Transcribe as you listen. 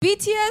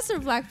BTS or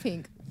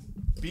Blackpink?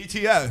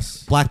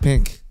 BTS.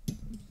 Blackpink.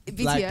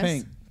 BTS.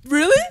 Blackpink.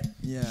 Really?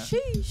 Yeah.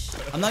 Sheesh.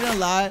 I'm not gonna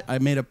lie. I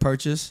made a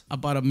purchase. I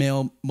bought a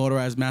male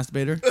motorized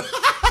masturbator.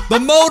 The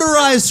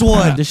motorized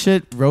one. This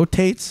shit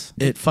rotates.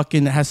 It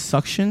fucking has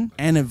suction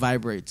and it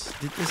vibrates.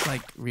 Did this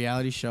like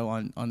reality show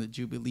on the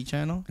Jubilee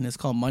channel, and it's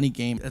called Money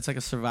Game. It's like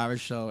a survivor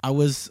show. I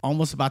was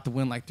almost about to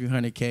win like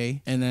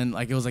 300K, and then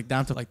like it was like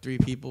down to like 4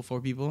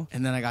 people,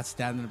 and then I got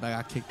stabbed in the back.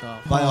 I got kicked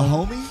off. By a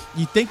homie?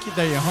 You think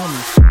they're your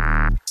homies?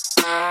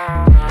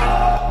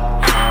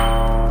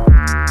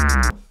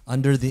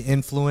 Under the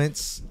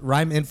influence.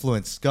 Rhyme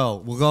influence. Go.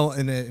 We'll go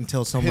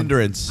until someone.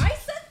 Hindrance. I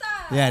said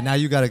that. Yeah, now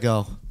you gotta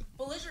go.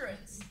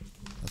 Belligerence.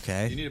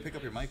 Okay. You need to pick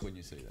up your mic when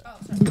you say that. Oh,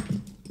 sorry.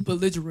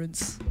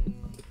 Belligerence.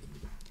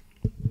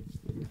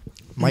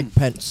 Mike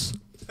Pence.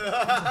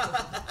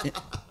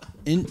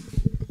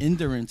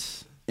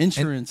 Endurance.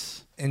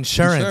 Insurance.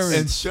 Insurance.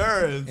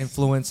 Insurance.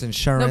 Influence,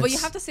 insurance. No, but you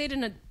have to say it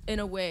in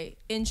a way.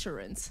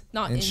 Insurance,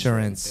 not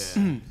Insurance.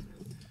 Yeah.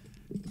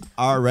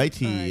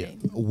 Alrighty.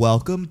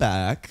 Welcome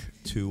back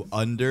to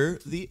Under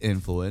the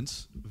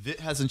Influence. Vit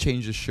hasn't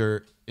changed his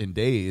shirt in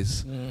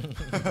days.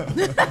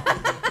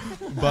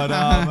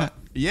 But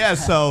yeah,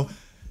 so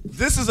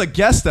this is a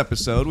guest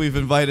episode. We've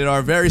invited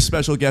our very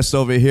special guest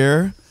over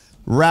here.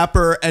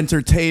 Rapper,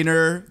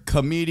 entertainer,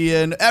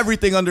 comedian,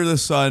 everything under the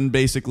sun,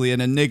 basically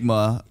an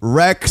enigma.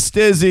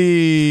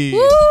 Rekstizzy.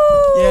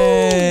 Woo!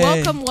 Yay.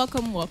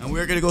 Welcome. And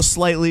we're going to go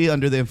slightly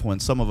under the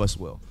influence. Some of us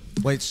will.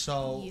 Wait,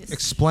 so Yes.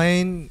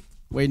 explain.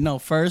 Wait, no.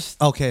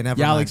 First, Okay, never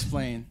y'all mind.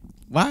 explain.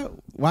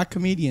 Why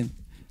comedian?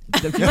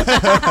 People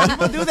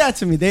do that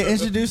to me. They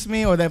introduce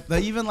me, or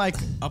they even like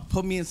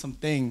put me in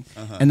something,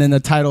 and then the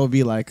title will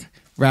be like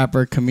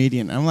rapper,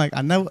 comedian. I'm like,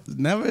 I never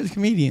a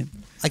comedian.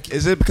 Like,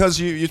 is it because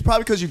it's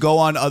probably because you go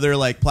on other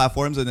like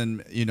platforms and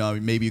then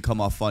maybe you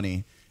come off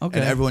funny, Okay.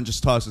 and everyone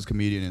just tosses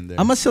comedian in there.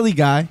 I'm a silly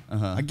guy.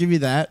 Uh-huh. I'll give you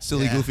that.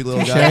 silly, goofy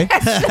little Okay.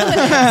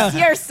 guy.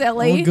 You're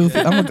silly. I'm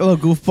a little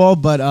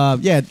goofball, but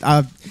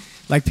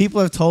like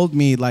people have told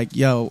me like,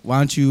 yo, why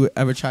don't you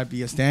ever try to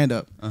be a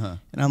stand-up? Uh-huh.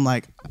 And I'm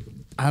like,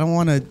 I don't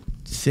want to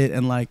sit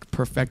and like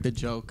perfect a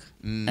joke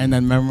and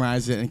then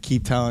memorize it and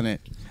keep telling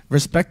it.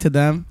 Respect to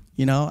them.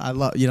 I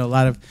love, a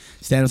lot of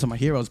stand-ups are my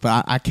heroes,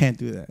 but I can't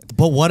do that.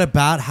 But what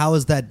about, how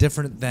is that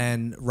different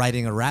than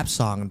writing a rap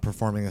song and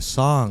performing a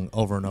song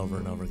over and over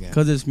and over again?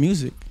 Because it's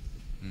music.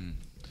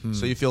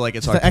 So you feel like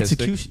it's The artistic?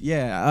 execution.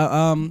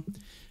 Yeah.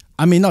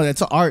 I mean, no, it's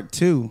an art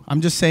too.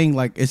 I'm just saying,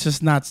 like, it's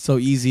just not so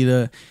easy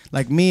to,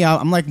 like me,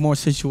 I'm like more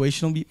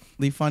situationally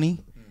funny,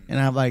 and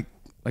I have like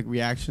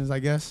reactions, I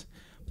guess.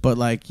 But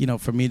like,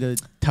 for me to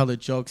tell a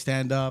joke,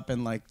 stand up,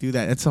 and like do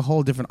that, it's a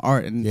whole different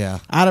art. And Yeah.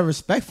 out of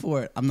respect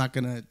for it, I'm not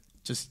gonna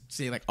just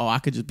say like, oh, I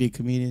could just be a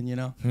comedian,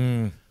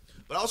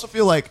 But I also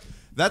feel like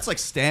that's like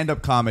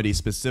stand-up comedy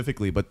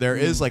specifically, but there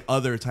is like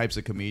other types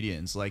of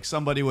comedians, like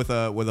somebody with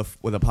a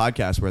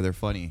podcast where they're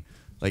funny,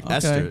 like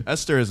Okay.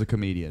 Esther is a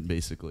comedian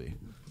basically.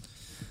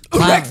 She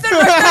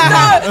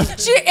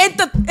ate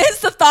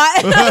the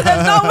thought.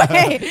 There's no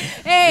way.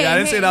 Hey, Yeah, I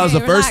didn't say that was the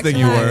first thing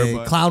you were. Hey,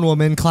 but- clown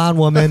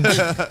woman.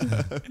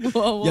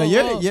 Whoa,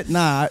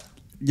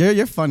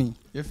 You're funny.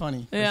 You're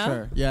funny Yeah? for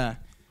sure. Yeah,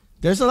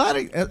 there's a lot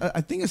of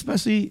I think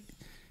especially.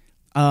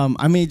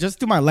 I mean, just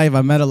through my life,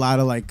 I met a lot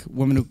of like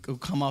women who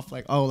come off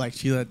like, oh, like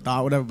she's a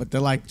thought, whatever, but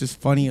they're like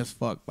just funny as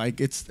fuck. Like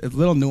it's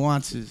little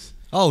nuances.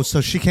 Oh,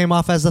 so she came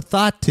off as a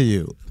thought to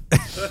you.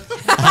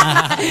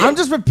 I'm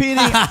just repeating.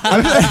 Nah,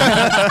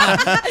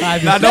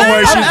 don't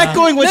worry. I'm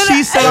echoing what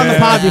she said on the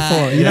pod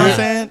before. You know what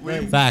I'm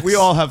saying? Facts. We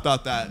all have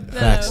thought that. at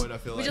Facts. one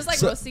point, I feel We like. just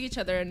like roasting each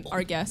other and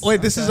our guests.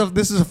 Wait, this is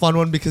a fun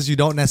one because you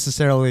don't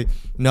necessarily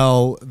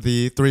know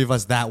the three of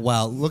us that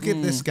well. Look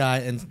at this guy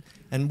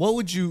and what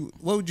would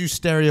you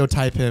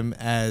stereotype him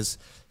as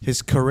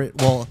his career?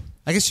 Well,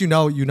 I guess you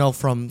know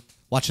from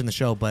watching the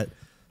show, but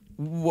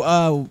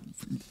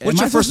what's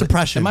your first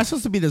impression? Am I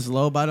supposed to be this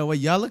low? By the way,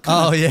 y'all look.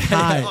 Oh, yeah.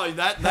 high. Oh,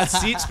 that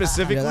seat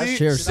specifically Yeah, that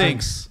chair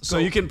sinks. So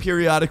you can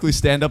periodically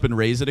stand up and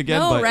raise it again.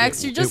 No, but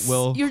Rex, it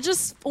will. you're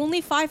just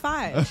only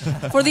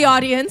 5'5" for the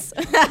audience.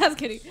 I was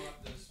kidding.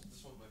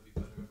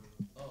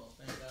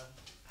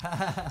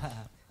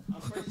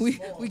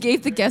 We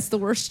gave the guest the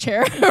worst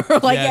chair. We're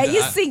like,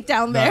 you sink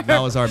down there. That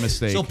was our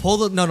mistake. So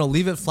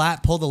leave it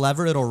flat, pull the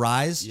lever, it'll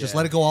rise. Just Yeah.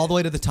 let it go all the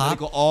way to the Let top. it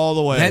go all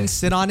the way. Then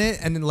sit on it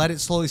and then let it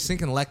slowly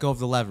sink and let go of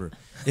the lever.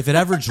 If it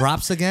ever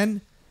drops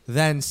again,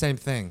 then same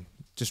thing.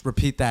 Just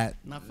repeat that.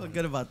 I feel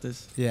good about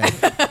this. Yeah.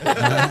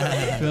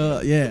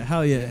 Yeah,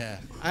 hell yeah.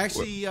 I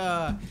actually,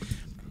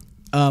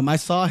 I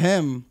saw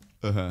him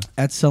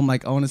at some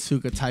like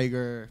Onitsuka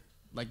Tiger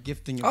like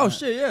gifting. Oh event.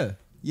 shit, yeah.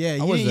 Yeah,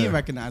 I was he there.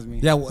 recognized me.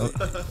 Yeah.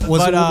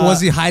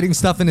 Was he hiding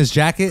stuff in his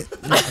jacket?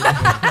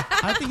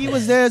 I think he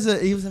was there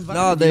he was invited.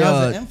 No, they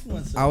as an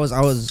influencer. I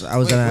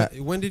was gonna.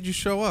 When did you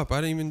show up?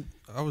 I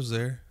was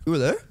there. You were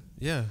there?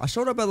 Yeah. I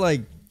showed up at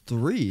like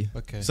 3.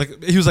 Okay. It's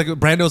like he was like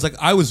Brando was like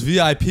I was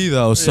VIP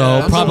though, so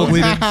I'm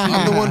probably didn't.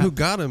 I'm the one who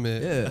got him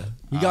it. Yeah.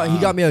 He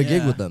got me a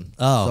gig yeah. with them.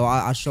 Oh. So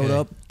I showed Okay.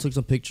 up, took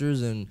some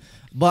pictures, and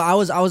But I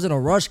was in a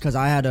rush because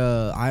I had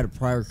a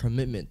prior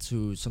commitment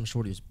to some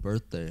shorty's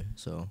birthday.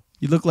 So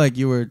You look like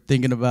you were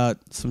thinking about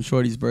some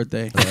shorty's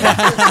birthday.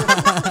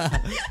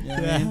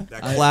 That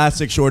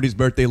classic Shorty's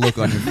birthday look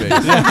on your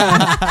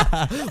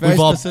face. Very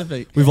all-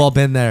 specific. We've all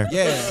been there.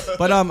 Yeah,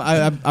 but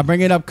I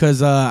bring it up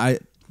because I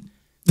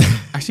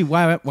actually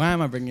why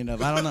am I bringing it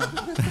up? I don't know.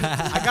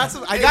 I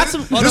got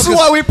some. This is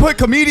why we put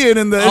comedian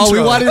in the Oh,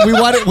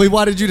 intro. we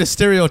wanted you to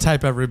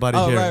stereotype everybody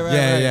Oh, here. right,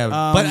 yeah.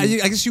 right. But I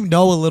guess you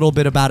know a little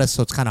bit about us,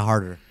 so it's kind of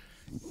harder.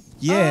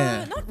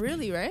 Yeah. Not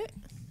really, right?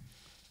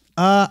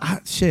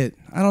 Shit.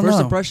 I don't first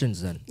know.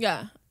 impressions then.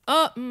 Yeah.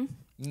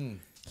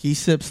 He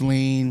sips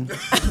lean.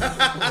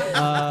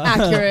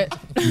 Accurate.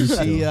 She Used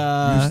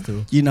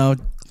to.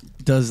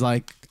 does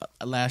like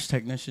a lash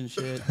technician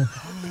shit.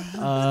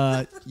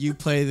 You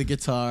play the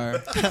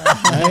guitar.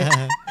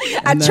 Right?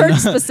 At And then, church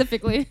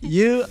specifically.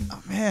 You,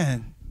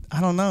 man,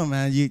 I don't know,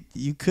 man.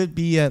 You could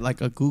be at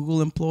like a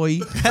Google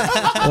employee,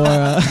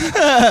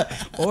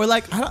 or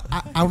like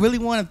I really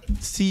want to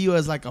see you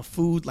as like a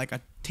food, like a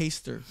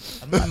taster,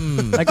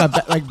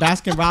 like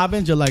Baskin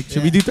Robbins. You're like,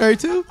 should we do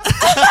 32? You know what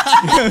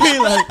I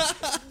mean? Like,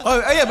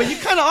 oh yeah, but you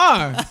kind of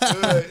are.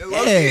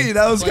 Low-key,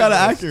 that was kind of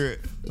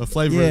accurate. The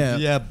flavor. Yeah.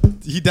 Yeah.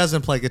 He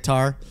doesn't play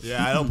guitar.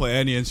 Yeah, I don't play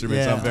any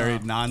instruments. Yeah. I'm very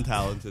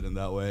non-talented in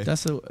that way.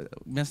 That's a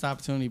missed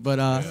opportunity, but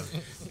I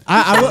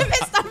will.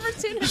 Missed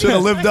opportunity. Should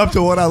have lived up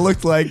to what I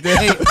looked like.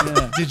 Hey,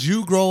 did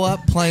you grow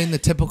up playing the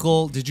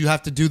typical? Did you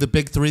have to do the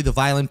big three: the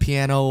violin,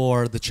 piano,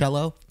 or the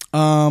cello?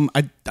 I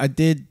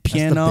did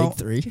piano. That's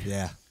the big three.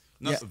 Yeah.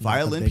 No, Yeah.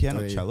 violin, The big piano,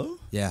 three. cello?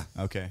 Yeah.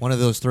 Okay. One of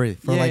those three.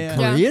 For Yeah, like yeah.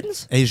 Yeah.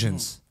 Koreans,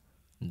 Asians.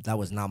 that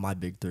was not my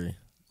big three.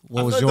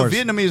 What I was feel like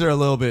yours? The Vietnamese are a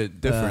little bit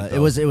different. It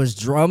was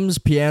drums,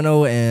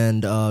 piano,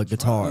 and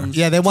guitar.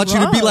 Yeah, they want you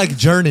to be like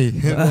Journey.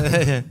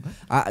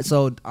 I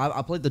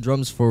played the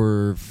drums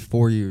for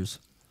 4 years.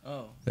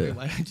 Oh, Yeah. wait,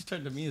 why did you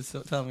turn to me?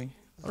 So tell me.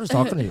 I'm just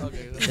talking to you.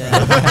 Okay.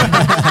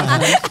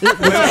 Wait,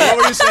 what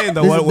were you saying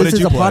though? What This did is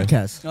you a play?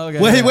 podcast.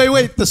 Okay.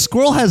 Wait. The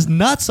squirrel has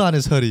nuts on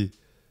his hoodie.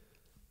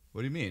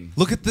 What do you mean?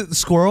 Look at the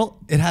squirrel.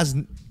 It has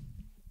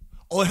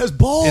Oh, it has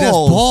balls. It has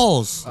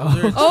balls.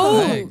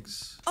 Oh.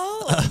 Legs.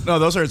 Oh. No,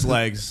 those are its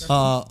legs. It's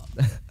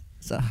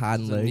a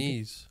hind The leg.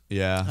 knees. I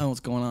Yeah. don't know what's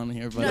going on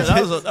here, but Yeah,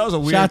 that was a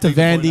weird. shout out to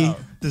thing point Vandy. out.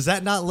 Does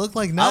that not look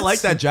like nuts? I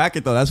like that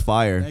jacket though. That's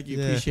fire. Thank you,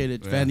 Yeah. appreciate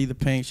it. Yeah. Vandy the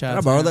Pink. Shout Can I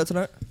out. borrow to that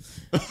tonight?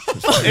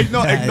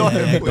 ignore him,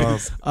 ignore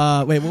please.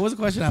 Wait, what was the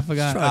question? I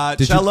forgot.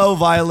 Did you- Cello,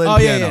 violin, Oh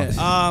piano.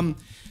 yeah.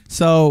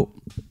 So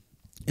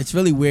it's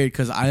really weird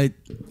because I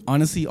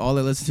honestly all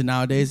I listen to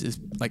nowadays is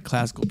like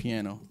classical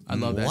piano. I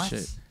love that What?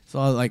 shit. So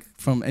I like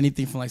from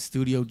anything from like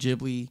Studio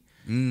Ghibli,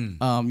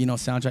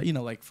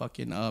 soundtrack, like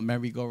fucking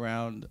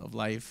Merry-Go-Round of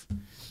Life,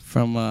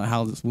 from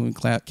Howl's Moving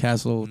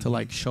Castle to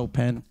like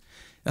Chopin.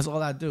 That's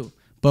all I do.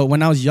 But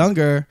when I was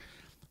younger,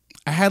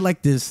 I had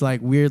like this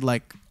like weird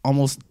like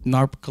almost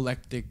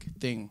narcoleptic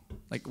thing.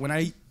 Like when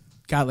I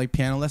got like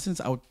piano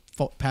lessons, I would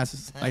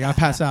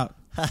pass out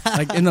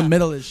like in the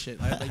middle of this shit.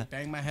 I like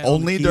bang my head. on the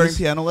Only during keys.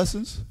 piano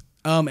lessons?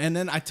 And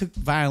then I took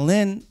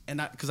violin,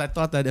 and because I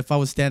thought that if I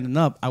was standing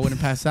up, I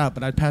wouldn't pass out,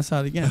 but I'd pass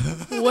out again.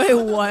 Wait, It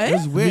what?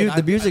 was weird.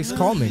 The music's I'd literally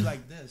calming. be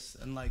like this,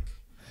 and like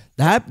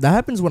That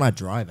happens when I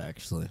drive,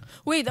 actually.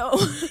 Wait, no.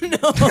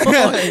 No.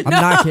 I'm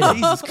not kidding.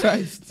 Jesus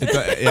Christ.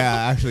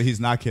 Yeah, actually, he's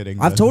not kidding.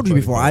 I've told you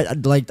before.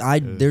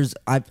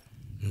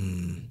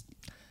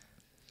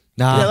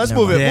 Nah. Yeah, let's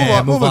move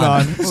it. Moving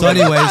on. So,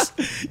 anyways,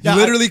 Yeah, you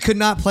literally could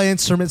not play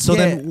instruments. So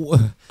Yeah.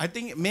 then, I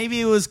think maybe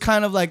it was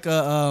kind of like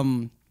a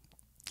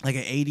like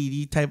an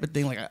ADD type of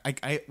thing. Like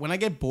I when I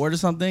get bored or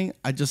something,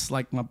 I just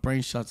like my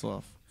brain shuts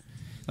off.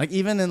 Like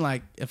even in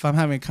like if I'm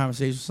having a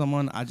conversation with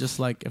someone, I just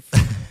like if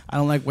I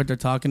don't like what they're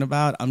talking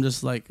about, I'm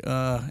just like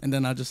and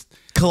then I just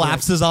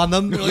collapses on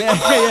them. You're like,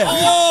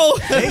 yeah.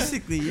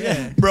 Basically,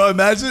 yeah. Bro,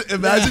 imagine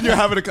you're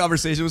having a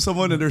conversation with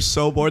someone and they're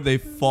so bored they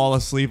fall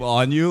asleep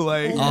on you.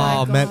 Like,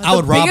 oh man, God. I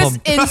would The rob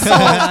biggest him.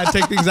 insult. I'd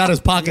take things out of his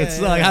pockets.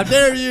 Yeah, yeah, Like, yeah. how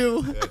dare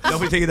you?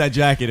 don't be taking that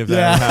jacket if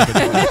that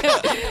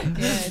happens.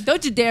 Yeah,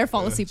 don't you dare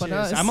fall asleep on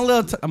us. I'm a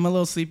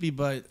little sleepy,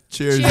 but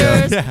Cheers.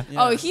 Cheers. Yeah.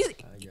 Oh,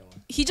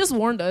 he just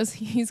warned us.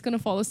 He's gonna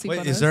fall asleep on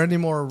Wait, us. is there any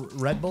more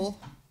Red Bull?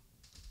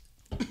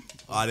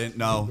 I didn't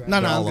know.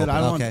 no, They're I'm all good. open. I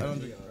don't. Okay. I don't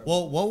do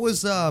Well, what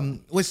was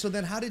wait? So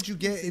then, how did you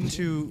get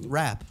into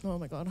rap? Oh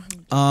my god.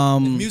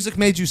 Music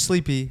made you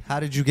sleepy. How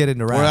did you get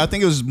into rap? Well, I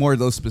think it was more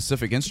those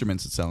specific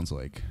instruments. It sounds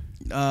like.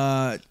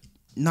 No,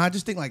 I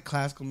just think like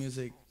classical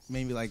music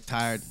made me like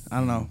tired. I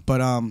don't know,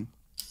 but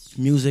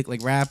music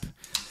like rap.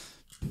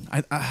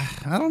 I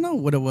don't know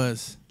what it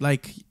was.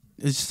 Like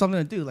it's just something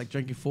to do, like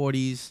drinking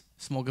 40s,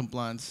 smoking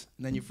blunts,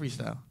 and then you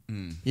freestyle.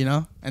 You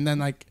know, and then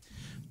like.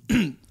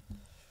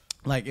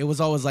 Like it was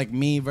always like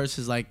me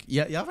versus like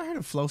you ever heard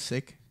of Flow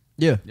Sick?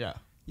 Yeah. Yeah.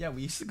 Yeah,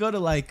 we used to go to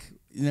like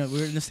we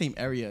were in the same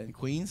area in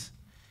Queens,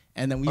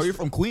 and then we. Oh, used you're to-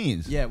 from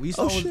Queens. Yeah, we used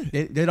to. Oh, always,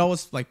 shit. they'd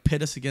always like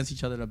pit us against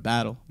each other to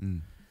battle.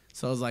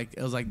 So it was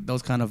like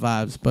those kind of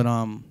vibes. But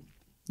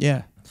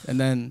yeah, and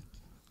then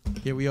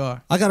here we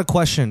are. I got a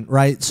question,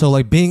 right? So,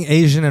 like, being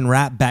Asian in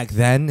rap back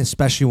then,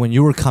 especially when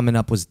you were coming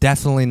up, was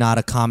definitely not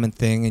a common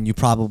thing, and you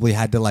probably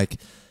had to, like,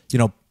 you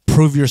know,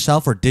 prove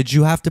yourself, or did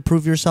you have to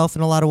prove yourself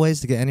in a lot of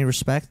ways to get any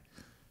respect?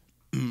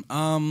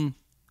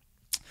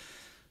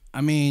 I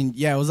mean,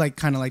 yeah, it was like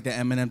kind of like the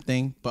Eminem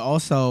thing, but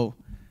also,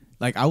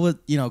 like,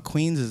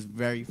 Queens is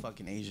very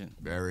fucking Asian.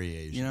 Very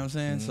Asian. You know what I'm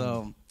saying?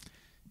 So,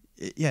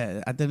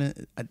 yeah, I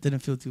didn't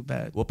feel too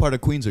bad. What part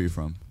of Queens are you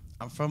from?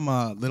 I'm from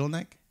Little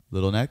Neck.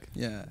 Little Neck?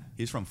 Yeah.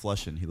 He's from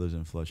Flushing. He lives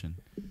in Flushing.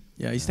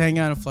 Yeah, I used to hang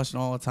out in Flushing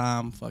all the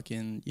time.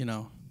 Fucking,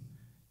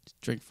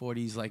 drink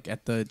 40s like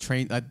at the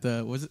train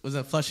was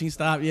it Flushing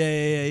stop?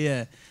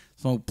 Yeah.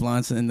 Smoke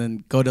blunts and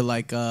then go to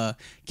like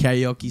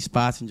karaoke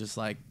spots and just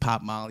like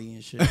pop Molly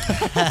and shit.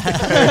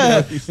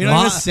 We don't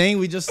even sing.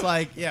 We just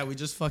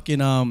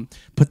fucking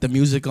put the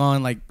music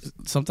on. Like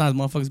sometimes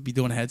motherfuckers be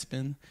doing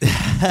headspin.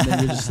 And then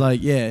you're just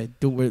like,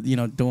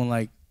 doing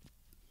like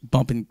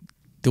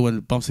doing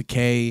bumps of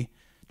K.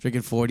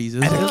 Drinking 40s.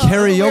 At a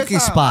karaoke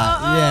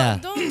spot, yeah.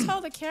 Don't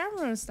tell the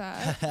cameras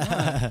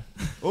that.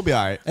 We'll be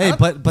all right. Hey,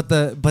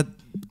 but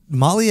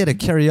Molly at a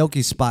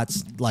karaoke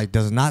spot's like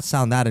does not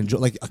sound that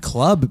like a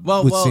club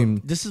would seem.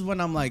 This is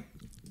when I'm like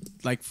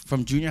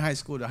from junior high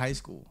school to high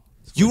school.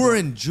 You were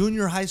in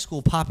junior high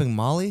school popping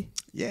Molly?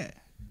 Yeah.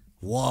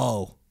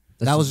 Whoa.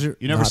 That was your.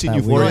 You never Not seen that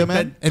Euphoria, weird.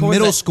 man? In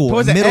middle school,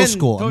 towards in the middle end-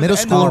 school, towards middle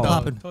the end school of or it, though.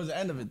 popping. Towards the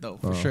end of it though,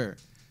 for sure.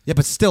 Yeah,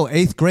 but still,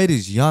 8th grade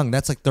is young.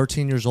 That's like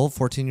 13 years old,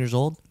 14 years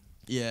old.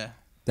 Yeah.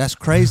 That's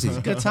crazy.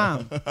 Good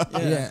time.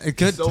 Yeah, it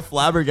could. So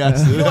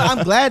flabbergasted.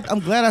 I'm glad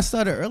I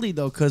started early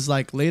though, cause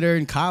like later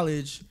in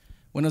college,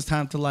 when it was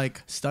time to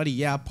like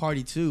study, I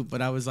partied too,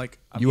 but I was like,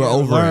 You were here to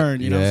over it.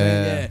 learn, you know what I'm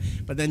saying? Yeah.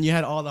 Yeah. But then you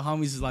had all the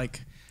homies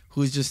like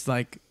who's just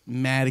like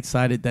mad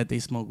excited that they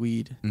smoke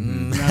weed. You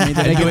know what I mean?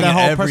 They get doing that it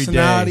whole every day.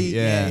 personality.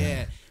 Yeah.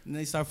 Yeah. And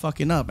they start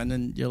fucking up, and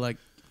then you're like,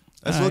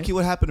 That's all right. low-key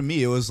what happened to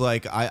me. It was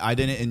like I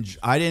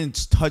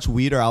didn't touch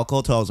weed or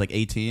alcohol till I was like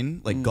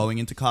 18, like going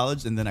into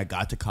college, and then I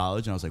got to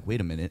college and I was like,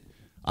 wait a minute,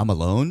 I'm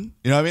alone.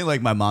 You know what I mean?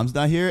 Like my mom's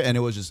not here, and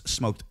it was just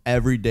smoked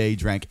every day,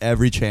 drank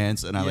every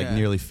chance, and I like Yeah.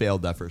 nearly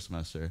failed that first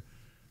semester.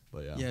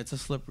 But yeah, Yeah, it's a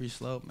slippery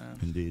slope, man.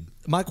 indeed.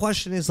 My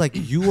question is like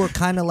you were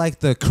kind of like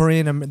the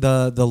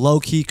the low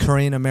key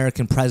Korean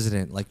American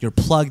president. Like you're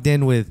plugged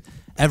in with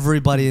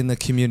everybody in the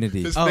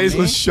community. His Oh, face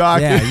me? was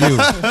shocking.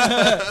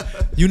 Yeah,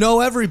 you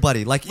know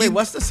everybody. Like Wait, you-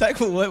 what's the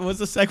segue? What's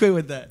the segue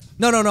with that?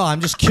 No.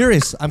 I'm just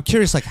curious. I'm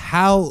curious, like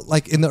how,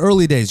 like in the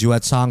early days, you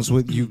had songs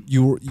with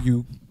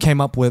you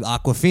came up with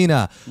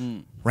Aquafina.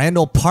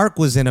 Randall Park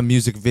was in a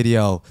music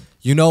video.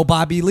 You know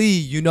Bobby Lee.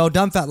 You know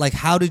Dumbfat. Like,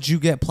 how did you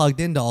get plugged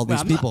into all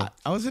these people?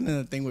 I wasn't in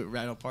a thing with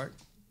Randall Park.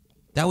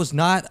 That was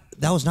not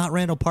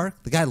Randall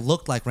Park. The guy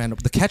looked like Randall.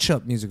 The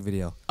Ketchup music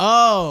video.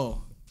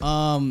 Oh,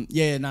 no.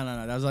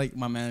 That was like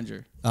my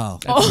manager. Oh,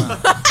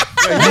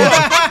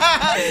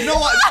 You know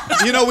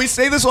what? You know, we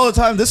say this all the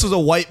time. This is a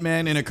white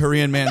man in a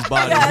Korean man's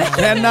body. You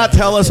cannot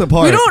tell us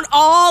apart. We don't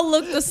all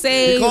look the He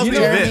same. calls me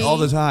Jeremy. Vit all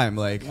the time.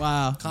 Like,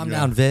 Wow. calm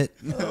down, Vit.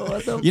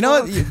 You know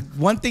what?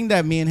 One thing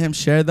that me and him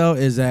share though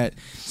is that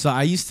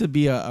I used to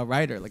be a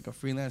writer, like a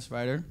freelance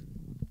writer,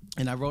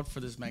 and I wrote for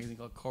this magazine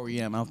called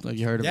Korean. I don't know if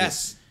you heard of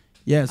it.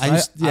 Yes.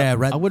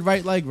 I would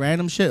write like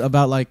random shit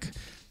about like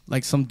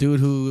some dude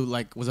who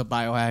like was a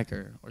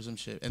biohacker or some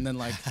shit, and then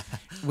like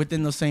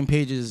within those same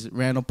pages,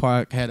 Randall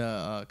Park had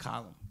a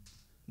column.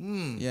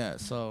 Yeah,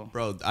 so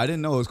bro, I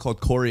didn't know it was called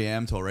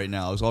Coriam till right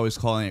now. I was always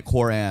calling it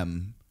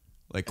Coram.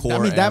 Like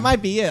Coram. I mean that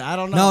might be it. I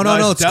don't know.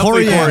 No, it's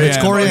definitely Korean. It's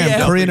Korean. Korean.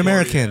 Yeah. Korean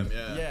American.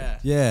 Yeah.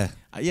 Yeah.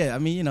 Yeah. I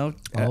mean, Oh.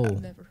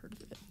 Never heard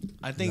of it.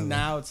 I think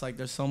now it's like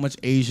there's so much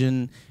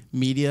Asian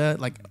media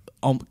like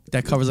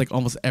that covers like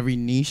almost every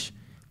niche,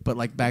 but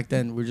like back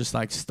then we're just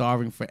like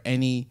starving for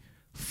any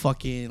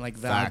fucking like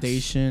Facts.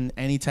 validation,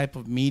 any type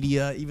of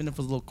media, even if it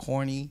was a little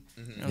corny.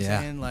 You know what I'm Yeah.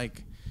 saying?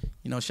 Like,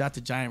 shout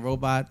to Giant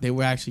Robot. They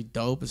were actually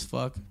dope as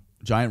fuck.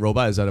 Giant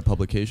Robot, is that a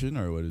publication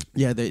or what is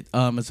Yeah,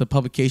 it's a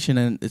publication,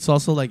 and it's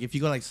also like if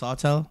you go like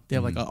Sawtell, they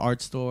have like an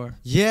art store.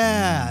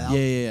 Yeah.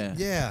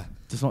 Yeah.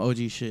 This some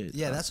OG shit.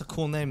 Yeah, that's a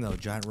cool name though,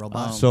 Giant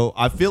Robot. So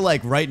I feel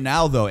like right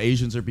now though,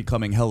 Asians are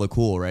becoming hella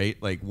cool, right?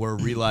 Like we're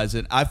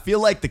realizing. I feel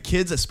like the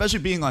kids, especially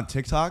being on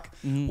TikTok,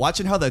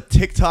 watching how the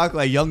TikTok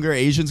like younger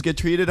Asians get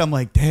treated, I'm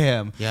like,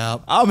 damn.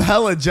 Yep. I'm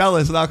hella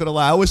jealous. Not gonna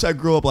lie. I wish I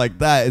grew up like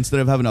that instead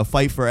of having to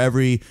fight for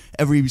every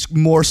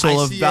morsel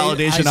of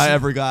validation I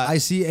ever got. I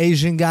see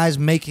Asian guys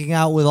making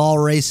out with all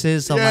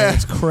races. I'm like,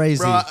 it's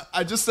crazy. Bro,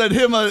 I just sent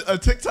him a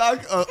TikTok,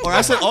 or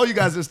I sent all you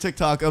guys this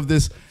TikTok of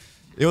this.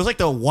 It was like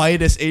the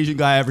whitest Asian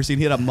guy I ever seen.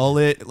 He had a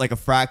mullet, like a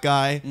frat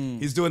guy.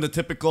 He's doing the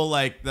typical,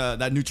 like,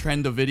 that new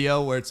trend of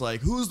video where it's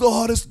like, who's the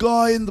hottest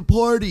guy in the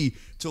party?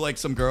 To, like,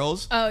 some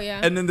girls. Oh,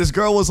 yeah. And then this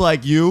girl was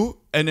like, you.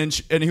 And then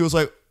and he was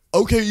like,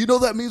 okay, you know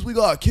that means we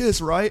got to kiss,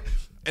 right?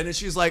 And then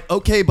she's like,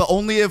 okay, but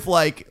only if,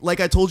 like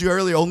I told you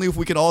earlier, only if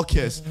we can all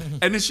kiss.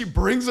 And then she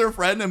brings her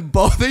friend, and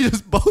they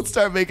just both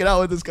start making out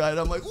with this guy. And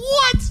I'm like,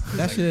 what?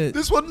 That shit.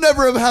 This would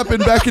never have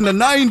happened back in the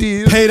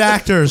 90s. Paid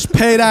actors.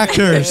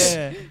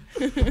 Yeah.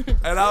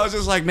 And I was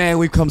just like, man,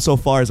 we've come so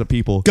far as a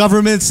people.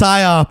 Government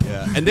psyop.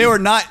 Yeah. And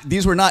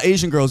these were not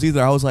Asian girls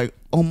either. I was like,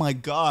 oh my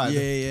God.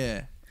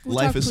 Yeah.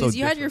 Life is so please.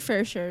 You had different. your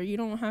fair share. You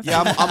don't have to. Yeah,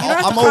 you don't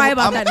have to cry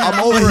about that. I'm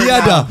now. over He it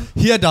had now.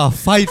 he had to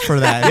fight for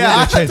that. Yeah,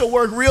 I he had to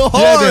work real he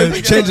had hard.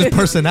 to change his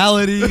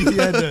personality. He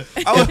had to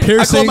I get call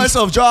piercings.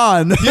 myself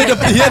John. He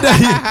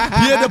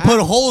had to put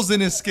holes in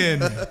his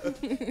skin.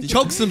 He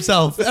chokes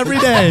himself every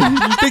day.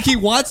 You think he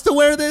wants to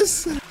wear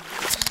this?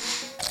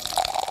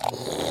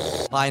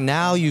 By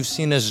now, you've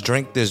seen us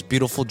drink this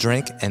beautiful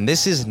drink, and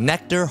this is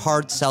Nectar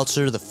Hard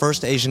Seltzer, the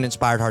first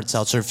Asian-inspired hard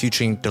seltzer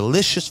featuring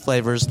delicious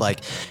flavors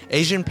like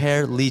Asian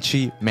pear,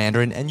 lychee,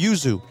 mandarin, and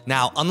yuzu.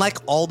 Now, unlike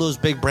all those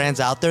big brands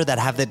out there that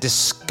have that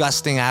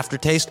disgusting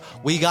aftertaste,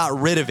 we got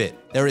rid of it.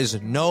 There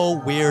is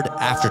no weird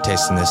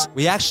aftertaste in this.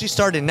 We actually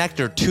started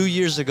Nectar 2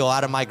 years ago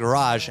out of my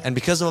garage, and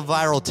because of a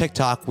viral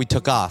TikTok, we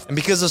took off. And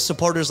because of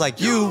supporters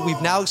like you,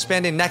 we've now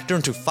expanded Nectar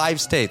into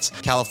 5 states: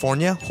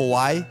 California,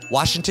 Hawaii,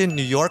 Washington,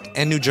 New York,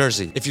 and New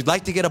Jersey. If you'd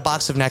like to get a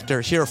box of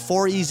Nectar, here are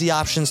 4 easy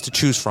options to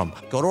choose from.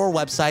 Go to our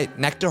website,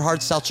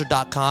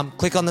 nectarhardseltzer.com,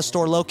 click on the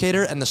store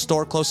locator, and the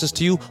store closest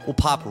to you will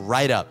pop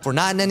right up. If we're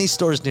not in any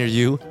stores near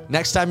you,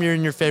 next time you're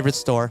in your favorite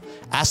store,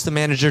 ask the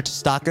manager to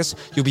stock us.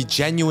 You'll be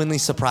genuinely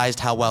surprised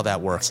how well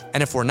that works.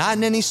 And if we're not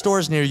in any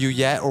stores near you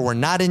yet, or we're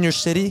not in your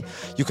city,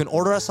 you can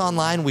order us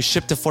online. We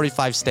ship to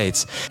 45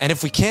 states. And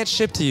if we can't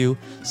ship to you,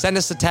 send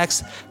us a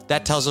text.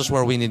 That tells us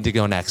where we need to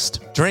go next.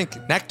 Drink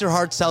Nectar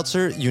Hard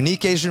Seltzer,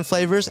 unique Asian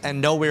flavors,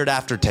 and no weird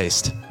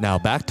aftertaste. Now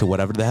back to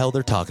whatever the hell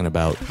they're talking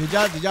about. Did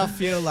y'all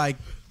feel like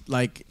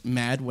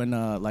mad when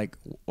like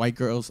white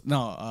girls,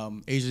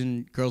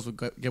 Asian girls would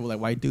get with like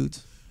white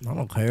dudes? I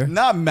don't care.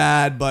 Not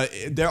mad, but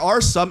there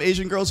are some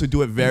Asian girls who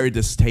do it very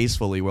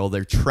distastefully. Well,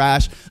 they're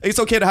trash. It's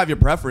okay to have your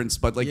preference,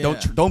 but like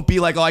Yeah. don't be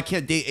like, oh, I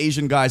can't date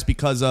Asian guys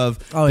because of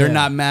they're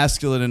not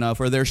masculine enough,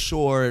 or they're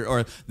short,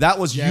 or that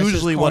was Yeah, it's just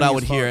usually what I corny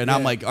would as hear, fuck, and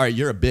I'm yeah. like, all right,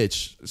 you're a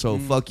bitch, so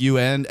fuck you,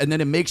 and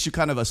then it makes you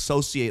kind of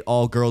associate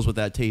all girls with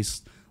that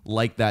taste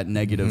like that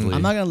negatively.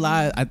 I'm not gonna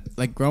lie.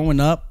 Like growing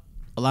up,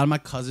 a lot of my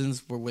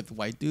cousins were with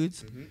white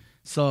dudes,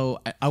 so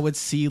I would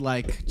see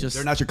like just.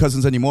 They're not your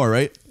cousins anymore,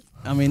 right?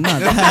 I mean,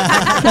 not.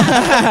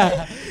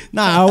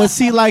 Nah, I would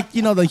see like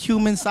the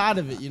human side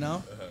of it,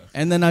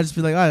 and then I'd just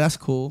be like, oh, that's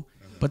cool.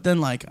 But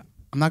then like,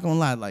 I'm not gonna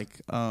lie, like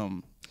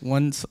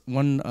one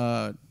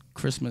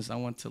Christmas I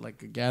went to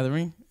like a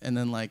gathering, and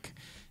then like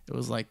it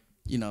was like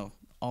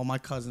all my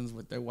cousins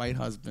with their white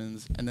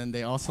husbands, and then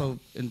they also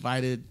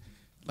invited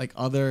like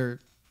other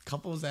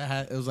couples that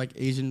had, it was like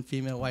Asian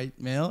female, white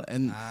male,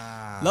 and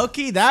low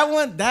key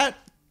that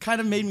kind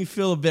of made me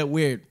feel a bit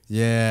weird.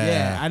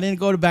 Yeah, I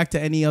didn't go back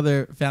to any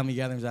other family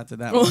gatherings after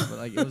that one, but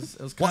like it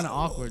was kind of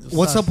awkward.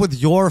 What's up with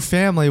your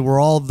family where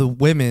all the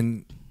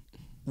women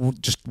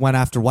just went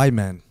after white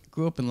men?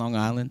 Grew up in Long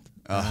Island.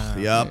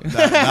 Yep,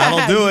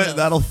 that'll do it.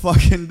 That'll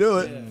fucking do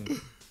it. Yeah.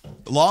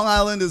 Long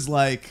Island is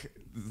like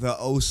the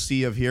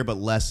OC of here, but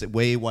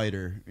way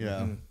whiter.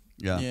 Yeah.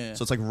 Yeah.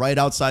 So it's like right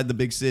outside the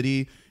big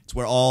city. It's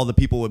where all the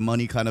people with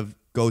money kind of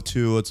go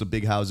to. It's a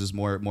big houses,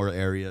 more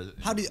area.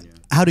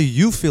 How do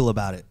you feel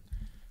about it?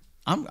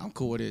 I'm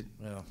cool with it.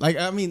 Yeah. Like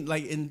I mean,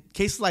 like in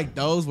cases like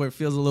those where it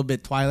feels a little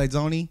bit Twilight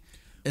Zone-y.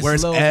 Where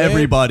it's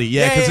everybody,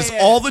 because it's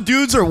all the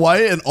dudes are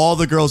white and all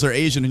the girls are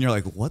Asian, and you're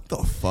like, what the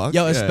fuck?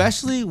 Yo,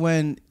 especially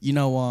when you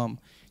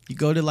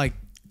go to like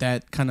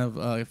that kind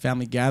of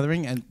family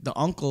gathering, and the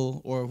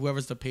uncle or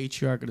whoever's the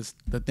patriarch of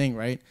the thing,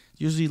 right?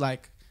 Usually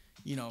like,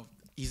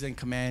 he's in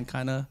command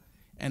kind of,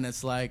 and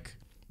it's like,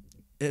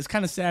 it's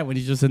kind of sad when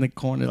he's just in the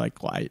corner like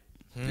quiet.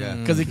 Yeah,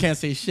 because he can't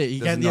say shit. He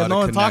Doesn't can't. know how No to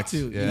one to talk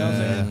connect. to. You know what I'm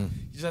saying?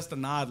 He just has to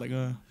nod like,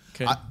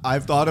 okay.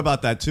 I've thought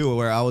about that too,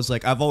 where I was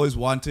like, I've always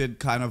wanted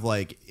kind of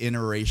like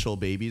interracial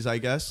babies, I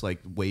guess,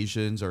 like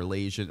Wasians or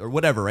Lasians or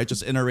whatever, right?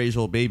 Just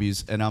interracial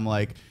babies. And I'm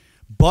like,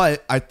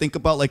 but I think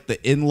about like the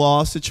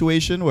in-law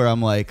situation where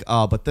I'm like,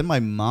 but then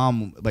my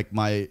mom, like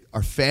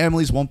our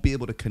families won't be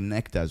able to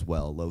connect as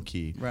well, low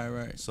key.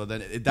 Right. So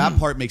then that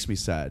part makes me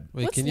sad.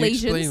 Wait, What's can you Lasians?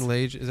 explain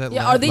Lasian? Is that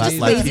Yeah, are they just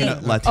lazy?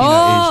 Latina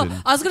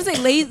Asian. I was gonna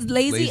say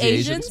lazy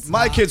Asians.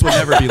 My kids would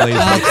never be lazy.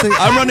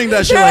 I'm running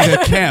that shit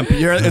like a camp.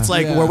 It's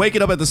like we're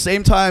waking up at the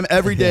same time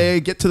every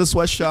day. Get to the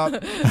sweatshop.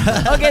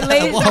 Okay,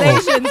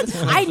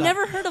 Lasians. I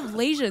never heard of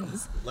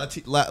Lasians.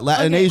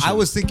 Latin Asian. I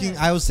was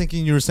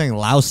thinking you were saying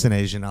Laotian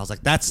Asian. I was like,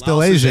 that's still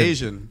Laos is Asian.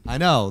 Asian. I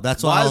know.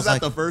 That's why Why I is was that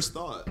like, the first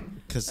thought?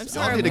 because I'm Y'all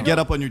sorry. need to get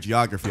up on your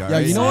geography, all Yeah,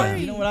 right? you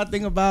know what I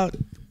think about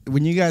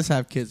when you guys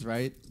have kids,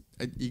 right?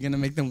 You're gonna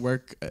make them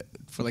work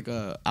for like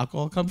a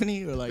alcohol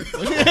company, or like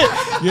you're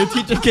gonna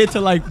teach your kid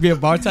to like be a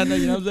bartender.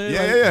 You know what I'm saying?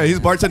 Yeah. He's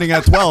bartending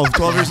at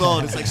 12 years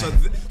old. It's like,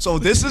 so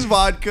this is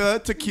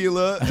vodka,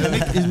 tequila.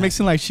 He's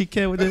mixing like shike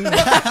with it.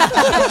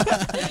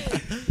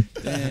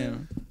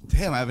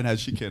 Damn, I haven't had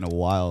shike in a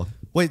while.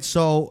 Wait,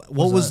 so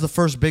what was the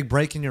first big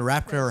break in your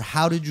rap career? Or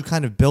how did you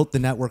kind of build the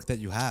network that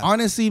you have?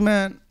 Honestly,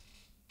 man,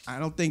 I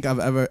don't think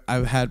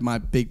I've had my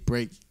big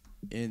break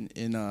in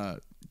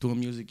doing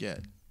music yet.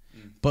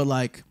 But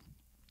like,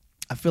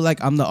 I feel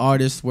like I'm the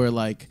artist where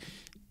like,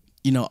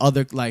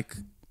 other like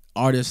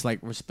artists like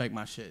respect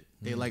my shit.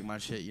 They like my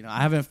shit. You know,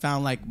 I haven't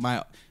found like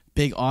my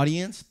big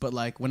audience, but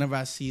like whenever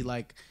I see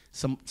like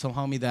some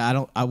homie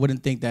that I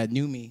wouldn't think that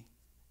knew me,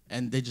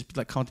 and they just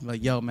like come to me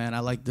like, yo man, I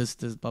like this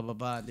blah blah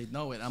blah. They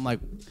know it. I'm like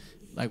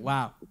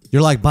wow.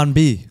 You're like Bun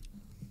B.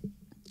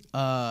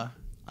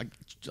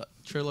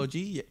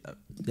 Trilogy.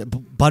 Yeah,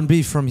 Bun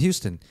B from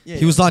Houston. Yeah,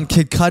 he was on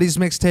Kid Cudi's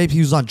mixtape. He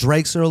was on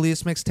Drake's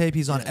earliest mixtape.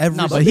 He's on every.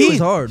 No, but He was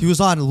hard. He was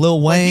on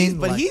Lil Wayne.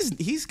 But like-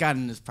 he's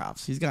gotten his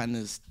props. He's gotten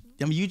his.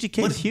 I mean,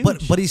 UGK is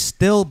huge. but he's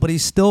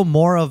still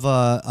more of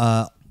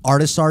a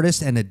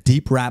artist and a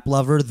deep rap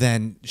lover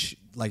than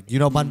like you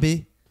know Bun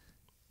B.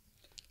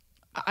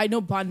 I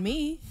know Bon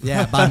Me.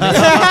 Yeah, Bun B.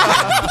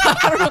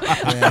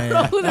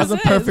 Who That's this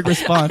a perfect is.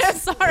 response. I'm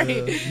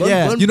sorry.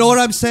 Yeah. You know what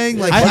I'm saying?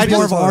 Like I he's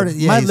more just- of an artist.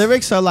 Yeah, my he's-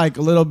 lyrics are like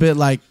a little bit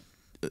like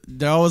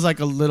they're always like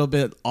a little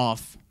bit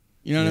off.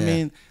 You know what I Yeah.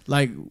 mean?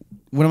 Like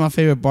one of my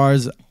favorite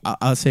bars,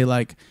 I'll say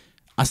like,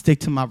 I stick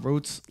to my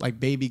roots like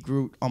Baby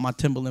Groot on my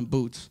Timberland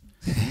boots,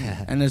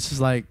 and it's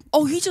just like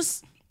Oh, he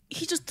just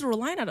threw a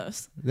line at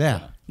us.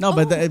 Yeah. no,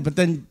 but Oh. but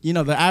then you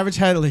know the average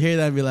head will hear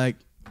that and be like,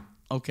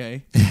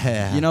 okay,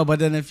 Yeah. you know. But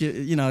then if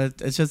you know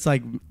it's just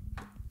like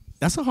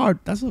that's a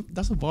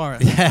bar.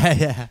 Yeah,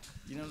 yeah.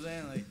 You know what I'm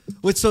saying? Like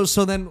Wait,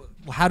 so then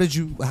how did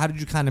you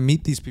kind of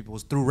meet these people?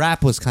 Was through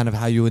rap was kind of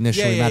how you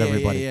initially met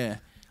everybody. Yeah.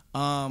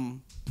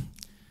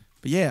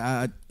 But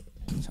yeah,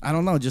 I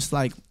don't know, just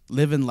like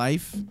living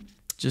life,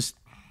 just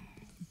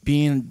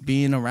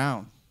being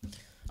around.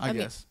 I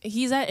mean, guess.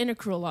 he's at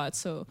Intercrew a lot,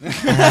 so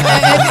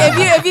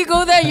if you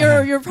go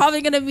there, you're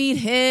probably gonna meet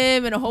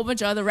him and a whole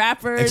bunch of other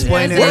rappers.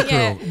 Explain and everything,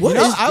 Intercrew. yeah. What You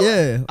know, is- I-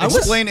 yeah. I was-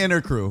 Explain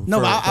Intercrew. No,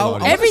 for I- the I-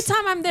 audience. Every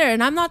time I'm there,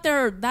 and I'm not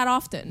there that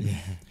often.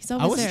 He's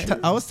always there.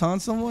 I was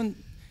telling someone,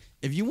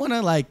 if you want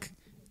to like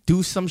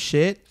do some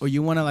shit or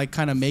you want to like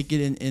kind of make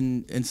it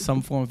in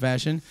some form of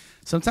fashion,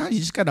 sometimes you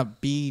just gotta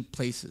be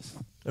places.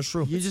 That's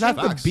true. You just have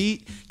Facts. to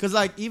be, because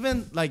like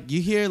even like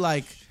you hear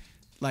like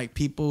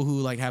people who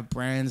like have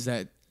brands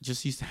that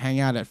just used to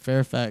hang out at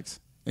Fairfax.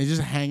 They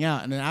just hang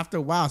out, and then after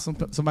a while,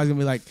 somebody's gonna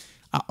be like,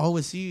 "I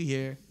always see you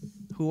here.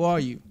 Who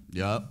are you?"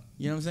 Yup.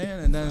 You know what I'm saying?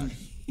 And then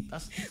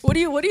that's, What do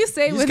you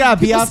say? You when just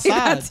gotta be people say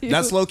that outside. to you?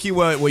 That's low key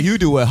what you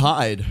do with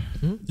Hyde.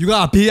 You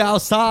gotta be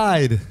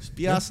outside.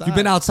 be outside. You've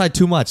been outside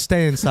too much.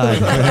 Stay inside.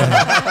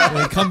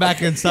 Yeah, come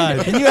back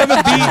inside. Can you ever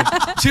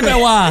be too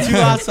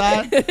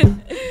outside?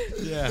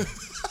 Yeah.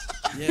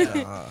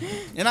 Yeah.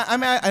 And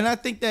I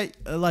think that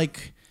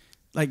like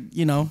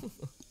you know,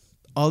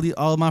 all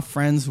of my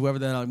friends, whoever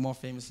that are like more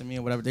famous than me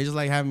or whatever, they just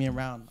like having me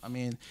around. I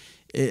mean,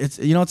 it's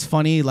you know, it's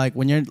funny like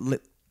when you're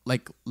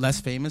like less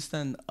famous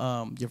than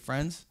your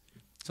friends,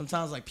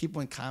 sometimes like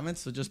people in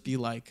comments will just be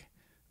like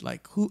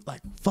who,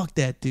 like fuck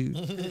that dude.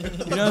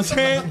 You know what I'm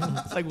saying?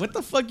 It's like, what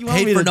the fuck you want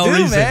Hate me for to no do,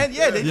 reason. man?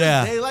 Yeah,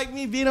 Yeah. they like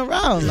me being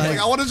around. Like,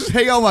 I want to just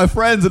hang out with my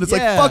friends, and it's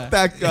Yeah. like, fuck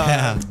that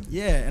guy.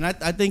 Yeah, and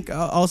I think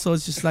also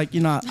it's just like,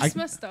 you know, That's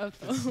messed up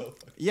though.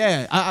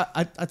 yeah,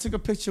 I took a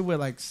picture with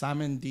like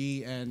Simon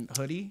D and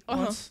Hoodie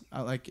once,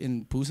 like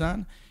in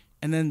Busan,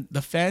 and then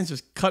the fans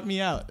just cut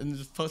me out and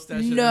just post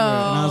that shit No.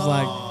 everywhere. And I was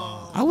like,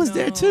 I was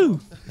there too.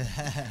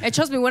 And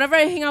trust me, whenever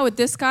I hang out with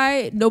this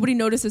guy, nobody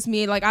notices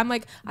me. I'm on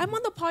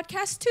the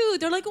podcast too.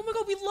 They're like, oh my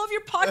god, we love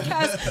your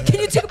podcast. Can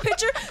you take a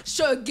picture?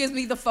 Gives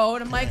me the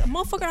phone. I'm like,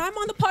 motherfucker, I'm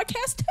on the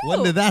podcast too.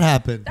 When did that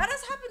happen? That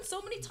has happened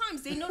so many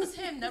times. They notice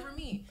him, never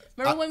me.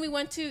 Remember when we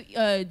went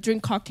to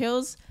drink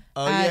cocktails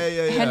at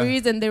yeah.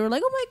 Henry's, and they were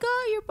like, oh my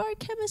god, your bar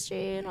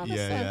chemistry and all that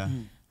Yeah, stuff. yeah.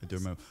 I do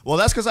remember. Well,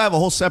 that's because I have a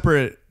whole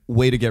separate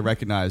way to get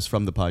recognized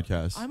from the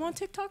podcast. I'm on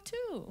TikTok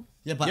too.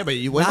 Yeah, but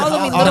you went Follow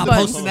me, I'm little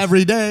buds. posting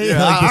every day.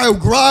 Yeah, Like, I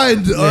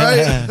grind, all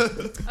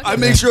right? I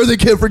make sure they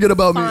can't forget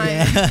about me.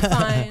 Fine,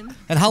 fine.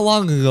 and how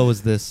long ago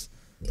was this?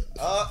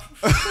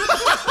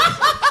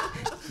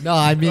 No,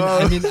 I mean,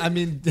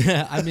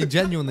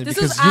 genuinely, This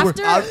because was you were.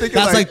 after. I'm thinking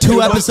That's like 2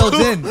 episodes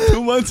in.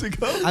 2 months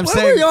ago. I'm Why were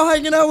saying. y'all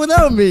hanging out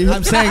without me?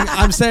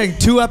 I'm saying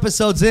 2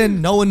 episodes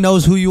in, no one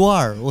knows who you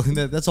are. Well,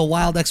 that's a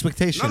wild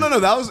expectation. No.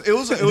 It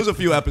was a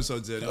few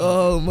episodes in.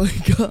 Oh my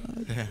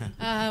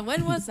god.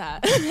 When was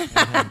that?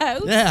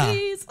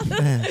 Oopsies.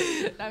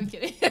 No, I'm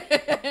kidding.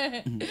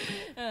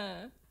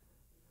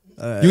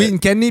 You eating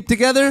Kenneep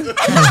together?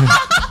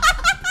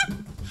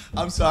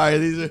 I'm sorry.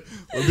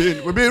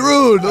 We're being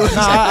rude. No,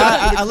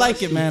 I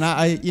like it, man.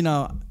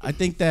 I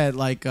think that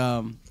like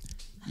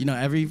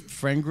every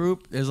friend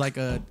group there's like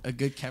a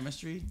good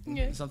chemistry.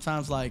 Yeah.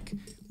 Sometimes like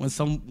when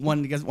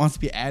someone wants to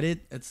be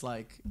added, it's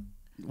like,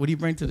 what do you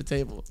bring to the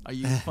table? Are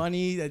you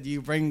funny? Do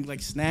you bring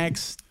like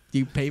snacks? Do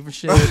you pay for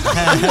shit? You know what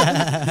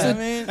I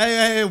mean?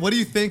 Hey, what do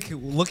you think?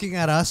 Looking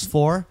at us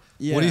four,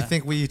 Yeah. what do you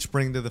think we each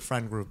bring to the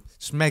friend group?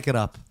 Just make it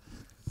up.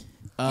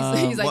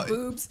 He's like what-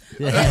 boobs.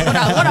 Okay,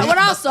 what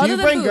else? Do Other you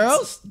than bring boobs?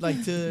 girls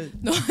like to?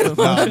 No,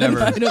 No, never.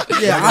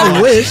 Yeah,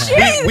 I wish.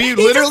 We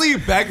literally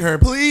beg her,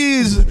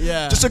 please.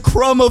 Yeah. Just a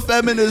crumb of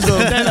feminism.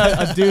 Then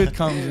a dude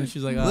comes and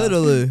she's like,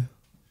 Literally.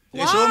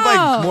 Yeah, she'll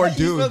invite more He's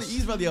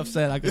dudes. really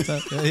upset. I can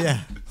tell. Yeah.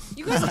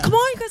 You guys, come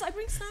on, you guys. I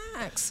bring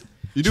snacks.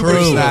 You do True.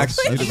 bring snacks.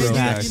 You You do do bring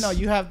bring snacks.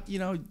 you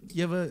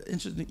have a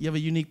interesting, you have a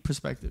unique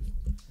perspective.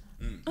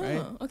 Right?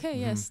 Oh, okay.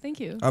 Yes. Thank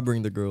you. I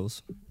bring the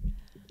girls.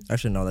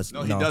 Actually, no, that's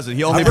No, he doesn't.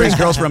 He only brings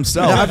girls for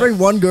himself. Yeah, I bring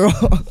one girl.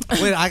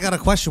 Wait, I got a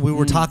question. We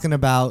were talking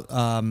about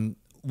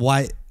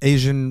white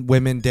Asian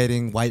women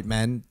dating white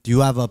men. Do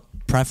you have a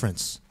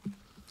preference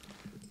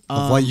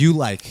of what you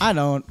like? I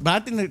don't, but I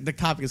think the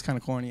topic is kind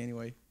of corny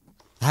anyway.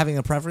 Having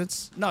a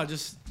preference? No,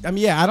 just I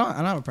don't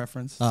have a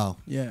preference. Oh,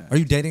 Yeah. Are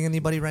you dating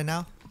anybody right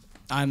now?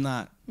 I'm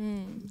not.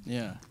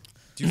 Yeah.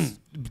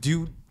 Do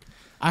you?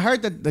 I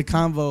heard that the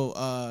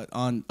convo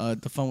on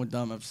the Fun with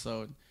Dumb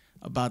episode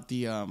about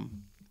the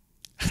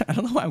I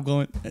don't know why I'm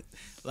going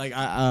like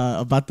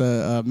about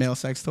the male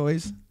sex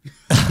toys.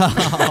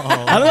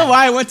 I don't know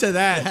why I went to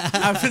that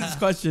after this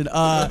question.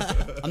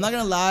 I'm not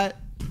gonna lie,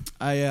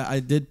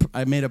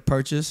 I made a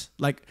purchase.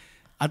 Like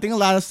I think a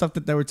lot of stuff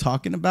that they were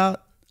talking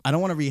about, I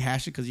don't want to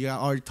rehash it because you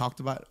already talked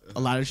about a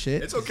lot of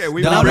shit. It's okay.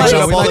 We No, bring no, it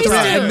up we all like the to-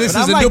 time. and this But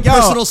is I'm a new like, yo,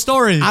 personal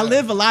story. I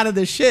live a lot of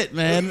this shit,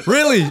 man.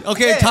 Really?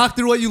 Okay, Yeah. talk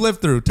through what you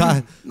lived through.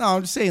 No,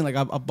 I'm just saying. Like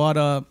I bought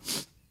a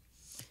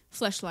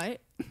Fleshlight.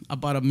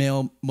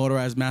 male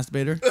motorized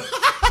masturbator.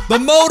 The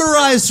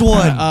motorized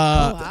one. Oh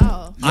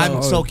wow.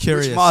 I'm so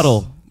curious. Which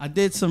model? I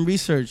did some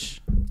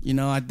research.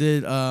 I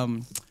did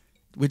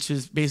which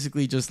is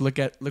basically just look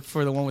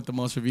for the one with the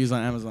most reviews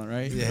on Amazon,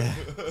 right? Yeah.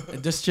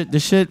 This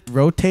shit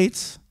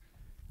rotates.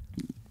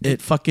 It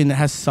fucking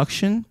has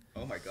suction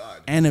Oh my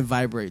god. and it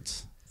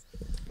vibrates.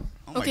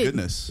 Oh my Okay.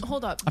 goodness.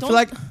 Hold up. I Don't- feel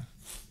like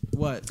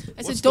what? I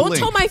What's said, the don't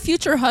link? tell my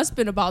future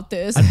husband about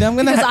this. I think I'm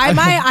gonna because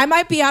ha- I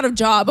might be out of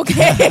job.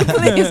 Okay,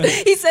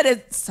 please. He said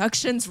it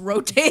suctions,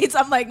 rotates.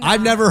 I'm like, nah.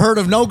 I've never heard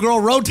of no girl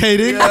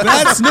rotating.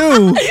 That's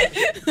new.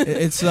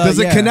 It's Does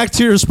it yeah. connect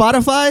to your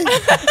Spotify?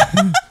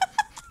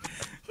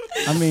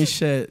 I mean,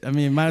 shit. I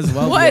mean, might as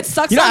well. What? be. It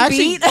sucks on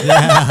actually, beat?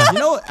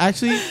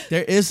 Actually,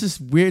 there is this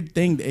weird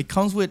thing. It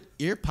comes with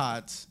ear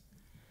pods,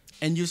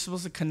 and you're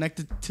supposed to connect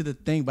it to the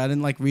thing. But I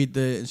didn't read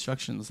the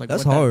instructions. Like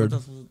That's what hard. What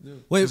that's supposed to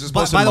do. Wait, Is it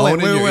by, supposed by to the way, moan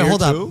in wait, your wait, ear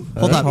hold up. too?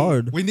 Hold That's up.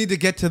 hard. We need to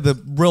get to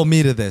the real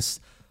meat of this.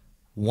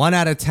 1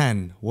 out of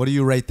 10. What do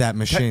you rate that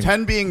machine?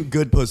 10 being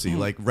good pussy,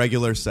 like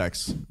regular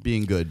sex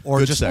being good. Or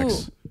good just-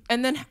 sex. Ooh.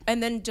 And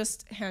then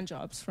just hand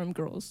jobs from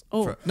girls.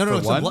 Oh, No, For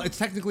it's, one? it's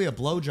technically a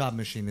blowjob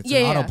machine. It's Yeah,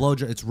 an yeah. auto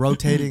blowjob. It's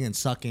rotating and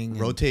sucking. and-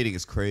 Rotating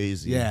is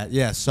crazy. Yeah,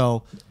 yeah.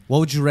 So, what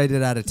would you rate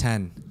it out of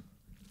 10?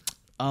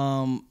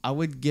 I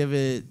would give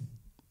it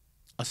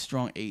a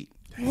strong 8.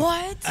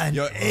 what?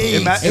 Yo,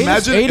 Eight imagine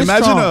is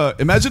strong.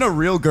 imagine a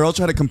real girl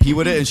trying to compete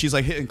with it and she's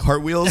like hitting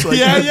cartwheels. Like,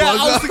 Yeah, yeah.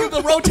 I was thinking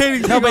the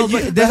rotating thing. I was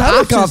like, The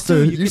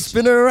helicopter. You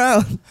spin it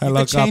around. You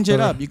could change it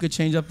Helicopter. up. You could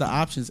change up the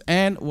options.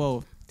 And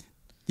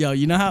yo,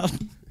 you know how,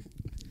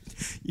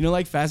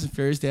 like Fast and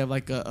Furious, they have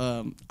like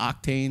a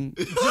octane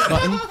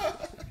button.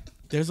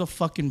 There's a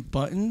fucking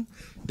button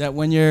that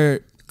when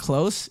you're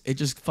close, it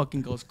just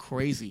fucking goes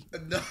crazy.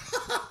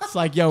 It's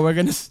like, yo, we're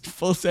gonna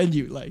full send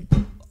you. Like,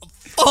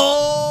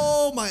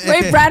 oh my. Wait,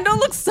 okay. Brando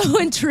looks so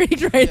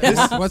intrigued right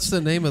now. What's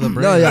the name of the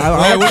brand? No,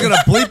 yeah, Wait, we're gonna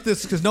bleep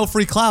this because no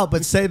free clout,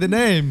 but say the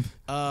name.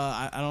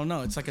 I don't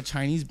know. It's like a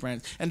Chinese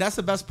brand, and that's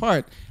the best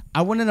part.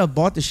 I wouldn't have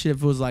bought this shit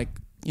if it was like,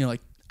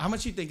 like how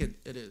much you think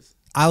it is?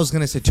 I was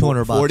gonna say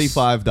 $200.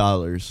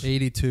 $45.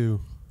 82.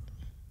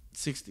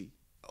 60.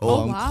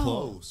 Oh, I'm wow.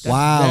 close. That's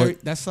Wow.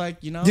 that's like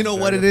You know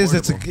what it Very is?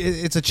 affordable.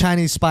 It's a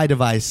Chinese spy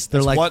device.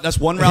 They're like That's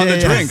one round of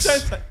Yeah.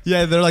 drinks.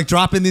 Yeah, they're like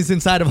dropping these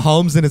inside of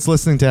homes and it's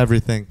listening to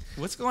everything.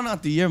 What's going on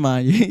through your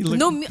mind? You look,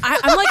 No,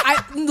 I'm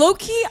like, low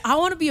key, I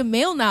want to be a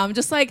male now. I'm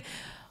just like,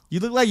 you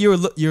look like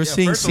you're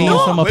seeing First of scenes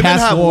all, from a women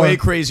past have war. way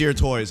crazier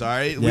toys, all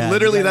right? Yeah.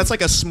 That's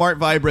like a smart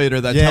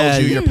vibrator that Yeah.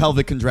 tells you your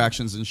pelvic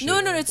contractions and shit. no,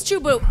 it's true.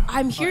 But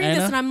I'm hearing this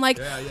Anna? and I'm like,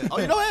 Oh,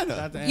 you know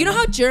Anna. you know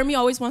how Jeremy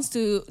always wants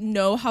to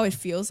know how it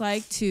feels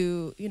like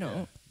to, Be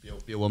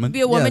a woman?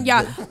 be a woman.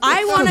 Yeah,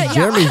 I want to.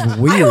 Jeremy's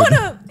weird.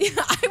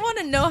 I want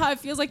to know how it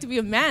feels like to be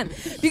a man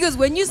because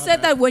when you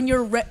said that when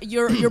you're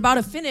about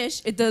to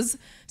finish, it does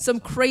some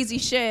crazy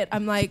shit.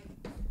 I'm like,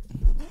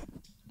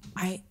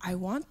 I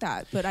want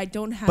that, but I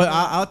don't have. But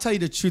I'll tell you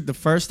the truth. The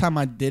first time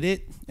I did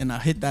it and I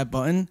hit that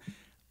button,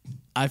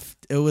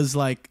 it was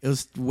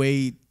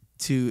way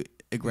too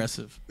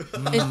aggressive.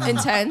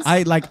 intense.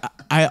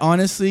 I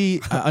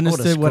honestly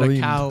understood what a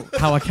screamed. how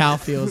a cow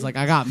feels. Like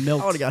I got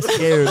milked. I would have got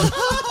scared.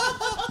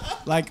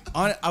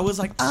 I was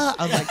like,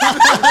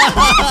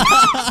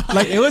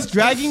 like it was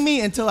dragging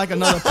me into like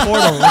another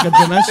portal, like a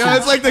dimension. Yeah,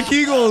 it's like the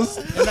Kegels.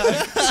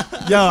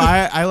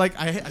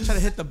 I tried to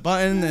hit the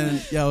button and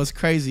it was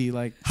crazy.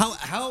 Like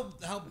How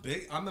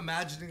big? I'm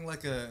imagining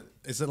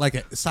is it like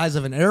a size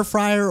of an air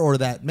fryer or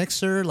that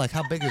mixer? Like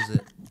how big is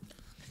it?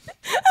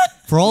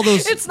 For all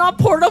those it's not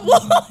portable.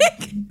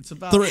 Like, it's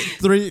about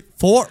three,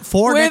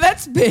 four. wait,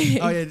 that's big.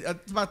 oh yeah,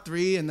 it's about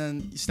 3, and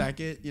then you stack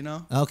it.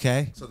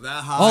 Okay. So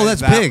that high. Oh,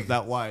 that's that, big.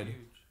 That wide.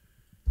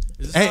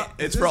 Is this Hey, not-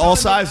 It's is this for all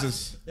something that-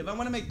 sizes. If I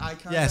want to make eye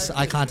contact, Yes,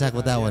 eye contact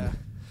with that one.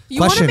 You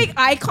want to Question. make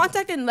eye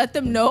contact and let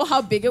them know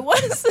how big it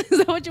was? Is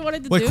that what you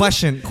wanted to Wait, do?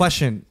 question.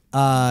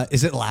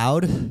 Is it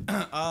loud?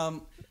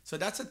 So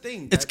that's a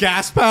thing. It's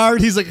gas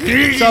powered. He's like.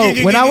 So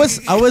when I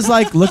was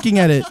like looking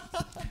at it,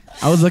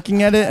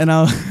 and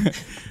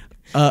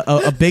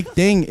a big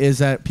thing is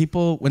that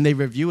people when they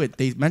review it,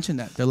 they mention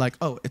that they're like,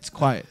 oh, it's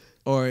quiet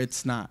or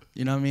it's not.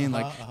 You know what I mean?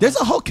 There's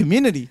a whole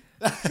community.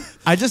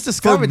 I just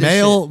discovered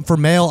for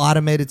male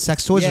automated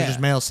sex toys or Yeah. just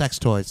male sex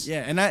toys.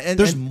 Yeah, and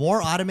There's and,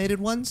 more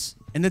automated ones.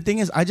 and the thing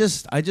is, I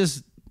just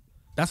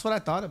that's what I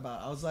thought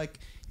about. I was like,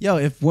 yo,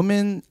 if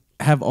women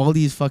have all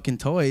these fucking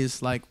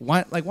toys, like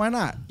why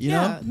not? You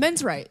know?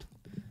 men's right.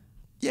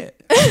 Yeah.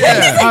 All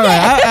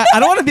right. I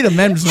don't want to be the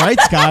men's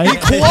rights guy.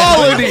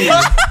 Equality.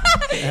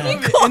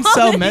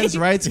 Incel men's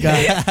rights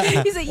guy.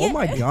 He's like, Oh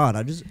my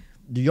god!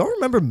 Do y'all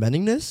remember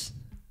Meningness?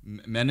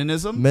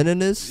 Meninism?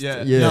 Meninist?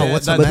 Yeah. No,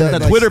 what's that, but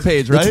that, like, Twitter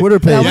page, right? The Twitter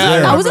page.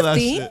 That yeah. was a Remember that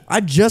thing? shit.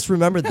 I just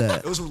remembered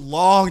that. It was a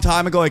long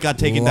time ago. It got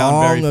taken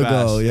down very Long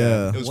fast. ago,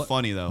 yeah. It was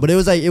funny though. But it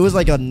was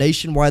like a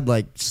nationwide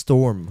like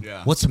storm.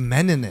 yeah. What's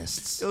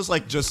meninists? It was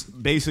like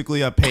just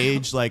basically a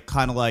page, like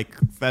kind of like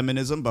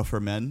feminism, but for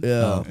men.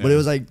 Yeah. But it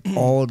was like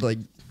all like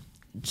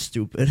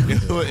stupid.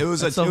 It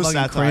was That's so it was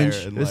fucking satire. cringe.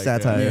 and, It was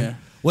like, satire. Yeah.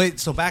 Wait,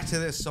 so back to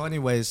this. So,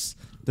 anyways,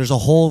 there's a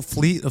whole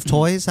fleet of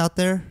toys out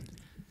there.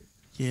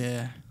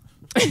 Yeah.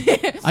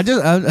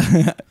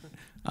 I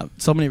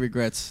so many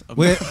regrets.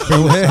 Wait,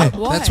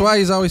 Why? That's why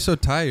he's always so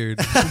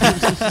tired.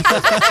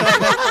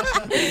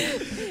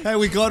 hey,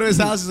 we go to his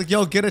house. He's like,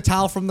 "Yo, get a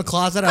towel from the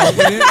closet." I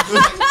open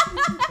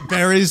it.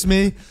 Buries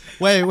me.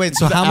 Wait.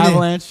 So The how many?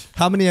 avalanche.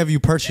 How many have you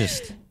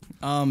purchased?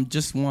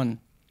 Just one.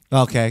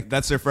 Okay.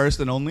 That's their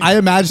first and only. I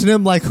imagine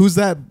him like, who's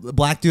that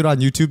black dude on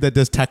YouTube that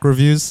does tech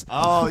reviews?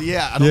 Oh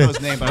yeah, I don't know his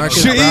name. But I know Marcus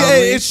his name.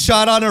 Brownlee. It's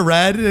shot on a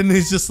red, and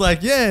he's just like,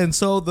 yeah. And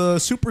so the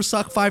Super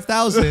Suck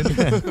 5000.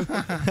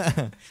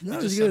 That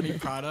was Just good. send me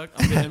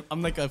product.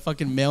 I'm like a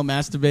fucking male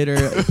masturbator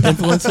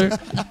influencer.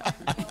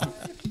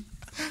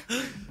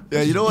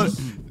 Yeah, you know what?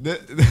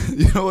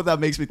 You know what that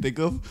makes me think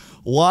of?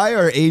 Why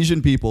are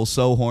Asian people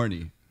so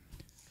horny?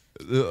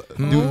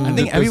 I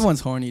think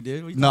everyone's horny,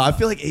 dude. What you No, talking I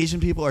feel like Asian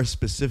people are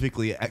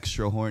specifically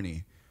extra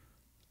horny.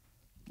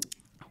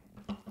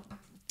 about?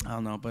 I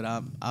don't know, but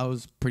I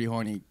was pretty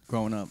horny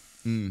growing up.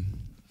 Mm.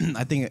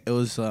 I think it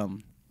was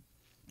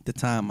the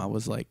time I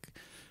was like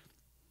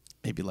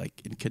maybe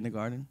like in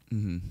kindergarten,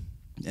 Mm-hmm.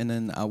 and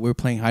then we were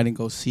playing hide and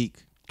go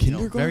seek. You know,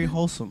 very Kindergarten?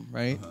 wholesome,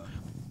 right?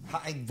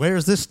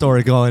 Where's this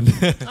story going?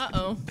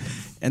 Uh-oh.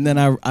 And then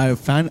I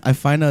find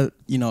a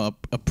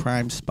a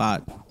prime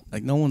spot.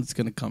 Like no one's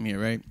gonna come here,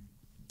 right?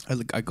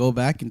 I go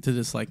back into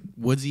this like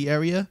woodsy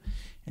area,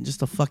 and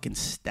just a fucking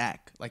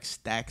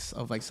stacks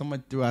of like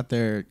someone threw out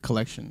their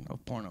collection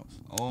of pornos.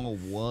 Oh,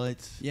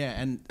 what? Yeah,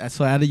 and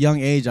so at a young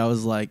age, I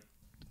was like,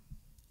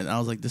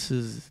 this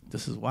is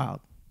wild.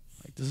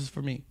 Like this is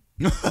for me.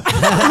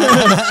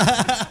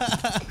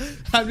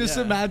 I'm just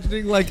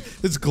imagining like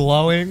it's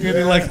glowing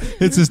and like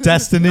it's his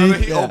destiny. And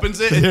then he opens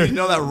it, and you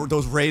know that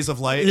those rays of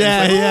light.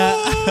 and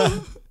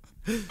it's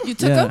like, You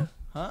took Yeah. him?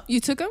 Huh? You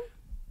took him?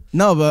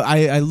 No, but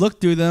I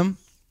looked through them.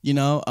 You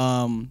know,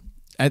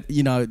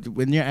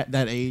 when you're at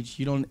that age,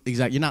 you don't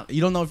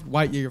know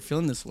why you're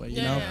feeling this way.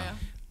 You know.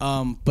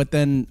 But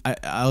then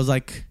I was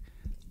like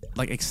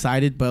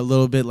excited, but a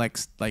little bit like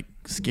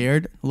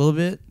scared a little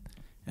bit.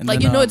 And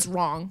Like then, it's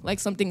wrong. Like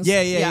something's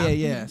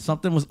Yeah.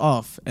 Something was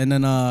off. And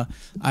then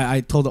I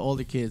told the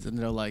older kids, and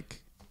they're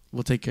like,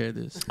 "We'll take care of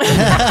this."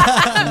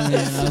 And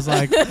I was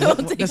like,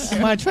 "This is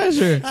my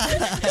treasure."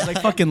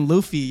 Like fucking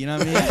Luffy, you know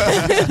what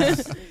I mean?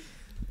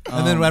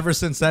 And then ever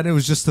since then, it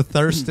was just a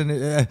thirst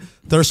and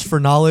thirst for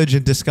knowledge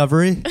and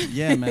discovery.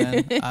 Yeah,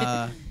 man.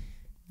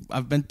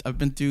 I've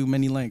been through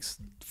many lengths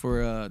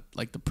for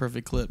like the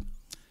perfect clip.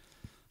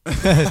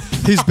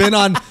 He's been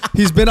on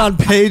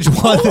page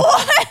one.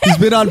 He's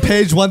been on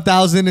page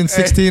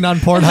 1016 on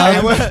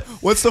Pornhub.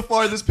 what's the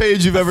farthest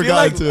page you've ever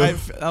I feel gotten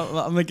like to?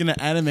 I'm like in an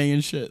anime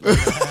and shit.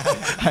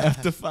 I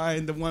have to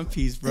find the One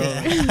Piece, bro.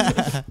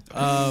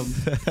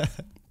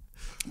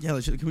 Yeah,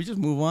 can we just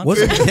move on?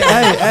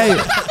 Hey,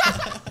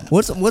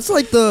 what's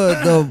like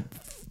the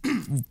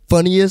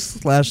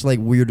funniest / like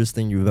weirdest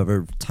thing you've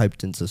ever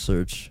typed into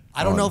search?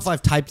 I don't know if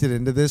I've typed it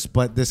into this,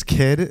 but this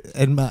kid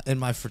in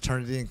my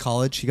fraternity in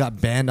college, he got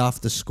banned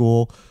off the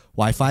school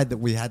Wi-Fi that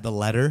we had the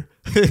letter.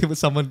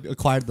 Someone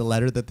acquired the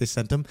letter that they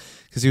sent him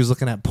because he was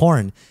looking at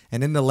porn.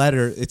 And in the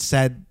letter, it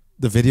said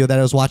the video that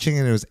I was watching,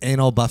 and it was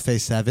Anal Buffet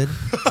 7.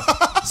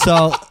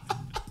 So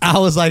I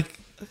was like,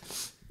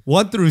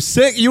 1 through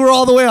 6. You were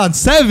all the way on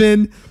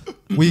 7.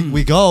 We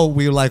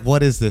were like,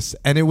 what is this?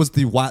 And it was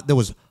there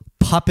was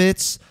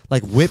puppets,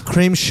 like whipped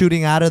cream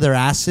shooting out of their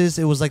asses.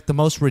 It was like the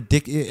most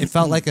ridiculous. It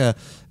felt like a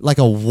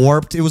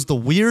warped. It was the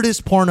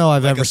weirdest porno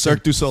I've ever seen.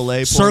 Cirque du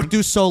Soleil. Cirque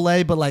du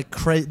Soleil, but like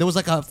crazy. There was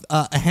like a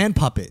hand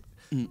puppet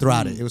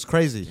throughout it. It was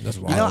crazy. That's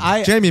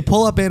wild. Jamie,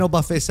 pull up Anal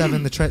Buffet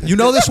 7. You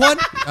know this one?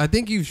 I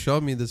think you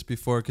showed me this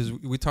before because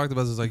we talked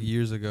about this like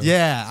years ago.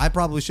 Yeah, I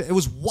probably should. It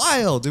was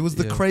wild. It was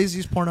the Yeah.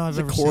 craziest porno I've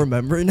ever core seen.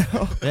 memory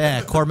now.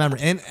 Yeah, core memory,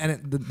 and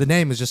the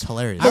name is just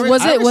hilarious. But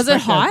was I it respect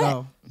that, hot?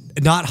 though.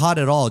 Not hot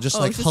at all, just Oh,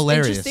 like it's just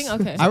hilarious. interesting?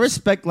 Okay. I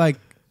respect like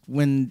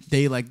when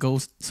they like go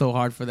so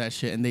hard for that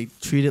shit and they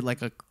treat it like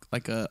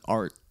like a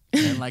art.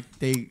 And like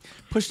they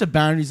push the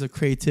boundaries of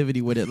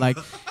creativity with it, like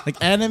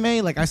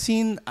anime. Like I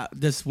seen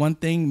this one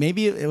thing.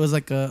 Maybe it was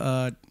like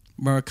a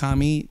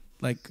Murakami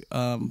like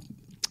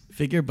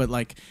figure, but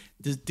like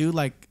this dude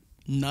like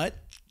nut,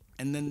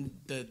 and then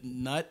the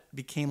nut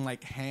became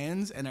like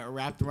hands, and it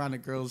wrapped around a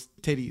girl's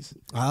titties.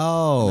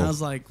 Oh, And I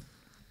was like,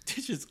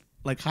 this is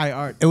like high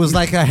art. it was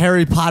like a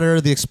Harry Potter,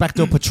 the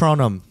Expecto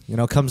Patronum. You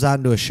know, comes out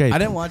into a shape. I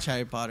didn't watch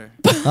Harry Potter.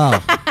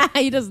 Oh,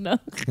 He doesn't know.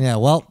 yeah.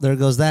 Well, there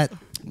goes that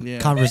Yeah.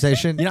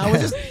 conversation. You know,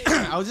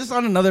 I was just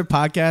on another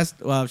podcast.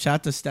 Shout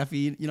out to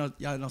Steffi. You know,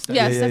 y'all know Steffi.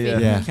 Yeah, yeah, Steffi. yeah.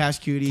 Yeah. Cash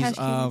Cuties. Cash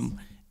Cuties.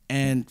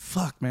 And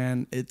fuck,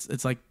 man,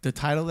 it's like the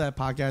title of that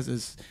podcast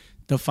is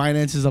 "The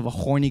Finances of a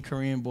Horny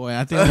Korean Boy."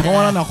 I think I'm going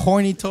on a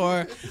horny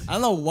tour. I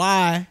don't know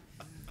why.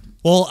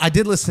 Well, I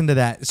did listen to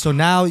that. So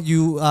now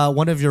you,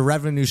 one of your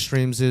revenue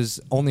streams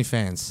is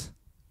OnlyFans.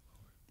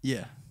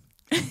 Yeah.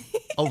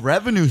 Oh,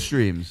 revenue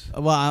streams.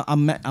 Well,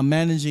 I'm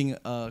managing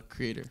a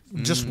creator.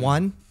 Just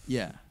one.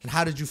 Yeah. And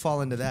how did you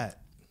fall into that?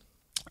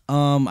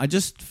 I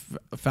just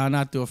found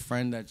out through a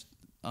friend that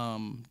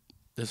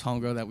this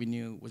homegirl that we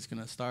knew was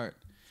gonna start.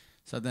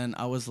 So then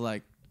I was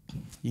like,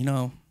 you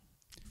know,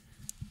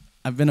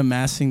 I've been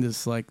amassing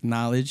this like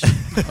knowledge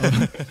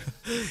and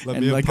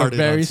like a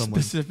very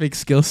specific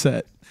skill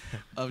set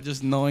of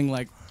just knowing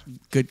like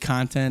good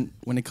content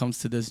when it comes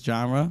to this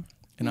genre.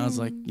 And I was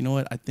like, you know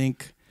what? I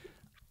think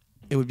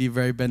it would be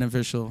very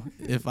beneficial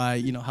if I,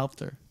 you know, helped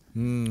her.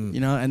 You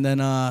know, and then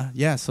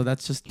yeah, so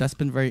that's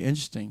been very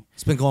interesting.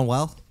 It's been going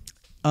well.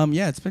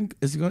 Yeah, it's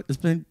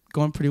been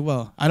going pretty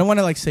well. I don't want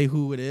to like say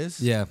who it is.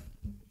 Yeah.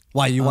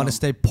 Why you want to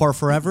stay poor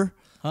forever?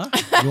 Huh?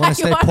 You want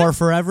to stay poor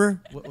forever?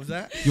 What was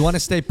that? You want to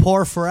stay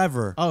poor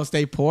forever? Oh,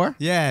 stay poor?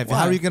 Yeah. Why?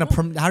 How are you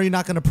gonna? How are you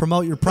not gonna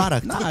promote your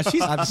product? Nah,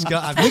 she's I'm just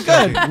we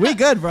good. We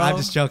good, bro. I'm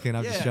just joking.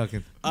 I'm just Yeah.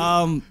 joking.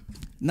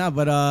 No,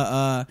 but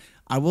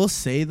I will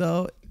say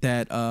though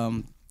that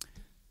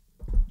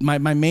my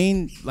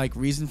main like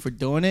reason for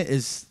doing it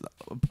is,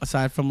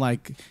 aside from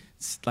like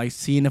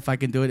seeing if I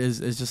can do it, is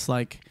just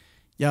like,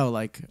 yo,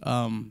 like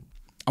I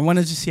want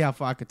to just see how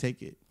far I could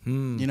take it,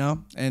 you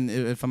know, and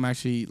if I'm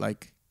actually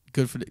like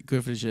good for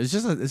the shit.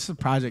 It's a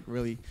project,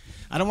 really.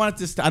 I don't want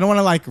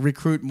to like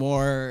recruit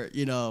more,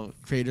 you know,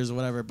 creators or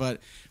whatever. But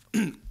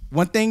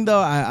one thing though,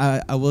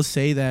 I will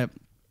say that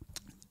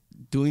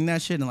doing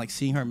that shit and like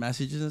seeing her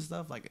messages and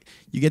stuff, like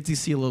you get to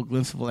see a little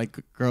glimpse of what like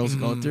girls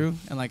go through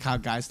and like how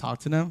guys talk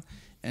to them,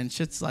 and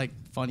shit's like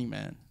funny,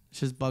 man.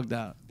 Shit's bugged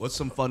out. What's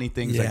some funny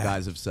things that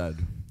guys have said?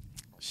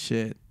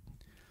 Shit.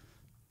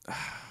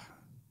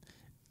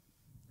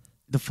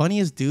 The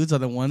funniest dudes are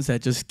the ones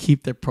that just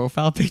keep their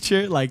profile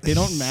picture. Like, they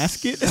don't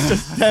mask it. It's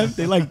just them.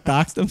 They, like,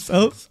 dox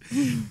themselves.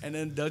 And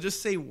then they'll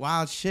just say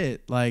wild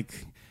shit. Like,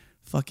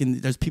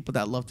 fucking, there's people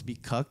that love to be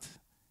cucked.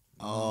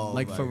 Oh,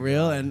 like, for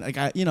real. And,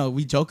 like,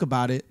 we joke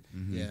about it.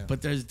 Yeah.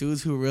 But there's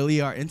dudes who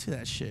really are into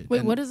that shit. Wait,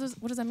 And, what does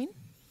that mean?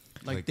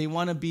 Like, they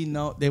want to be,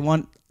 they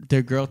want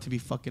their girl to be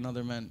fucking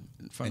other men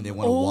in front And they of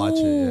them. want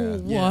to watch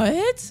it. Yeah.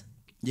 Yeah. What?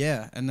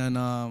 Yeah. And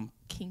then,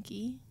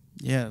 Kinky.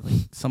 yeah, like,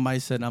 somebody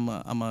said I'm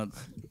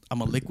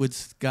a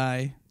liquids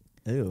guy.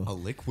 Ew. A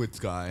liquids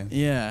guy.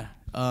 Yeah.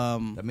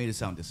 That made it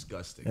sound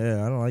disgusting.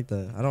 Yeah, I don't like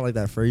that. I don't like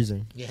that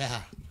phrasing.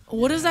 Yeah.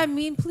 What does that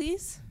mean,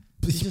 please?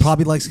 He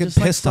probably likes getting just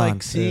pissed likes, on.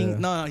 like seeing Yeah.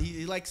 no,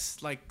 he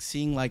likes like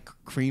seeing like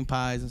cream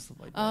pies and stuff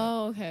like that.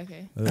 Oh,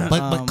 okay.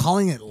 But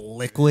calling it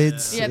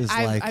liquids Yeah, is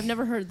I've, like I've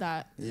never heard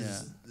that.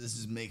 Yeah. This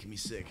is making me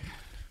sick.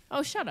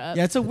 Oh, shut up.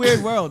 Yeah, it's a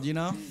weird world, you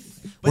know.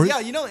 But We're- yeah,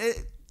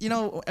 you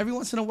know, every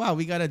once in a while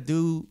we gotta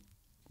do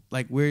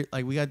like we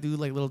gotta do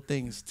like little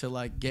things to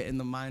like get in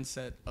the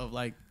mindset of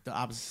like the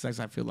opposite sex.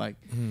 I feel like,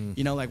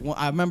 you know, like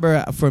I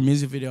remember for a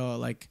music video,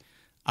 like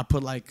I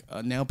put like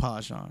a nail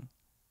polish on,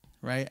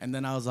 right, and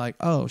then I was like,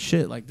 oh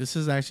shit, like this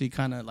is actually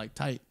kind of like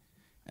tight,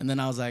 and then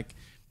I was like,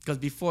 because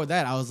before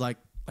that I was like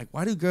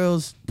why do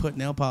girls put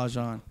nail polish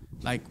on?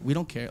 Like we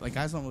don't care, like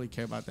guys don't really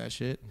care about that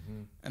shit,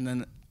 and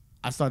then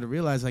I started to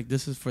realize like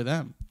this is for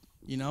them,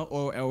 you know,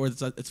 or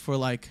it's for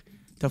like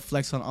to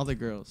flex on other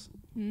girls.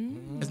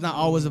 It's not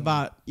always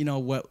about, you know,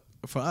 what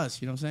for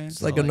us, you know what I'm saying?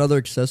 It's like another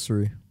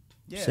accessory.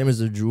 Yeah. Same as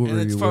the jewelry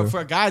And it's you wear.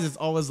 for guys, it's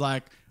always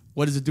like,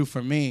 what does it do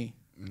for me?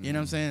 You know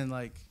what I'm saying?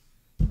 Like,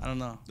 I don't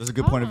know. That's a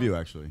good point of view,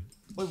 actually.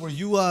 Wait, were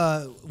you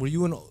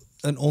an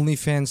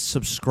OnlyFans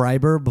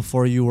subscriber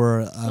before you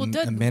were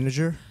a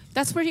manager?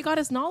 That's where he got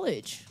his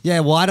knowledge.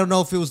 Yeah, well, I don't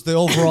know if it was the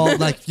overall,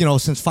 like, you know,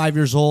 since 5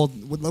 years old.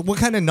 What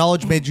kind of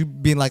knowledge made you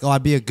being like, oh,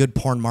 I'd be a good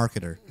porn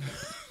marketer?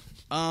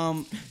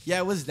 Yeah,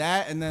 it was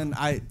that, and then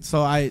I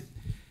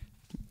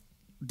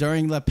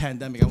during the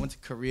pandemic, I went to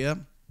Korea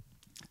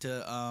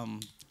to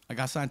I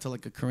got signed to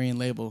like a Korean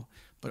label,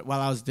 but while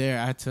I was there,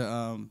 I had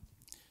to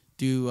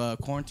do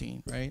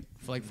quarantine, right,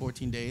 for like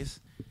 14 days,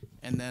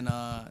 and then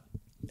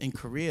in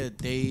Korea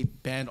they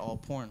banned all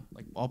porn,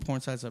 like all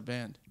porn sites are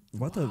banned.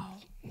 What the?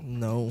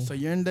 No. So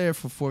you're in there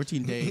for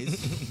 14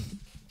 days,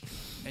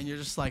 and you're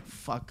just like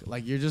fuck,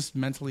 like you're just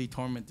mentally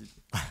tormented,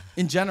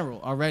 in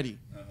general already,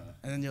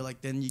 and then you're like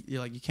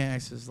you can't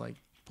access like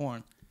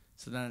porn.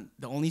 So then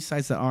the only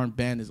sites that aren't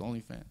banned is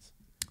OnlyFans.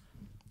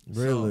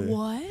 Really?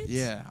 What?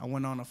 Yeah, I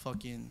went on a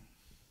fucking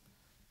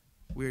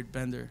weird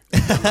bender.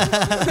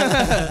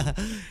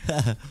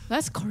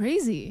 That's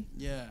crazy.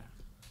 Yeah.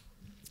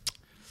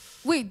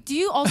 Wait, do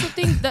you also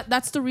think that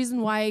that's the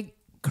reason why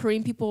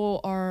Korean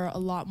people are a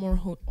lot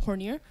more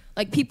hornier?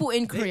 Like people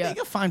in Korea. They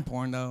can find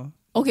porn though.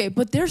 Okay,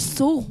 but they're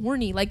so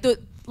horny. Like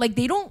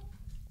they don't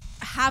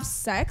have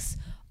sex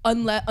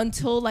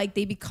until like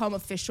they become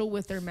official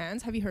with their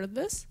mans. Have you heard of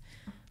this?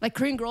 Like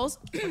Korean girls.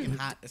 Fucking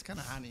hot. It's kind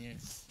of hot in here.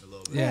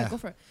 Yeah, go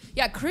for it.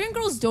 Yeah, Korean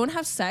girls don't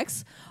have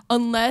sex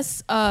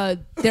unless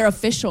they're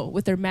official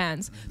with their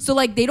mans. So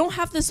like they don't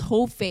have this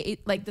whole face,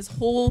 like this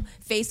whole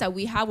face that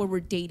we have where we're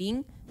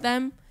dating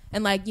them,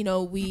 and like you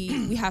know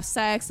we have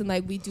sex and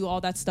like we do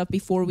all that stuff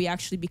before we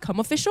actually become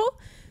official.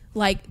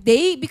 Like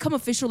they become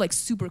official like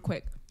super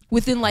quick,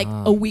 within like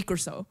a week or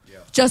so,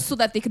 just so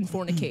that they can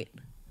fornicate.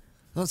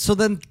 So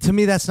then, to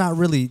me, that's not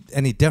really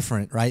any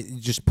different, right? You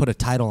just put a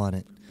title on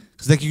it,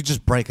 because like you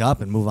just break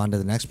up and move on to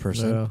the next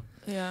person.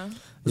 Yeah.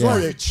 That's why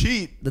You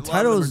cheat. the A lot of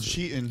title them are is-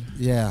 cheating.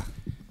 Yeah.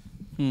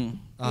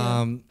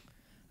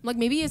 Like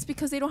maybe it's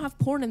because they don't have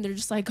porn and they're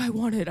just like, I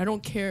want it. I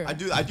don't care. I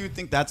do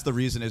think that's the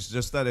reason. It's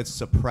just that it's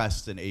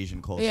suppressed in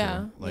Asian culture.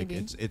 Yeah, like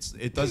maybe.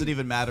 it doesn't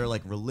even matter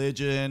like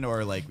religion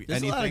or like There's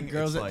anything. a lot of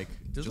girls it's that like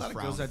there's a just lot of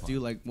girls frowned that do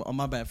like. Well,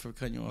 my bad for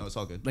cutting you off. No, it's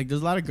all good. Like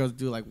there's a lot of girls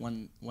do like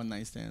one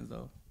night stands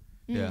though.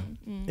 Yeah.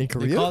 In They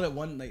Korea? call it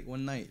one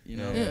night. You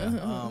know.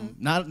 Yeah.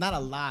 Not a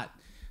lot.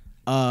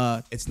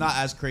 It's not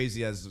as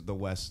crazy as the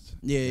West.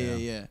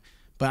 Yeah.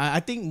 But I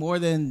think more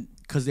than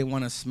because they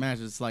want to smash,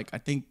 it's like I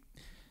think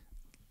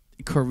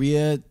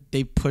Korea,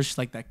 they push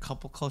like that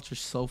couple culture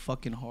so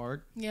fucking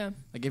hard. Yeah.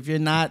 Like if you're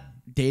not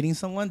dating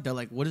someone, they're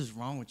like, "What is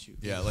wrong with you?"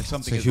 Yeah, like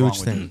something It's a is wrong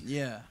huge with thing. you.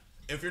 Yeah.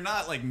 If you're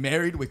not like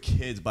married with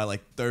kids by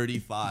like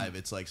 35,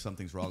 it's like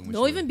something's wrong with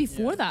No, you. even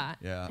before that.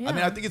 Yeah. I mean,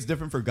 I think it's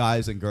different for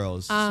guys and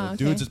girls. Ah, So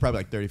okay. dudes, it's probably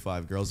like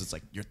 35. Girls, it's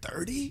like, you're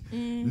 30?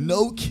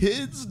 No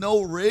kids?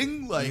 No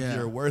ring? Like, Yeah.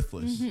 you're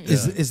worthless.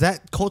 Is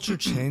that culture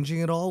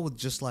changing at all with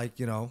just like,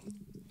 you know,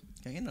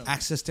 Yeah, you know.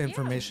 access to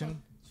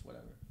information?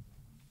 Whatever.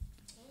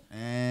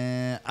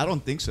 I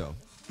don't think so.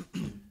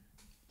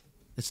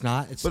 It's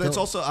not. It's But it's still-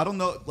 also, I don't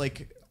know,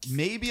 like,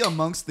 maybe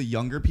amongst the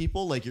younger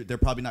people, like, they're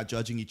probably not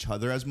judging each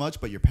other as much,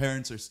 but your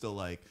parents are still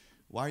like,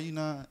 why are you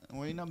not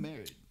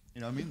married?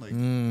 You know what I mean?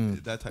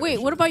 Like, that type Wait,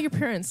 of what shit. about your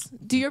parents?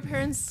 Do your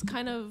parents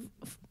kind of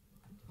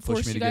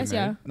force you to guys? get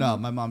Yeah. married? No,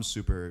 my mom's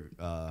super,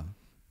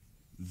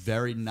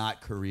 very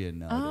not Korean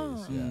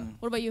nowadays. Oh. Yeah.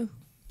 What about you?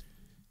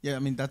 Yeah, I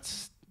mean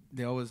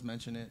they always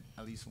mention it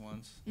at least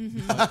once.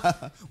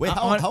 Wait,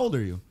 how old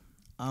are you?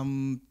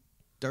 I'm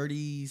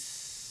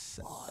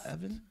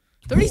 37.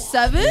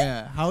 37?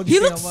 Yeah. How old do He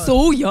you think looks I was?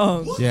 so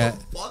young. Yeah.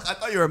 Fuck, I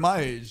thought you were my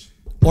age.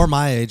 Or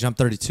my age. I'm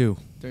 32.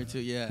 32.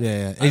 Yeah.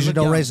 Yeah. I Asian look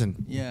don't young.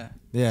 raisin. Yeah.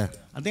 Yeah.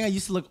 I think I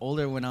used to look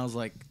older when I was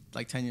like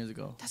 10 years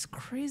ago. That's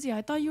crazy.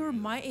 I thought you were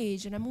my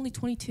age and I'm only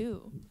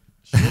 22.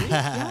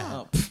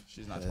 Oh, pff,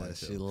 She's not She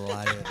 22.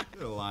 lying.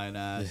 You're a lying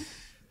ass.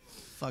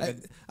 fuck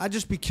it. I'd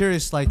just be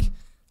curious, like,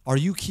 are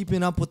you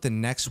keeping up with the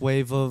next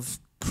wave of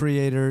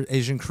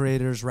Asian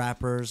creators,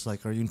 rappers?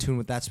 Like, are you in tune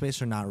with that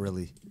space or not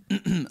really?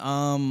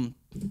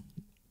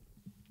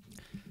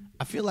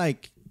 I feel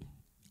like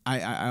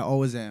I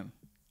always am,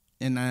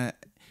 and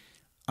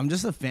I'm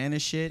just a fan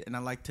of shit, and I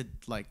like to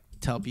like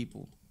tell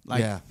people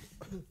like Yeah.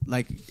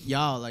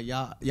 y'all.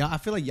 I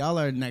feel like y'all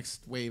are the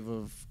next wave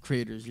of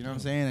creators. You know what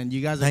I'm saying? And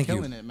you guys are Thank you.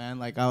 killing it, man.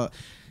 Like I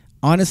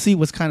honestly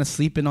was kind of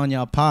sleeping on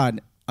y'all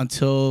pod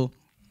until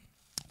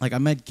like I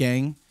met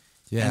Gang.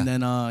 Yeah. And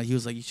then he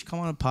was like, "You should come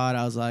on a pod."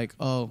 I was like,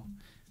 "Oh,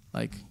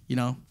 like you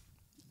know,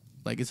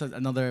 like it's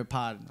another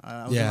pod." I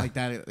wasn't Yeah. like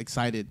that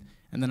excited.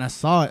 And then I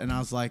saw it, and I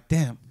was like,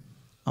 "Damn,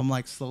 I'm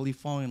like slowly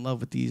falling in love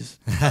with these."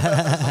 You know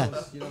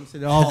what I'm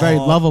saying? They're all very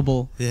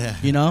lovable. Yeah.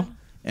 You know.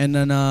 And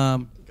then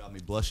Got me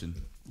blushing.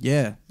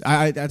 yeah,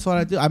 I that's what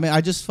I do. I mean,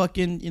 I just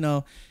fucking you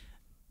know,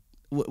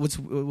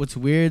 what's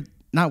weird?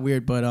 Not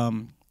weird, but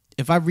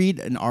if I read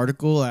an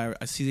article, I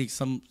see like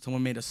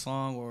someone made a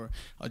song or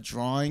a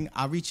drawing,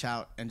 I reach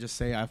out and just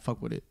say I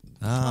fuck with it,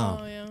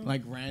 Oh. yeah.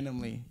 like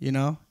randomly, you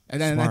know. And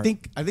then Smart.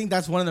 I think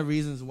that's one of the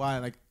reasons why,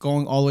 like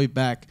going all the way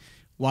back,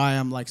 why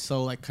I'm like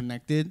so like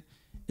connected,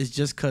 is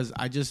just because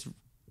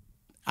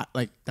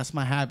like that's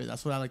my habit.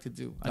 That's what I like to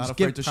do. I Not just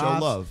afraid give to show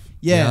props. love.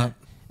 Yeah. Yeah.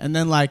 And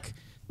then like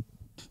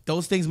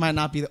those things might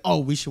not be oh,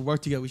 we should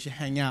work together, we should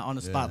hang out on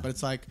the spot, Yeah. but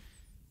it's like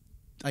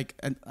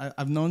and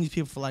I've known these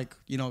people for like,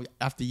 you know,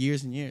 after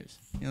years and years.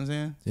 You know what I'm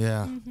saying?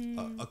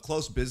 Yeah. A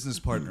close business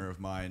partner of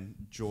mine,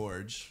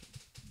 George,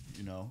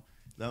 you know,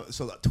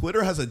 so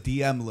Twitter has a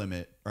DM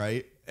limit,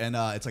 right? And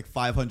it's like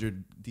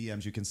 500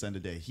 DMs you can send a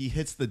day. He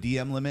hits the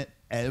DM limit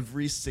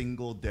every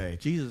single day.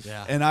 Jesus.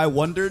 Yeah. And I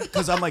wondered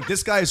because I'm like,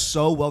 this guy is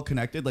so well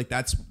connected. Like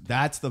that's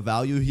the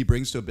value he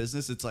brings to a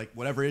business. It's like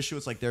whatever issue,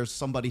 it's like there's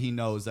somebody he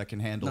knows that can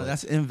handle No, it.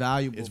 that's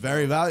invaluable. It's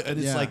very valuable, and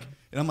it's Yeah. like,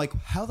 and I'm like,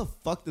 how the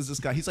fuck does this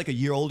guy? He's like a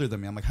year older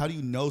than me. I'm like, how do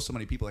you know so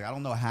many people? Like, I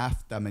don't know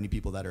half that many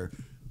people that are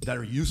that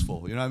are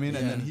useful. You know what I mean?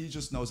 And then he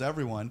just knows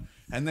everyone.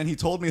 And then he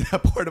told me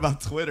that part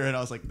about Twitter, and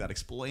I was like, that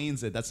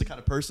explains it. That's the kind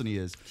of person he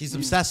is. He's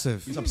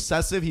obsessive. He's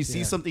obsessive. He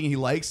sees something he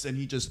likes, and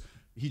he just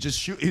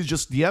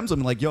DMs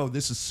him like, yo,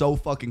 this is so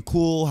fucking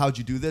cool. How'd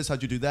you do this?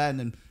 How'd you do that? And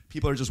then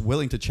people are just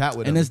willing to chat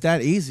with him. And it's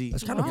that easy.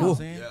 That's kind of Wow.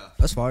 cool. Yeah.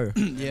 That's fire.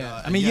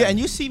 Yeah. I mean, and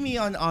you see me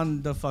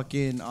on the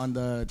fucking on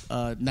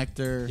the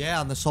Nectar. Yeah,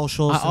 on the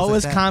socials. I things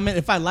always like that. comment.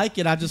 If I like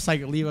it, I just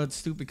like leave a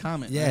stupid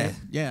comment. Yeah. right?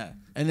 Yeah.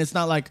 And it's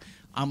not like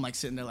I'm like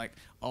sitting there like,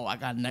 oh, I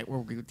got to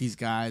network with these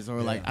guys,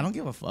 or like I don't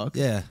give a fuck.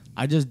 Yeah.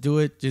 I just do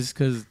it just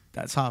because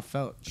that's how I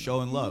felt.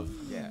 showing love.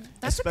 Yeah.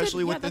 That's a good-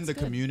 Especially yeah, within that's the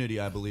good. community,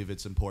 I believe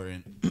it's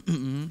important.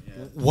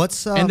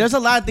 What's And there's a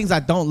lot of things I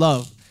don't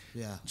love.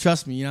 yeah.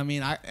 Trust me, you know what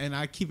I mean?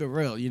 I keep it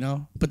real, you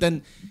know? But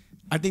then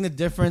I think the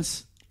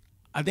difference,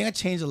 I think I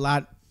changed a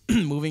lot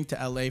moving to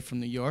LA from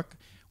New York.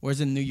 Whereas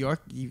in New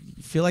York, you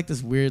feel like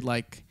this weird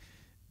like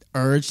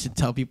urge to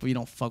tell people you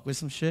don't fuck with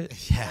some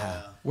shit.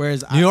 Yeah.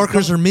 Whereas New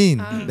Yorkers are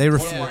mean. They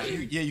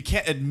refuse. Yeah, you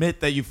can't admit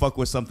that you fuck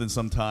with something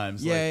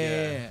sometimes. Yeah, like,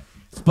 yeah.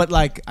 But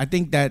like, I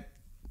think that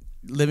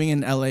living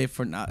in LA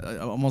for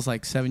almost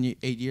like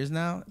 8 years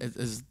now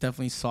is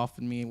definitely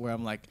softened me. Where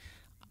I'm like,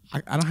 I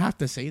don't have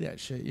to say that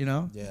shit, you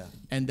know? Yeah.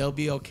 And they'll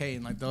be okay,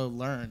 and like they'll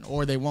learn,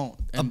 or they won't.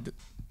 And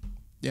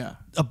yeah.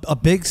 A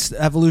big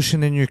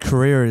evolution in your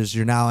career is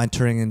you're now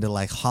entering into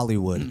like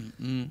Hollywood.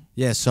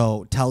 Yeah.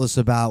 So tell us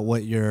about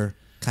what your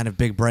kind of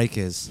big break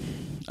is.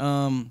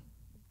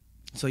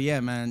 So yeah,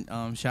 man.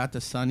 Shout out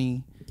to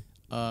Sonny.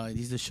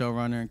 He's the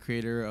showrunner and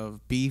creator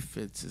of Beef.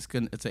 It's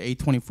an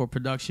A24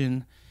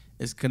 production.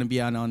 It's gonna be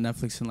out on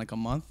Netflix in like a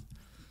month.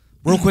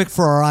 Real quick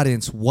for our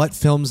audience, what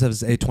films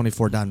has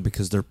A24 done?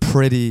 Because they're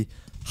pretty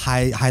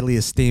highly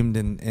esteemed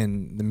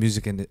in the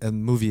music and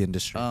movie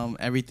industry.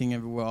 Everything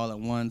Everywhere All at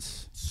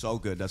Once. So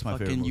good. That's my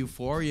favorite Fucking movie.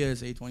 Euphoria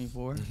is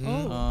A24.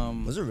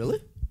 Oh. Was it really?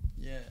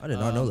 Yeah. I did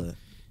not know that.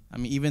 I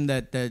mean, even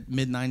that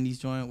mid '90s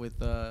joint with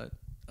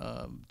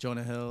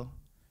Jonah Hill.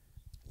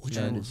 Which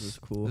Yeah, one it's- was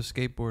cool? The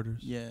skateboarders.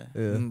 Yeah.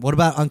 Yeah. What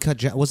about Uncut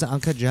Gems? Was it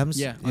Uncut Gems?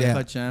 Yeah.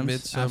 Uncut Gems.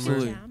 Midsummer.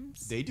 Absolutely.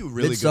 Jams. They do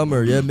really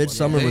Midsummer, good. yeah, movies.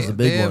 Midsummer was the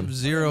big they one. have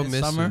zero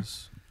Midsummer?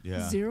 misses.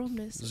 Yeah. Zero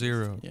miss.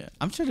 Zero. Yeah.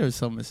 I'm sure there's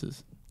some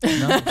misses.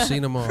 I've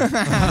seen them all.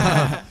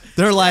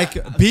 They're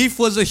like, Beef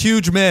was a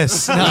huge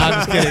miss. No, I'm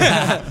just kidding.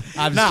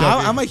 I'm just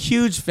joking. I'm a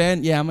huge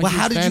fan. Yeah, I'm a Well,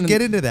 huge how did fan you of-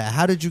 get into that?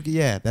 How did you?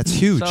 Yeah, that's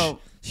huge. So-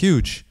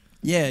 Huge.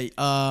 Yeah,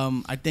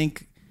 I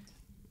think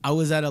I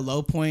was at a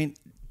low point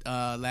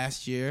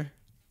last year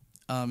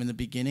in the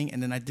beginning,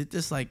 and then I did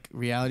this like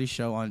reality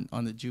show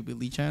on the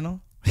Jubilee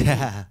channel,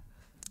 Yeah.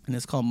 and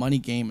it's called Money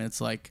Game, and it's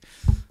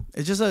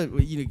just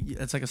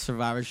it's like a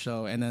survivor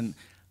show, and then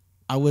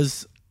I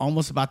was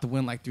almost about to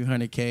win like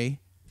 300K,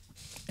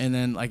 and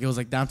then like it was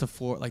like down to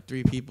four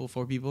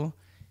people,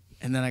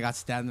 and then I got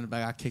stabbed in the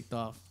back, I got kicked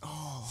off.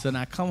 So then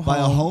I come By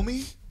a home.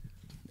 homie?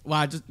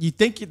 Wow, you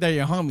think they're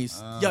your homies?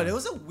 Yo, it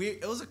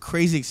was a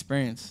crazy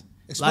experience.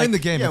 Explain Like- the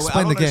game. Yeah, well, I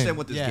Explain don't the game. understand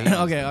what this game is.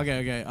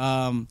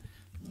 okay.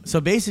 So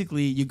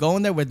basically, you go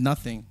in there with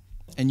nothing,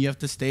 and you have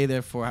to stay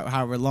there for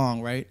however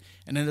long, right?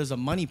 And then there's a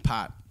money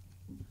pot.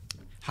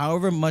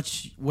 However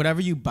much, whatever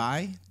you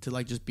buy to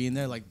like just be in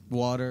there, like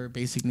water,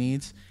 basic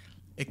needs,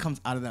 it comes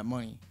out of that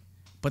money.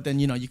 But then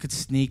you could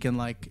sneak and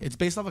like it's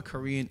based off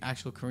a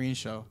actual Korean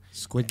show.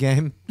 Squid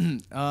Game.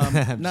 No,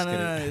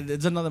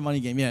 it's another money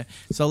game. Yeah.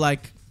 So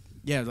like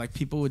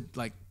people would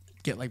like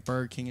get like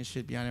Burger King and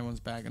shit behind everyone's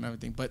back and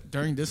everything. But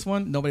during this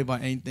one, nobody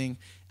bought anything.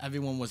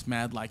 Everyone was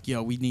mad. Like,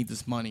 yo, we need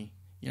this money.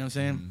 You know what I'm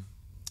saying?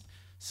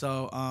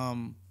 So,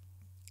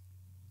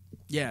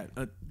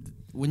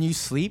 when you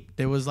sleep,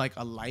 there was like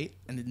a light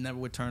and it never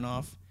would turn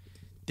off.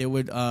 They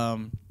would,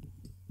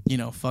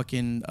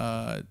 fucking.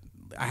 I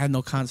had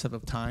no concept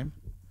of time.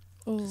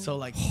 Oh. So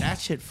like that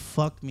shit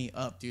fucked me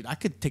up, dude. I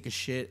could take a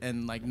shit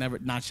and like never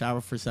not shower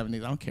for 7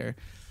 days. I don't care.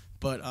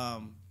 But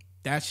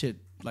that shit,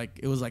 like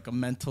it was like a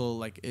mental,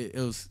 like it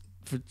was.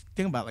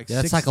 Think about like Yeah,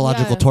 that's 6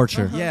 psychological Yeah.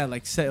 torture. Uh-huh. Yeah,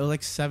 like it was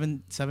like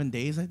 7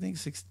 days, I think.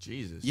 6.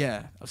 Jesus.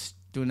 Yeah, I was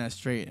doing that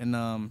straight,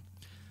 and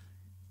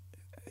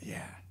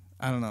yeah,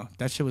 I don't know.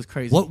 That shit was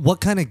crazy. What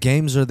kind of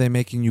games are they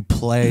making you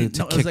play to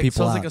No, it was kick like, people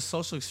so it was out? like a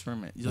social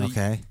experiment. Like,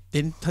 Okay.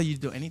 they didn't tell you to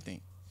do anything.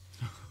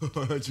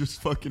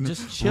 Just fucking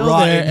Just chill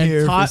rot there in here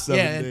and for talk. 7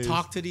 Yeah, and days.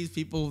 talk to these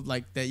people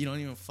like that you don't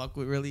even fuck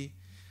with really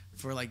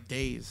for like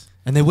days.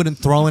 And they wouldn't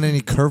throw in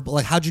any curve.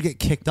 Like, how'd you get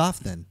kicked off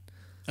then?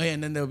 Oh yeah,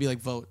 and then there would be like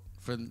vote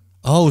for.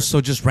 Oh, so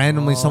just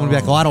randomly someone would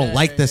be like, oh, I don't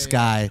like this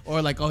guy.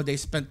 Or like, oh, they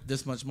spent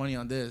this much money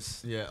on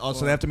this. Yeah.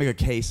 Also, they have to make a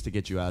case to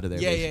get you out of there.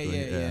 Yeah,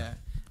 basically. yeah.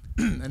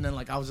 And then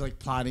like I was like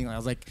plotting. I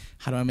was like,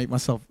 how do I make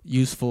myself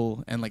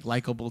useful and like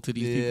likable to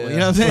these people? You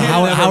know what I'm So saying?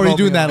 how are you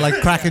doing that? Like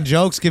cracking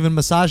jokes, giving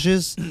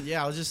massages?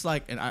 Yeah, I was just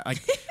like, and I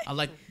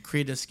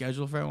created a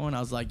schedule for everyone. I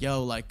was like,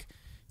 yo,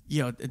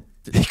 we're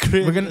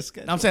gonna.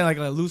 I'm saying like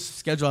a loose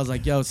schedule. I was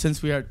like, yo,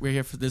 since we're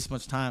here for this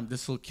much time,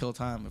 this will kill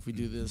time if we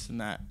do this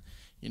and that.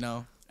 you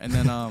know. And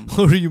then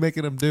What are you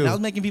making them do? I was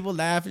making people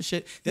laugh and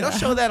shit. They don't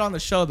show that on the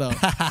show though.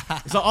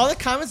 So all the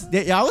comments,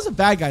 I was a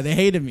bad guy. They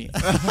hated me.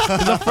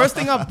 'Cause the first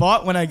thing I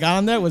bought when I got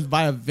on there was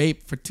buy a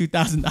vape for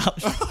 $2,000.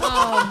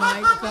 Oh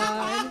my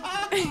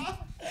god.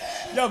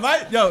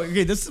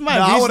 Okay, this is my.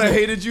 Nah, I would have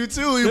reasoning. hated you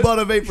too. You bought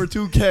a vape for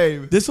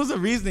 $2K. This was a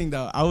reasoning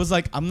though. I was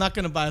like, I'm not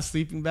gonna buy a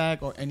sleeping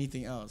bag or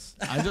anything else.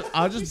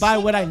 I'll just buy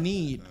what I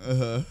need.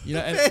 You know,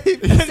 and,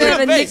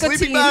 Instead of vape, nicotine.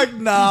 Sleeping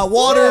bag, nah.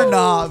 Water,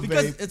 nah.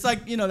 because Vape. it's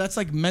like, you know, that's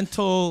like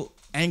mental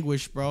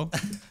anguish, bro.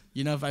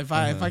 You know, if I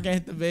can't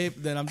hit the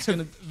vape, then I'm just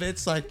gonna.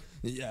 It's like,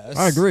 yes.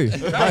 I agree.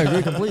 I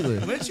agree completely.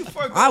 Once you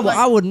forego,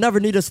 I would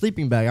never need a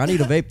sleeping bag. I need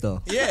a vape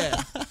though.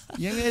 yeah,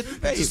 you ain't gonna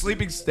hit the Just vape.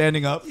 sleeping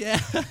standing up. Yeah,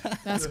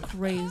 That's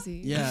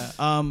crazy. yeah.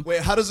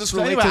 Wait, how does this So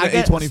relate anyway, to I the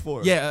get-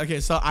 A24? Yeah, okay.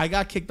 So I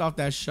got kicked off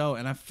that show,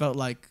 and I felt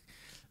like,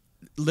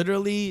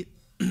 literally,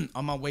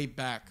 on my way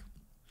back,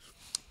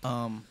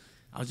 I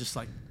was just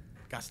like,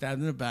 got stabbed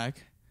in the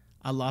back.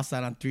 I lost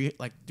that on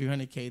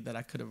 300K that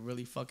I could have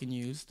really fucking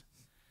used,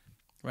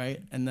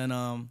 right? And then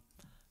I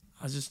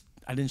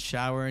didn't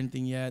shower or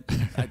anything yet.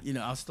 I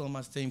was still in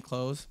my same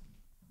clothes.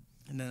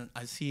 And then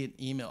I see an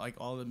email, like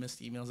all the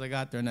missed emails I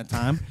got during that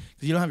time,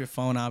 because you don't have your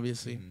phone,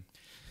 obviously.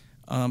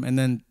 And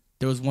then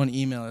there was one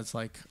email that's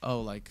like,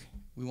 oh, like,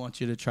 we want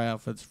you to try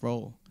out for this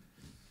role.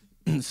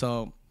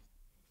 So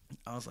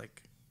I was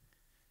like,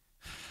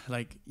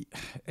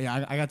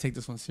 yeah, I got to take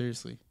this one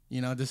seriously.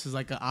 You know, this is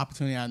like an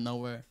opportunity out of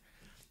nowhere.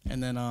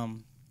 And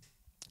then,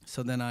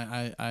 so then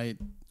I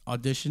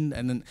auditioned,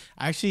 and then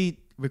I actually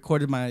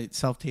recorded my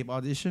self-tape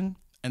audition,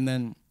 and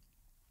then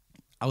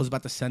I was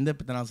about to send it,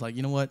 but then I was like,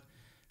 you know what?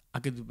 I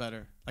could do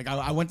better. Like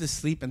I went to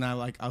sleep, and I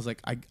was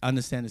like, I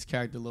understand this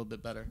character a little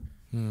bit better.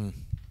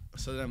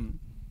 So then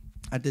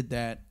I did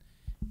that,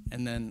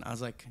 and then I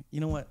was like, you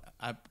know what?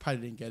 I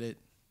probably didn't get it.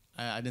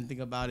 I didn't think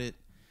about it.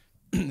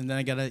 And then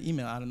I got an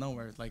email out of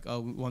nowhere. It's like,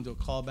 oh, we want to do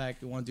a callback.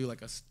 We want to do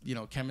like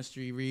a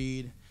chemistry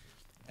read.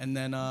 And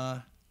then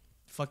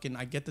fucking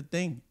I get the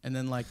thing. And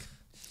then like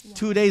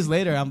 2 days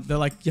later, they're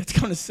like, you have to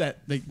come to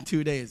set. Like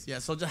 2 days. Yeah,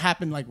 so it just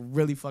happened like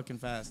really fucking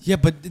fast. Yeah,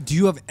 but do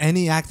you have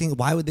any acting?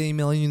 Why would they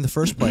email you in the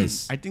first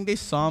place? I think they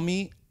saw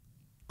me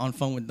on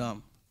Fun with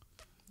Dumb.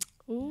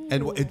 Ooh.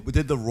 And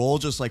did the role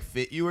just like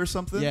fit you or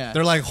something? Yeah.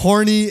 They're like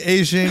horny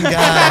Asian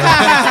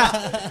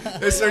guy.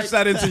 They searched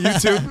that into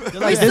YouTube.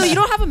 Wait, so you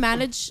don't have a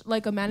manager? Nah, or I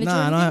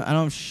don't anything?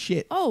 have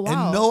shit. Oh wow.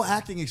 And no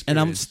acting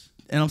experience.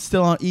 And I'm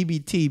still on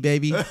EBT,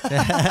 baby.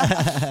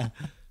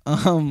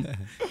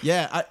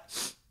 Yeah,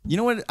 you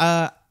know what?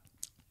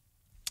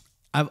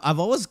 I've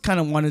always kind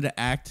of wanted to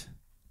act.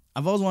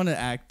 I've always wanted to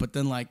act, but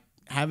then like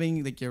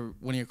having like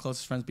one of your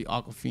closest friends be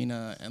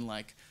Aquafina, and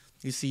like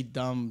you see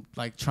Dumb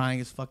like trying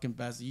his fucking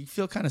best, you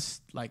feel kind of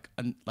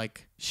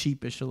like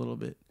sheepish a little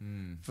bit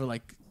for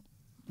like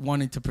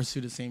wanting to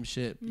pursue the same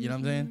shit. You know what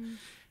I'm saying?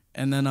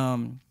 And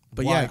then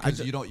but Why? yeah,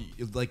 Because you don't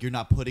like you're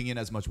not putting in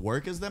as much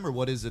work as them, or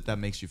what is it that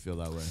makes you feel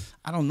that way?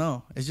 I don't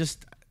know. It's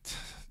just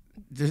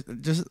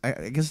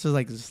I guess there's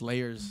like just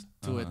layers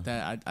to it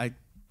that I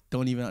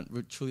don't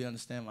even truly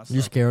understand myself.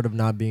 You're scared of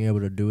not being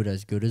able to do it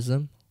as good as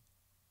them?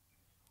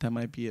 That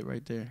might be it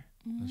right there.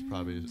 That's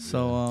probably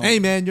So Hey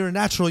man, you're a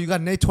natural. You got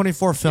an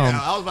A24 film.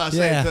 Yeah, I was about to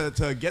Yeah. say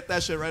to get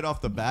that shit right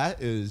off the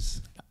bat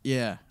is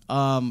yeah.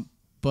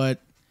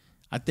 But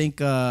I think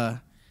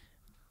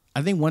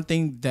one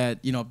thing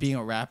that, you know, being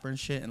a rapper and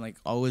shit, and like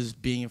always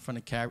being in front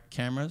of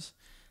cameras,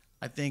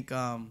 I think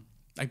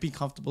like being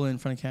comfortable in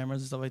front of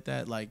cameras and stuff like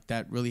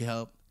that really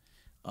helped.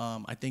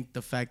 I think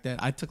the fact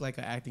that I took like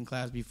an acting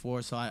class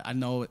before, so I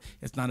know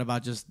it's not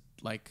about just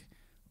like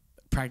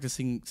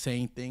practicing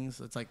saying things.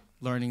 It's like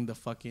learning the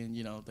fucking,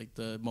 you know, like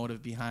the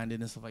motive behind it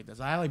and stuff like that.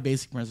 So I have like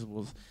basic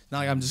principles. It's not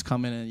like I'm just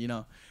coming in, you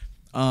know.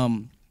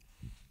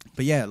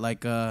 But yeah,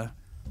 like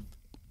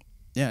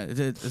yeah,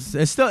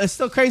 it's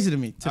still crazy to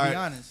me, to All be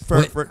right, honest.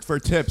 For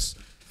tips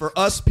for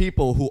us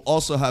people who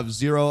also have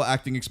zero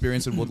acting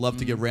experience and would love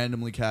to get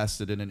randomly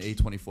casted in an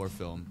A24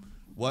 film.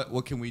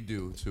 What can we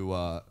do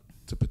to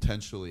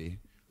potentially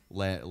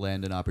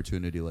land an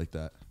opportunity like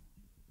that?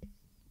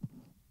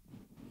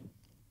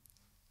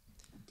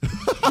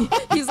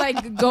 He's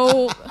like,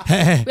 go. We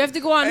have to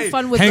go on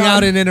fun with Hang Dumb.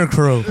 out in inner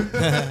crew.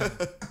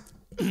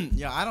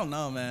 Yeah, I don't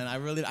know, man.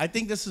 I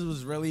think this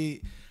was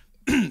really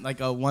like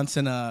a once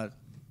in a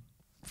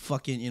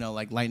fucking, you know,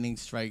 like lightning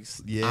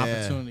strikes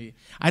opportunity.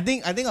 I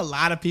think a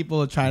lot of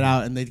people tried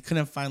out and they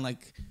couldn't find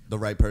like The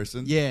right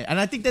person? yeah, and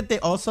I think that they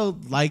also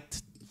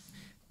liked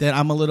that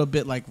I'm a little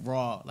bit like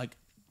raw. Like,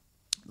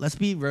 let's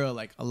be real.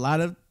 Like a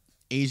lot of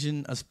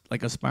Asian,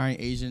 like aspiring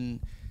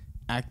Asian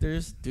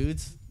actors,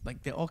 dudes,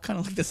 like they all kind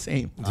of look the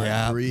same.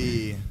 I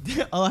agree.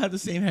 They all have the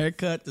same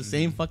haircut, the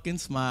same fucking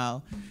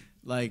smile,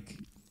 like,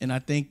 and I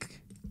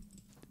think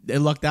it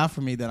lucked out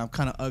for me that I'm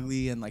kind of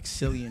ugly and like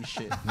silly and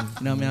shit. You know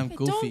what I mean? I'm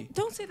goofy.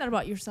 Don't say that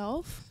about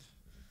yourself.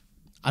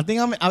 I think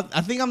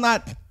I'm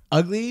not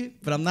ugly,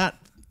 but I'm not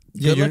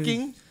Yeah, good you're-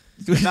 looking.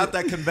 Not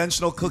that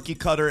conventional cookie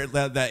cutter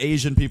that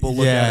Asian people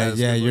look at. Yeah, as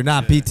yeah. good You're looking.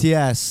 not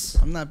BTS.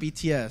 I'm not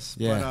BTS,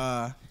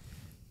 Yeah.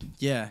 but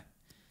yeah.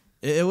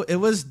 It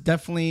was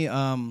definitely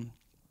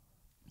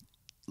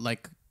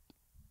like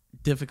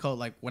difficult,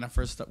 like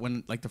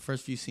when like the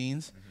first few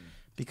scenes,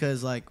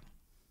 because like,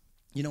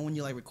 you know, when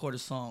you like record a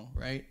song,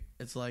 right?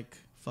 It's like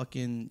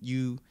fucking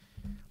you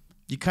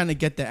kind of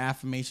get the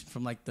affirmation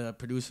from like the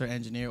producer,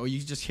 engineer, or you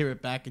just hear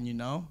it back and you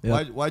know.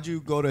 Yep. Why'd you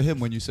go to him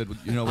when you said,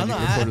 you know, when you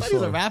I record a thought he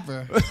was a song?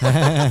 rapper.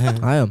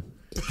 I am.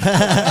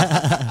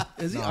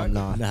 Is he? No, I'm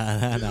not.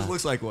 He just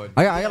looks like one.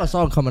 I got a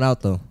song coming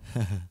out though.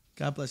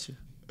 God bless you.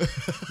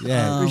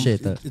 Yeah,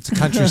 Appreciate that. it's a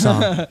country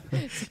song.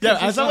 Yeah,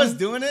 as I was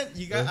doing it,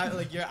 you got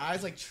like your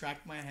eyes like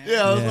tracked my hand.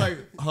 Yeah, I was Yeah. like,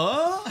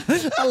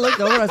 huh? I looked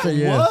over. I said,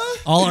 "Yeah."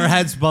 What? All our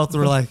heads both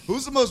were like,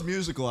 Who's the most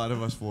musical out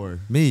of us four?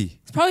 me.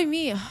 It's probably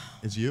me.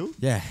 It's you?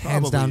 Yeah,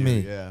 hands Probably down you, me.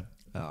 Yeah.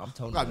 I'm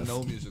tone I've got deaf.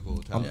 no musical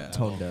I'm talent. at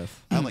tone all.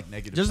 deaf. I have like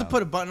negative. Just to put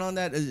a talent. button on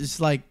that, it's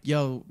like,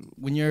 yo,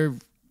 when you're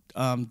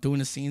doing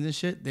the scenes and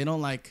shit, they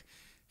don't like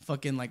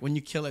fucking like when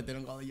you kill it, they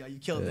don't go, yo, you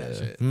killed that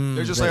shit.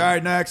 They're just like, all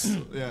right, next.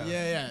 Yeah.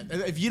 Yeah.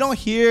 If you don't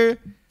hear,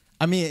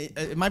 I mean,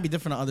 it might be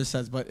different on other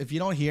sets, but if you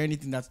don't hear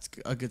anything, that's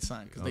a good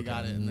sign because they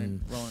got it and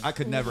they're rolling. I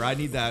could never. I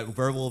need that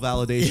verbal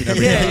validation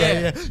every Yeah, time.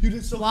 yeah. You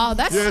did so. Wow,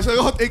 that's. Yeah, it's like,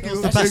 oh, thank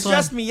you. That shit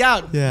stressed me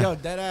out. Yeah. Yo,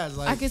 dead ass.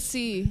 Like, I could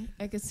see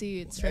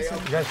it's stressing.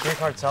 You guys drink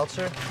hard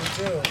seltzer?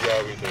 We do.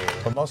 Yeah, we do.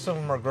 But most of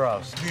them are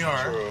gross. We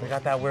are. They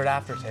got that weird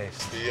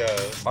aftertaste.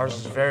 Yes. Ours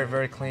is very,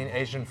 very clean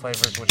Asian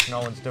flavors, which no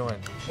one's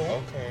doing.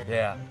 Okay.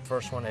 Yeah.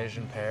 First one,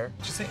 Asian pear.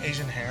 Did you say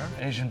Asian hair?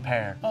 Asian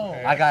pear. Oh.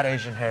 I got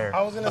Asian hair.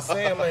 I was gonna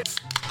say, I'm like,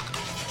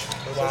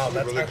 wow,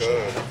 that's really actually good.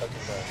 really fucking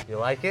good. You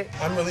like it?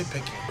 I'm really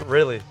picky.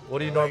 Really? What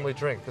do you normally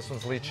drink? This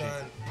one's lychee.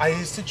 I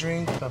used to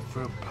drink the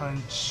fruit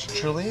punch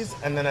Trulies,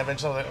 and then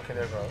eventually I was like, okay,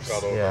 they're gross.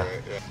 Got over Yeah.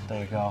 it. Yeah. There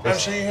you go. I'm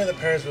sure you hear the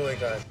pear is really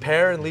good.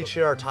 Pear and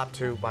lychee are top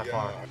two by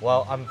far.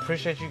 Well, I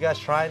appreciate you guys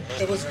trying.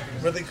 It was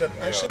really good.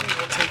 Actually,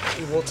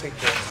 we will take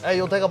this. Hey,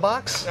 you'll take a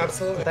box?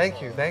 Absolutely.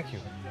 Thank you.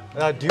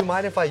 Do you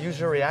mind if I use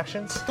your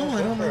reactions? No,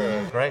 I don't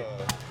know. Great.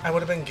 I would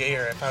have been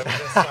gayer if I was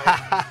just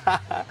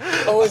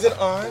like, oh, is it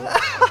on?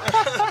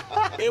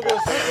 It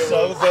was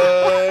so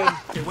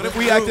good. What if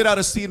we acted out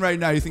a scene right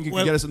now? You think you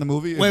can get us in the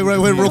movie? Wait,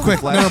 real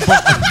quick. No,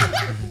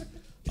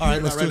 all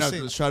right, let's right do now. a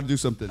scene. Let's try to do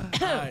something. What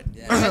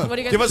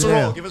do you guys Give us a think?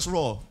 roll. Give us a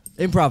roll.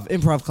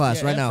 Improv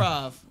class right now.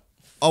 improv.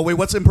 Oh wait,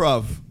 what's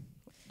improv?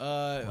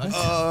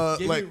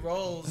 Give like- me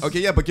rolls. Okay,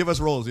 yeah, but give us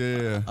rolls.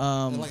 Yeah.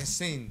 Like a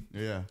scene.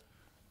 Yeah.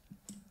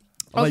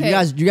 Like,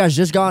 Okay. you guys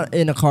just got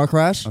in a car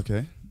crash.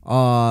 Okay.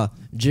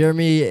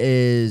 Jeremy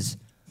is.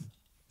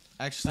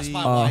 Actually,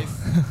 My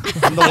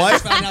wife. I'm the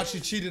wife. Found out she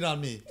cheated on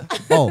me.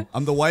 Oh,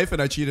 I'm the wife,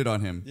 and I cheated on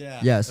him.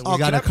 Yeah. Yes. We got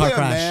can a I car play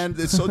crash. a man?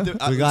 It's so it's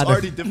got it.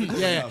 already different.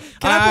 yeah.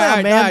 Can I play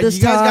a man this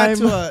you guys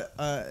time? got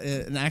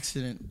to an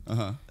accident,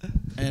 Uh-huh.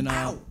 and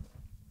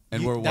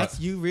And we're that's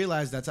what? you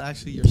realize that's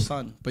actually your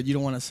son, but you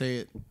don't want to say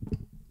it.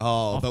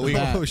 Oh, but the we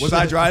bat. was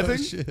I driving?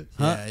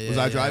 Huh? Was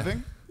I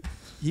driving?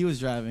 He was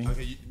driving.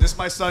 Okay, this is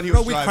my son. He Bro,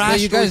 was we driving.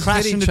 crashed. you guys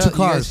crashed hit into each two oth- you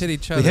guys cars. hit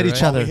each We other, hit right?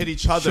 each Oh, other. we hit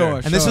each other. Sure.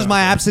 And this is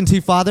my absentee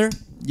father.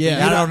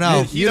 Yeah, I don't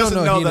know. He You don't doesn't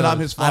know, know he that I'm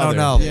knows. his father. I don't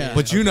know. Yeah.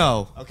 But you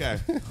know. Okay,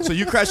 so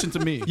you crashed into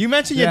me. You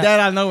mentioned your Yeah. dad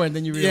out of nowhere, and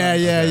then you Yeah,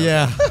 realized.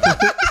 yeah.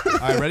 All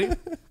right, ready?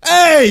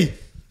 Hey!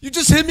 You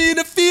just hit me in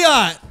a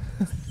Fiat.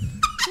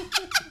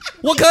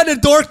 What kind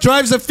of dork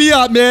drives a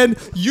Fiat, man?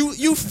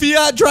 You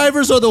Fiat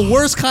drivers are the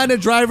worst kind of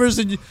drivers,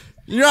 and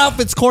your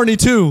outfit's corny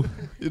too.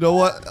 You know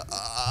what?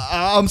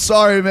 I'm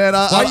sorry, man.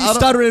 Why are you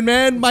stuttering,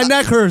 man? My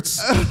neck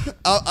hurts.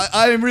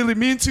 I didn't really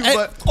mean to, Hey,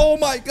 but oh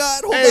my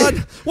God! Hold Hey.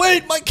 on.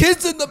 Wait, my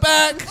kid's in the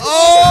back.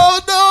 oh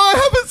no, I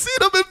haven't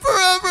seen him in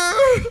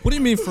forever. What do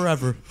you mean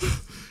forever?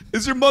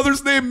 Is your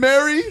mother's name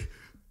Mary?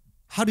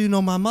 How do you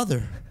know my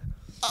mother?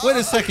 Wait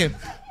a second.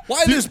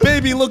 Why does this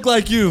baby look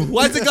like you?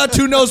 Why's it got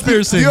two nose Do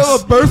piercings? you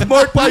have a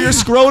birthmark by your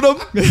scrotum?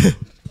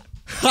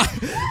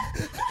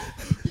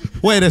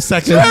 Wait a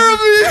second.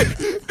 Jeremy,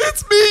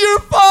 it's me, your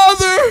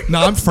father.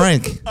 No, I'm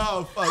Frank.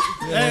 Oh fuck.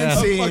 And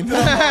scene.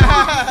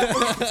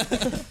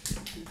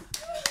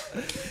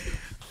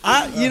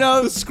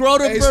 The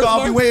scrotum Hey, so I'll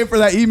be birthmark. waiting for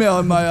that email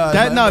in my.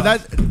 That my no,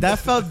 inbox. that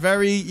felt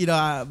very,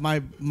 my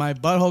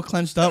butthole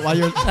clenched up while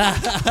you're.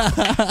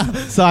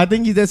 So I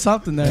think you did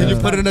something there. Can you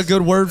put in a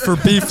good word for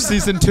Beef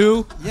Season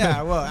 2?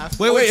 Yeah, well,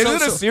 absolutely. Wait, so-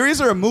 is it a so-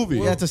 series or a movie?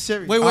 Yeah, it's a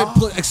series. Wait,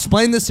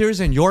 explain the series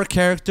and your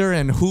character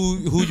and who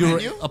you're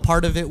a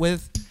part of it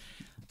with.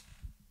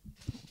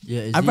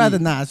 Yeah. is I'd he- rather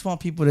not. I just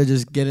want people to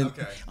just get in.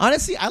 Okay.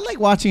 Honestly, I like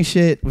watching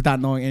shit without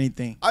knowing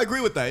anything. I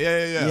agree with that.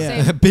 Yeah.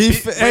 Yeah. Same.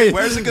 Beef. Wait, Hey,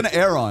 where's it gonna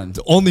air on?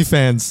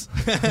 OnlyFans.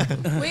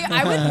 Wait,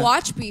 I would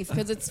watch beef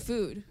because it's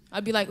food.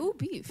 I'd be like, ooh,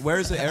 beef. Where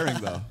is it airing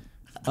though?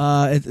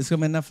 It's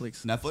gonna be on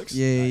Netflix. Netflix.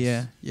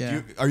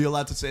 Yeah. Are you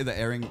allowed to say the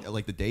airing,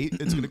 like the date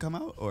it's gonna come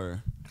out,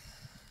 or?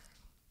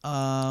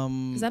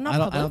 Is that not I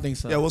don't public? think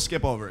so. Yeah, we'll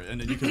skip over it, and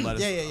then you can let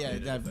us. Yeah.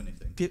 if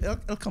anything.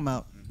 It'll come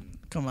out.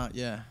 Come out.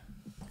 Yeah.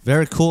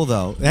 Very cool,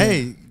 though.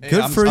 Hey, good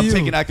I'm, for I'm you.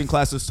 taking acting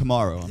classes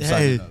tomorrow. I'm Hey.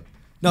 signing up.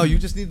 No, you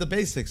just need the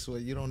basics.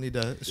 You don't need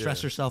to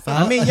stress yourself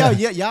out. I mean,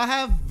 y'all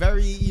have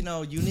very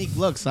unique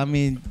looks. I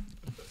mean,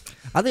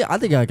 I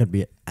think I could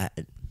be.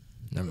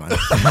 Never mind.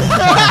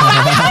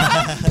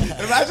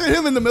 Imagine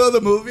him in the middle of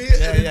the movie,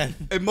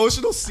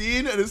 emotional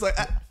scene, and it's like,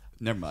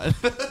 never mind.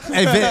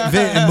 Hey,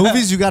 Vin, in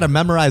movies, you got to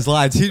memorize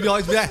lines. He'd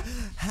always be like,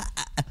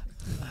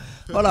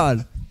 Hold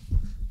on.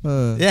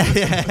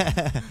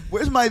 yeah.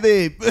 Where's my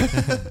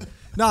vape?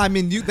 No, I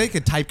mean, they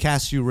could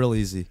typecast you real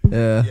easy.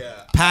 Yeah.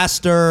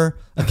 Pastor,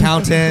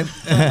 accountant.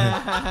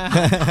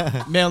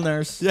 Male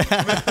nurse. Wait,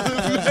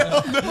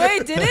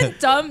 didn't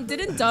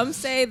Dumb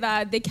say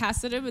that they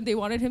casted him and they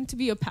wanted him to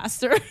be a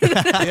pastor?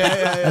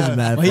 That's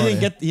mad Well, he funny.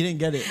 didn't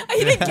get it.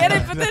 He didn't get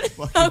it, but then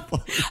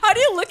how do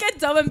you look at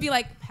Dumb and be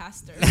like,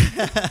 pastor?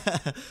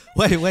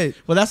 Wait.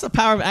 Well, that's the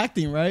power of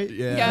acting, right?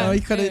 Yeah. Yeah. No, he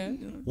could have.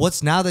 Yeah.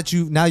 What's now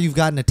you've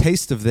gotten a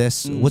taste of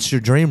this? What's your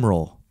dream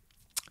role?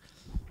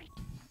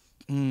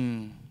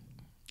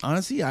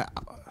 Honestly, I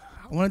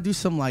want to do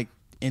some like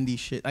indie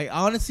shit. Like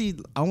honestly,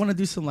 I want to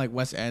do some like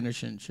Wes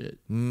Anderson shit.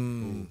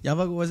 Y'all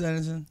fuck with Wes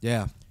Anderson?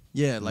 Yeah.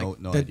 Yeah, like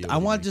No idea I what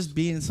he want to makes. just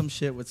be in some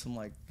shit with some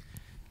like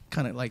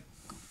kind of like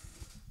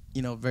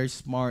very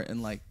smart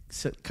and like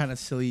kind of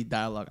silly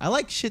dialogue. I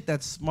like shit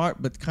that's smart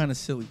but kind of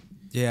silly.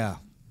 Yeah.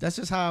 That's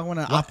just how I want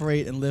to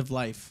operate and live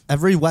life.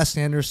 Every Wes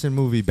Anderson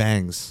movie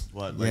bangs.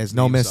 What, Yeah, like there's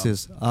no name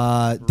misses. Didn't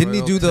he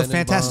Royal do the Tenenbaums.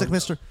 Fantastic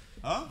Mr.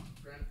 Huh?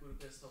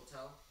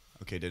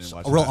 Okay, didn't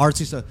watch A real that.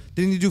 artsy stuff.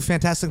 Didn't he do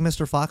Fantastic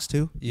Mr. Fox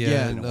too?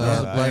 Yeah, and,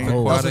 Yeah. Life Oh,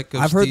 Aquatic.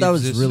 I've heard that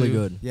was Steve really Zissou.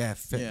 good. Yeah.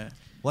 Yeah.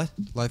 What?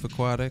 Life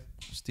Aquatic,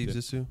 Steve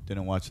Zissou.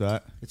 Didn't watch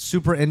that. It's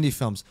super indie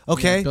films.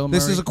 Okay, Yeah, Bill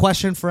this Murray. is a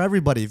question for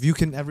everybody. If you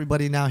can,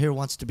 everybody now here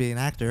wants to be an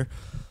actor.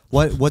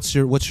 What's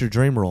your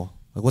dream role?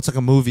 Like, what's like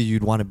a movie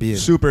you'd want to be in?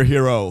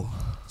 Superhero.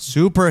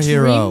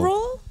 Superhero. Dream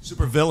role?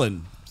 Super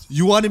villain.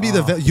 You want to be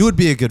you would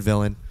be a good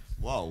villain.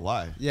 Whoa,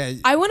 why? Yeah.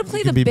 I want to play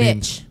the can be mean.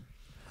 bitch.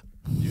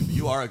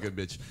 You are a good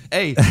bitch.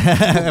 Hey.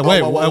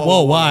 Wait,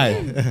 whoa,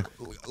 why?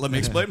 Let me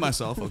explain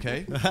myself,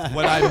 okay?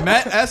 When I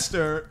met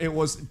Esther, it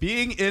was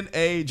being in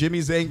a Jimmy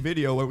Zang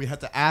video where we had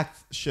to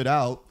act shit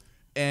out,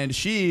 and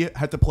she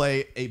had to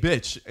play a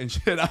bitch, and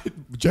shit, I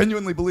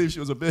genuinely believe she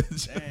was a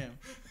bitch.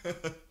 Damn.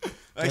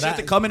 Like, she had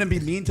to come in and be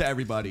mean to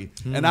everybody,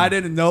 and I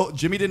didn't know.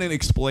 Jimmy didn't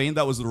explain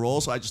that was the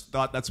role, so I just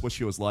thought that's what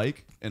she was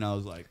like, and I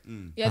was like,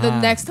 Yeah, the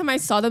next time I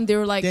saw them, they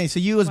were like, Dang, so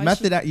you was why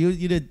method at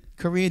you did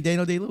Korean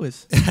Daniel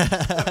Day-Lewis.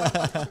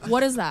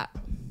 what is that?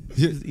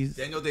 he's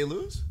Daniel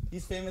Day-Lewis?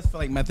 famous for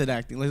like method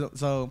acting. Like,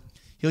 so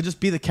he'll just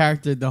be the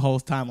character the whole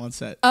time on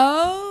set.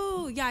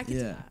 Oh, yeah, I can do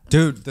Yeah. that.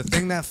 Dude, the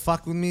thing that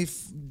fucked with me,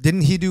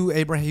 didn't he do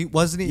Abraham?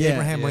 Wasn't he Yeah,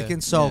 Abraham yeah,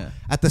 Lincoln? So yeah.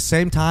 at the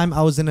same time,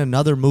 I was in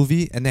another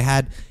movie and they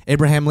had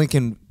Abraham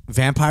Lincoln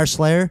Vampire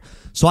Slayer.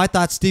 So I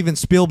thought Steven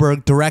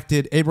Spielberg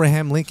directed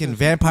Abraham Lincoln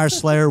Vampire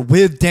Slayer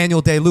with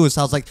Daniel Day-Lewis.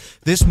 I was like,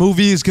 this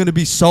movie is going to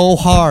be so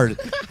hard.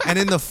 And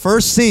in the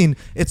first scene,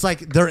 it's like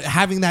they're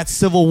having that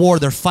civil war.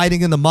 They're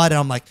fighting in the mud. And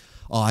I'm like,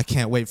 oh, I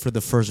can't wait for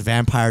the first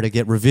vampire to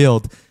get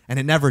revealed. And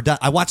it never does.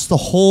 I watched the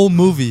whole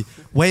movie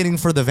waiting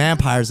for the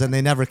vampires and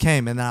they never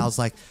came. And then I was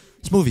like,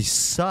 this movie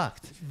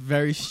sucked.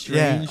 Very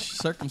strange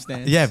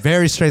circumstance. Yeah,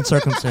 very strange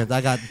circumstance. I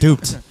got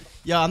duped.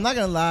 Yo, I'm not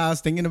gonna lie. I was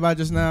thinking about it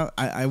just now.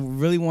 I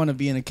really want to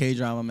be in a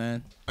K-drama,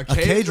 man. A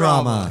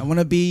K-drama. I want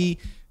to be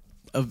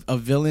a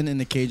villain in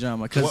a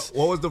K-drama. Cause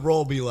What would the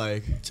role be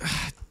like?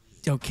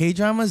 yo,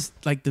 K-dramas,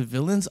 like the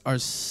villains are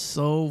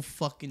so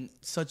fucking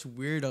such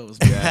weirdos,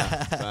 man.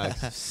 Yeah,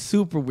 facts.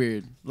 Super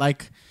weird.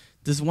 Like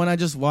this one I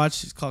just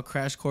watched. It's called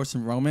Crash Course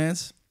in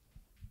Romance.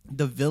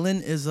 The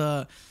villain is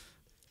the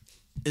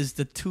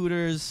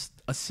tutor's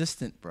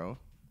assistant, bro.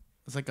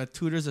 It's like a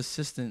tutor's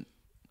assistant.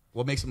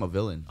 What makes him a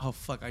villain? Oh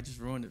fuck! I just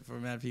ruined it for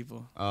mad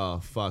people. Oh,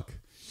 fuck.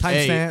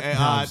 Timestamp. Hey,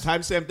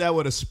 timestamp that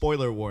with a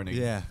spoiler warning.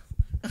 Yeah.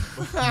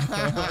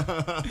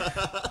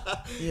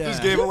 Yeah.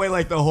 Just gave away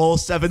like the whole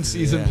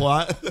 7-season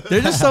plot.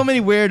 There's just so many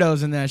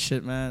weirdos in that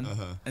shit, man.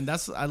 Uh-huh. And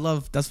that's why I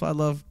love You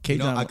know,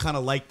 K-drama. I kind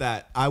of like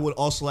that. I would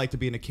also like to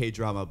be in a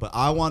K-drama, but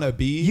I want to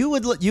be... you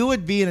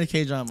would be in a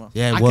K-drama.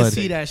 Yeah, I I would. can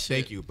see that shit.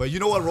 Thank you. But you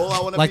know what role I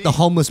want to Like be? the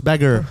homeless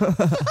beggar.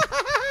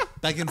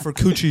 Begging for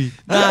coochie.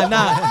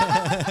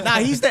 Nah,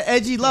 he's the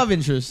edgy love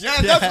interest.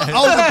 Yeah, that's what I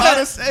was about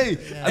to say. And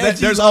then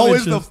Edgy there's love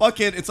always the interest.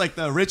 fucking... It's like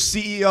the rich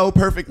CEO,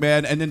 perfect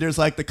man, and then there's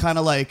like the kind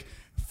of like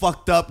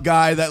fucked up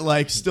guy that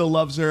like still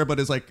loves her, but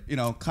is like, you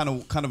know, kind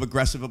of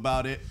aggressive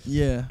about it.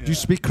 Yeah. Do you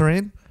speak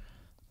Korean?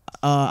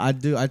 I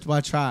do. I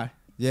try.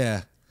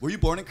 Yeah. Were you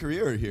born in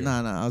Korea or here?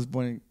 Nah. I was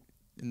born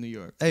in New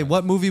York. Hey,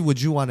 what movie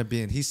would you want to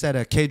be in? He said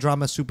a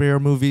K-drama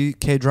superhero movie,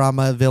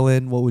 K-drama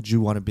villain. What would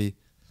you want to be?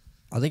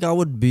 I think I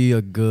would be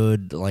a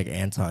good like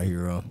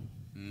anti-hero.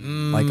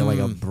 Like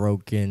a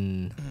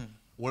broken.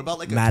 What about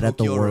like a Mad at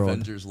the Tokyo world.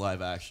 Revengers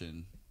live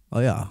action? Oh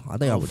yeah, I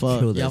think I would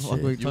fuck. kill Yeah, that fuck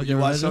shit. with Tokyo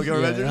You watch Revengers? Tokyo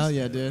Yeah, Revengers? hell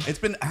yeah, dude. It's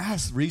been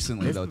ass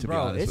recently, though, to be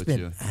honest It's with been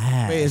you.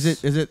 ass. Wait, is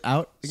it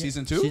out? again?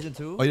 Season 2? Season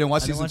 2? Oh, you didn't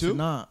watch I didn't season watch it, 2?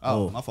 nah.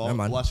 Oh, Oh, my fault. never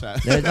mind. Watch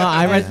that. No,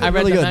 I read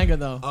really the good. manga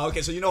though. Oh,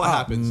 okay, so you know what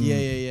happens.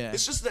 Yeah.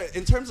 It's just that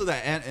in terms of the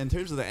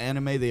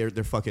anime, they're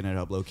fucking it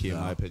up low key in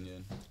my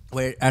opinion.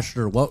 Wait,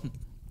 Esther, what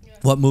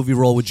movie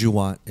role would you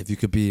want if you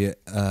could be an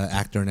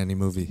actor in any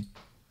movie?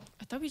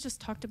 I thought we just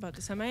talked about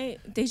this. Am I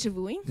deja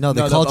vuing? No,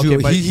 they No, called okay, you.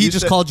 but He you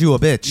just said- called you a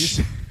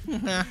bitch.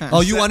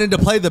 Oh, you wanted to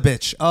play the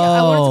bitch. Oh,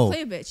 I wanted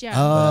to play a bitch. Yeah.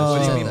 Oh.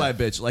 What do you mean by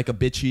bitch? Like a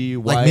bitchy,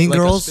 Like white, Mean like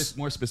Girls? a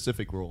more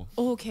specific role.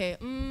 Okay.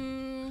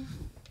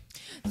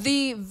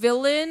 The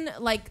villain,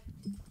 like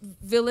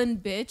villain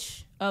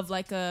bitch of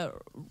like a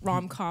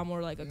rom-com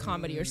or like a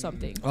comedy or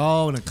something.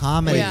 Oh, in a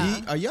comedy.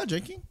 Yeah. Are y'all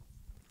drinking?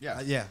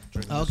 Yeah.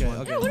 Drinking Okay. this one.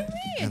 Okay. Yeah, what do you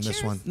mean? And this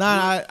Cheers. one.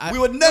 Nah, We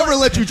would never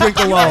let you drink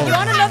You alone.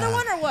 want another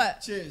one or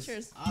what? Cheers.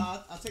 Cheers.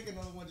 I'll take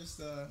another one. Just.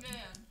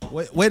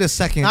 Wait a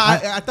second.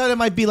 I thought it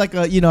might be like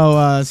a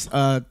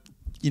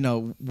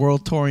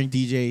world touring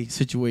DJ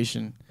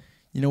situation.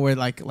 You know where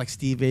like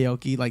Steve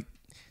Aoki, like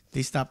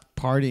they stopped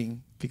partying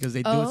because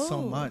they do it so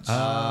Oh. much.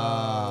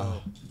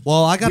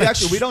 well, I got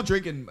We don't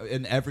drink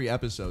in every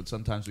episode.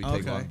 Sometimes we take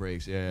Okay. long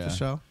breaks. Yeah. For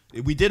sure.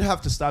 We did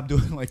have to stop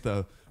doing like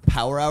the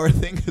power hour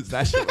thing because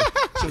that shit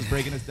was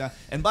breaking us down.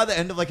 And by the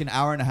end of like an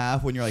hour and a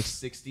half, when you're like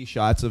 60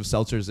 shots of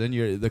seltzers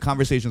in, the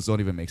conversations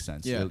don't even make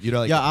sense. Yeah. You're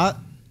like, I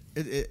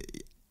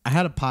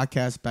had a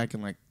podcast back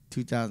in like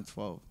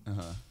 2012.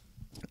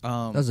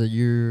 That was a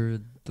year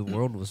the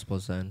world was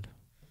supposed to end.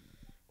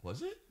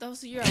 was it? That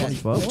was the year I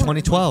was 2012? born.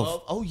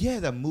 2012. Oh yeah,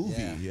 that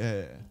movie.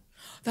 Yeah.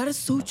 That is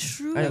so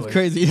true. Anyway. That's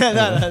crazy.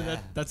 Yeah,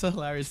 that's a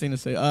hilarious thing to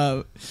say.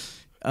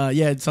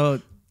 Yeah.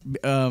 So,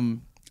 I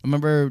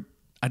remember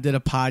I did a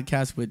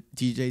podcast with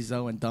DJ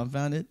Zoe and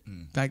Dumbfounded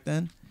back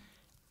then,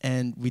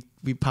 and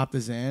we popped a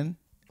Xan,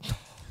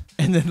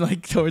 and then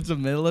like towards the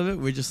middle of it,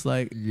 we're just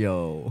like,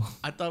 Yo.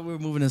 I thought we were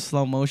moving in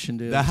slow motion,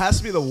 dude. That has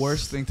to be the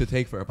worst thing to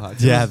take for a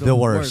podcast. Yeah, It was the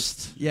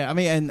worst. Yeah, I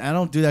mean, and I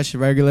don't do that shit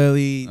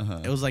regularly. Uh-huh.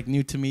 It was like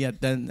new to me at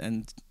then,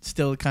 and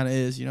still kind of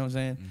is. You know what I'm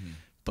saying?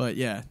 But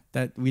yeah,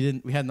 that we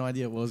had no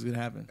idea what was gonna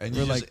happen. And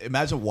we're you like, just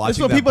imagine that's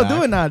watching what that people back.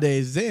 doing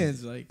nowadays.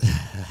 Xans, like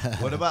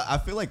What about? I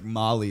feel like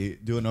Molly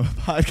doing a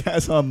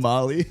podcast on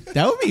Molly.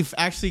 that would be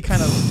actually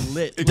kind of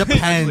lit. It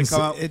Depends.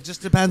 come out- It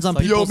just depends on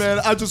Yo, people. man,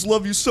 I just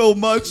love you so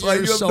much. Like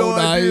You're you have so no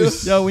idea.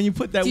 nice. Yo, when you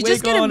put that Do you wig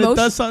just get on, it emotion-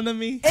 does something to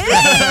me.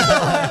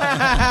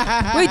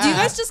 Wait, do you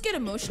guys just get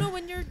emotional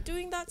when you're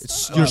doing that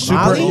stuff? You're super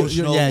Molly?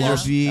 emotional. Yeah, you're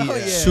Oh,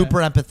 yeah. super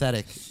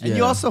empathetic. And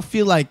you also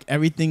feel like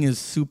everything is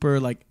super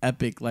like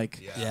epic, like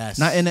Yes.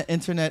 not in an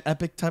internet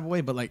epic type of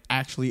way, but like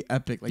actually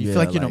epic. Like you Yeah,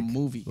 feel like you're in like- a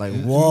movie. Like,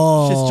 Shit's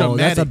whoa.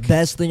 That's the dramatic.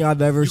 best thing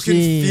I've ever You can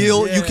seen.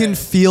 feel. You can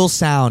feel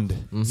sound.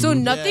 So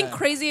nothing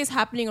crazy is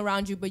happening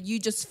around you, but you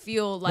just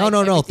feel like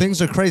No. everything-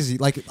 Things are crazy.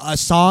 Like a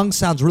song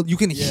sounds real. You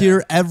can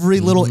hear every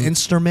little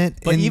instrument.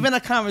 But in- even a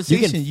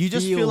conversation, you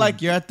just feel feel-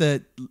 like you're at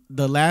the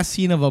last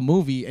scene of a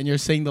movie and you're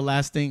saying the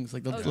last things,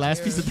 like the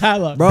last piece of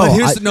dialogue. Bro, But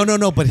here's I-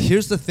 no. But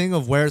here's the thing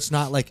of where it's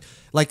not like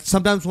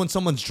sometimes when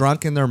someone's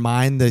drunk in their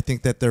mind, they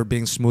think that they're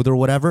being smooth or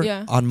whatever.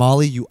 Yeah. On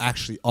Molly, you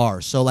actually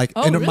are. So like,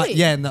 Oh, in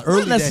really? in the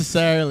early Not days.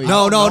 necessarily.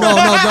 No. Hold thought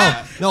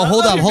up. you were Hold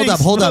up. being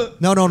Hold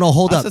up. No.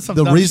 Hold I up. said some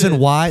The dumb reason shit.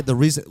 why,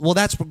 well,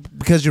 that's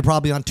because you're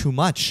probably on too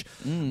much.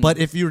 But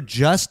if you're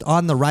just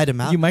on the right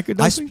amount, You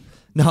microdosing?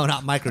 No,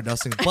 not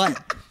microdosing. But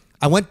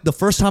I went the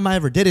first time I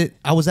ever did it.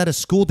 I was at a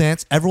school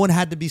dance. Everyone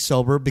had to be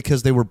sober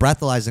because they were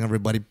breathalyzing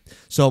everybody.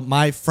 So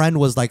my friend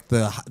was like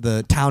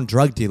the town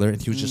drug dealer,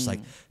 and he was just like,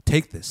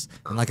 "Take this,"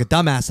 and like a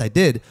dumbass, I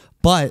did.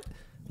 But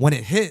when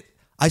it hit,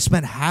 I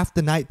spent half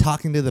the night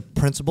talking to the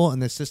principal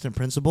and the assistant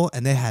principal,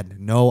 and they had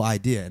no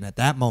idea. And at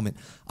that moment,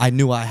 I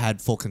knew I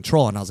had full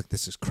control, and I was like,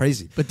 "This is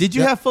crazy." But did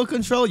you have full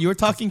control? You were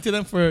talking to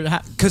them for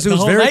Because it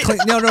was very clean.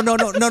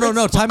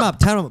 No. Time up.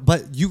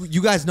 But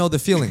you guys know the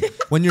feeling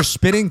when you're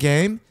spitting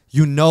game.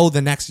 You know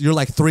the next. You're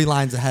like 3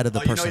 lines ahead of the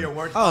person.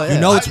 working. Oh, You yeah.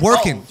 know it's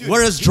working. Dude,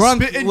 Whereas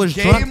drunk spitting was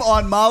game drunk.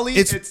 on Molly.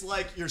 It's- It's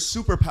like your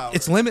superpower.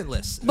 It's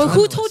limitless. But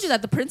who told you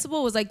that? The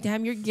principal was like,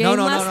 "Damn, your game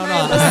No, last no.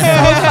 night was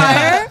so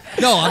fire."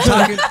 No, I'm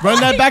talking. Run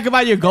that back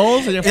about your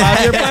goals and your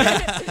 5-year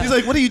plan. He's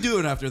like, what are you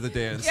doing after the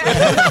dance?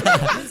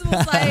 The principal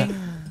was like,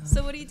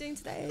 "So what are you doing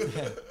today?"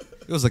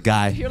 It was a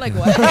guy. You're like,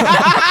 "What?"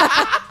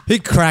 He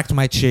cracked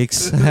my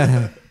cheeks.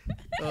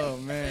 Oh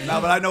man.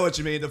 No, but I know what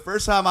you mean. The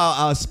first time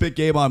I spit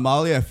game on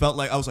Molly, I felt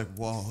like I was like,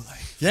 whoa, like,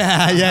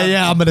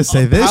 yeah. I'm gonna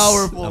say this.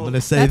 powerful. I'm gonna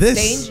say That's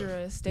this.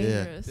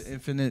 dangerous.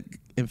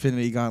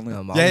 Infinity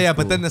gauntlet. Yeah.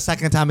 But then the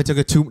second time it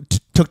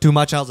took too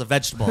much, I was a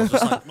vegetable. I was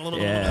just like,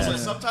 Yeah. So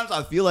sometimes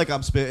I feel like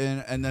I'm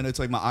spitting, and then it's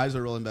like my eyes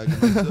are rolling back. I'm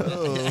like,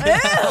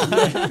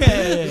 oh.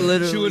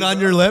 Literally. chewing on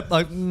your lip,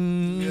 like.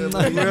 You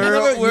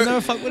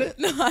never fuck with it?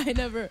 No, I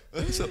never.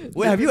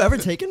 Wait, have you ever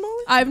taken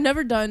Molly? I've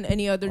never done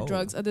any other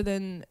drugs other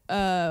than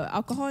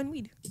alcohol and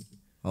weed.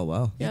 Oh,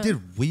 wow. Yeah. You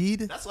did weed?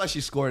 That's why she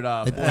scored It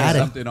 40 added.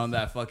 something on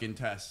that fucking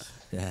test.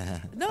 Yeah.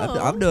 No.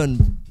 I'm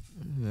doing.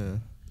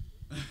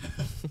 Yeah.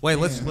 Wait,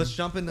 let's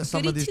jump into some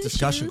of Goody these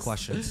discussion two-shoes.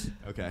 questions.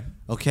 Okay.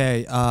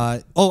 Okay.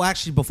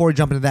 Actually, before we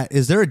jump into that,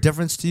 is there a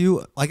difference to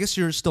you? I guess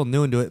you're still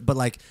new into it, but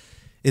like,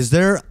 is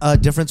there a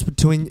difference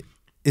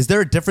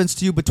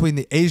to you between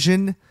the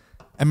Asian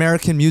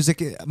American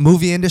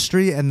movie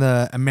industry and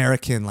the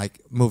American like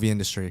movie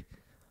industry?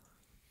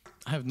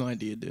 I have no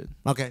idea, dude.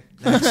 Okay.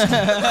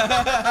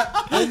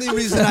 Next. Only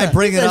reason I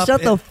bring it up.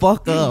 Shut the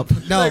fuck up.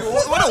 No.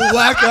 What a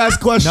whack ass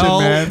question, No,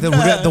 man.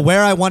 the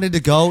where I wanted to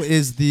go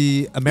is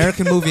the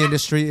American movie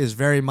industry is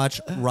very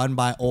much run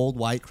by old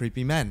white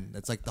creepy men.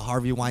 It's like the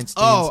Harvey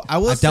Weinstein. Oh, I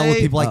will I've dealt with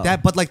say- people like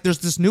that, but like there's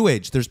this new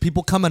age. There's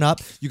people coming up.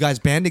 You guys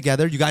band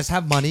together. You guys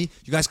have money.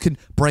 You guys can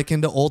break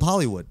into old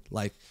Hollywood.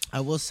 Like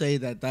I will say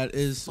that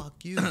is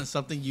Fuck you.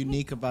 something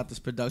unique about this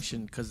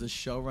production because the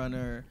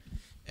showrunner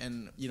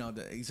and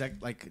the exec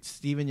like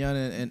Steven Yeun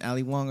and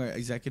Ali Wong are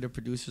executive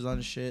producers on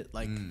the shit.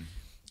 Like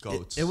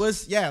Goats. it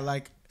was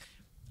like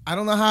I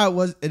don't know how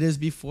it is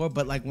before,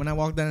 but like when I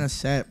walked on a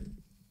set,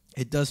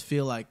 it does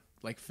feel like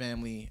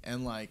family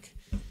and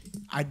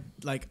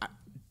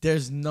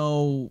there's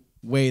no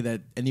way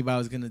that anybody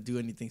was gonna do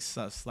anything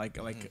sus like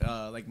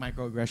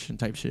microaggression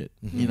type shit.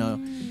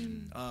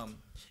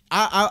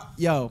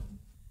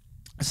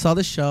 I saw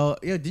the show.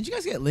 Yo, did you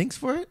guys get links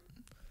for it?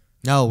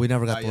 no, we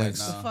never got Not the yet,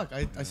 links. no. Fuck,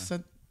 I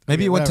sent.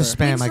 Maybe okay, it went to whatever.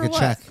 spam. Links I for could what?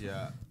 check.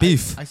 Yeah.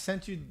 Beef. I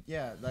sent you,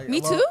 like Me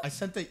too? I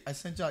sent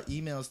y'all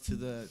emails to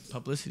the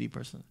publicity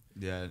person.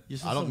 Yeah. You're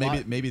I don't.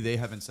 supposed to Maybe they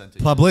haven't sent it.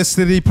 yet.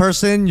 Publicity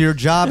person, your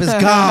job is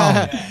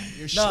gone.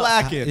 You're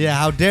slacking. Yeah,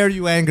 how dare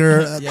you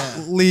anger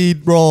Yeah.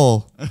 lead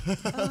role?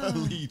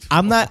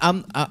 I'm not.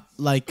 I'm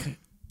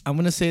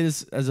gonna say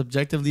this as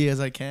objectively as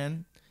I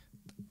can.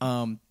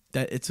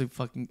 That it's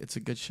a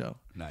good show,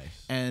 Nice.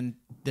 and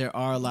there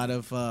are a lot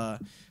of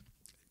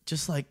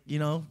just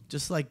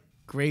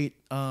great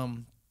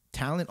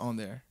talent on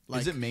there.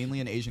 Like Is it mainly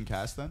an Asian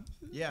cast then?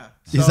 yeah,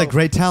 He's So, like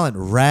great talent.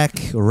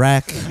 Rack.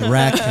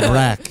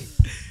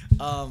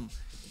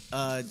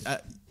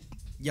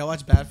 Y'all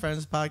watch Bad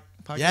Friends podcast?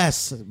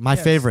 Yes, my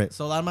Yes. favorite.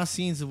 So a lot of my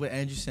scenes are with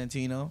Andrew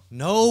Santino.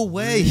 No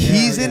way,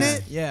 he's in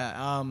it.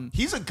 Yeah.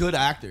 He's a good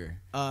actor.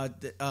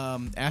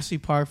 Ashley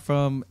Park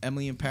from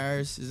Emily in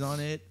Paris is on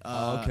it.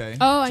 Okay.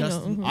 Oh, I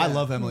Justin- know. I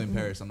love Emily in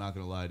Paris. I'm not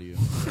gonna lie to you.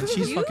 And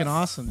she's fucking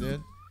awesome,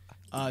 dude.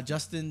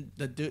 Justin,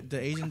 the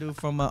Asian dude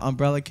from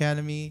Umbrella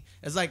Academy.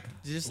 It's like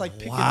just like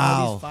picking all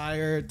Wow. these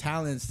fire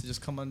talents to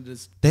just come under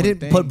this. They one didn't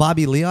thing. put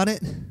Bobby Lee on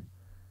it.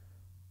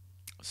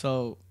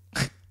 So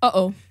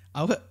Uh-oh.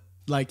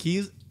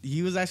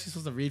 he was actually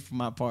supposed to read for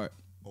my part.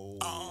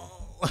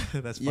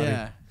 That's funny.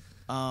 Yeah.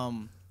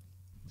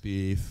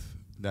 Beef.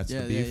 That's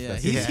Yeah, the beef. yeah.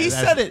 That's He the beef.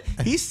 said it.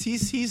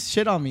 He's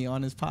shit on me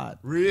on his pod.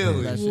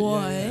 Really? That shit,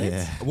 What?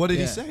 Yeah. What did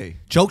he Yeah. say?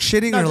 Joke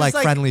shitting No, or just like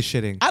like- friendly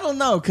shitting? I don't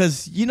know,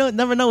 cause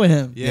never know with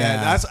him. Yeah,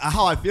 Yeah. that's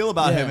how I feel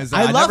about Yeah. him. Is that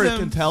I I, love never him.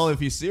 can tell if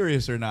he's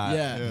serious or not.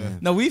 Yeah.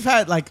 No, we've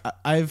had like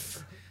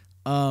I've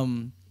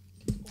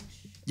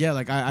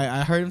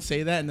I heard him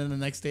say that, and then the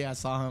next day I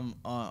saw him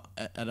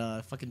at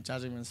a fucking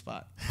judgment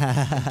spot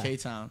in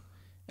K-Town,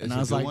 and Is I it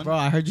was a good like, one? bro,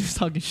 I heard you was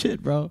talking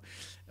shit, bro.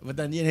 But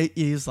then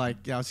he was like,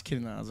 yeah, I was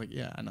kidding. I was like,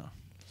 yeah, I know.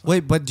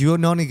 Wait, but do you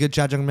know any good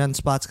jajangmyeon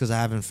spots? Because I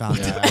haven't found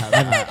it.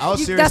 I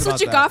was serious That's about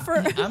what you that. got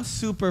for. I'm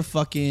super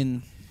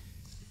fucking.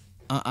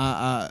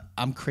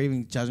 I'm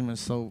craving judgment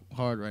so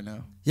hard right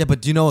now. Yeah,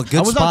 but do you know a good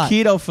I was spot? on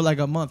keto for like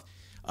a month.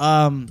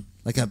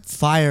 Like a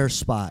fire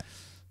spot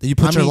that you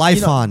put I your mean,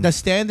 life on. The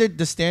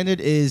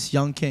standard is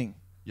Young King.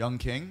 Young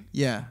King.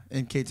 Yeah,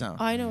 in K-Town.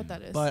 I know what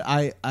that is. But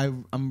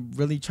I'm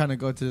really trying to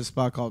go to this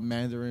spot called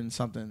Mandarin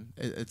something.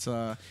 It's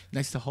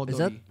next to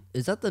Hodori.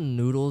 Is that the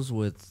noodles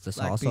with the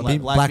Black sauce bean. on Black-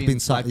 it? black black bean- bean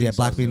sauce. black bean Yeah,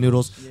 black sauce bean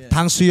noodles. noodles. Yeah.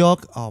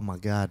 Tangsuyok. Oh my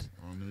god.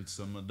 I need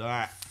some of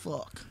that.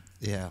 Fuck.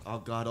 Yeah. Oh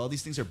God, all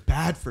these things are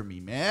bad for me,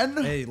 man.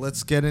 Hey,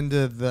 let's get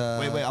into the.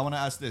 Wait, I want to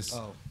ask this.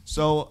 Oh.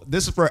 So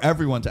this is for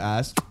everyone to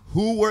ask.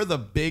 Who were the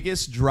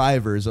biggest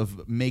drivers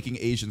of making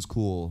Asians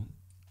cool?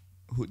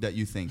 That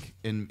you think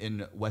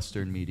in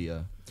Western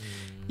media?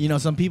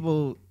 Some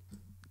people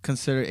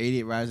consider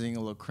 88 Rising a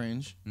little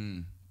cringe,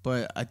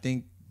 but I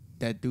think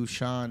that dude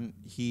Sean,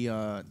 he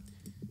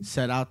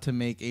set out to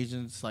make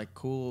Asians like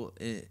cool,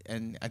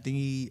 and I think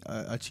he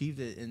achieved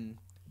it in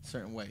a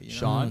certain way.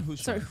 Sean?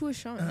 Who's Sorry, Sean? who is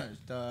Sean?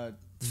 The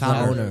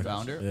Founder.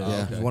 Founder? Yeah, Oh,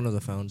 okay. he's one of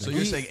the founders. So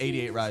you're saying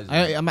 88 Rising?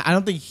 I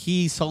don't think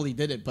he solely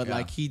did it, but Yeah.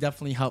 like he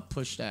definitely helped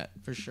push that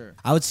for sure.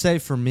 I would say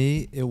for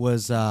me, it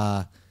was.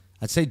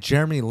 I'd say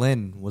Jeremy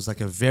Lin was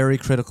like a very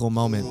critical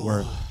moment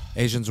where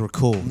Asians were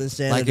cool.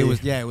 Linsanity. Like it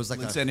was. Yeah, it was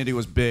like. Insanity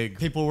was big.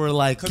 People were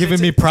like 'Cause giving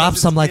it's- me props.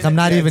 it's I'm like, in I'm a-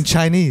 not yeah, even it's-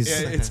 Chinese.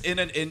 Yeah, it's in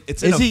a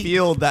Is he-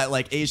 field that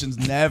like Asians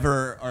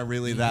never are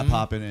really that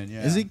popping in.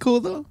 Yeah. Is he cool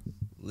though?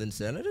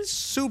 Linsanity?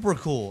 Super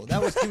cool. That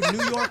was dude,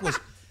 New York was.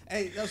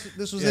 Hey,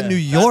 this was Yeah. in New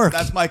York.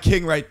 That's my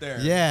king right there.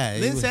 yeah.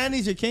 it Lin was-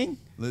 Sandy's your king.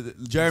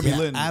 Jeremy yeah,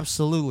 Lin.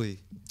 absolutely.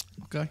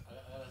 Okay.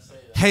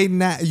 Hey,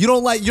 you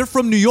don't like. You're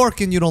from New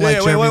York and you don't like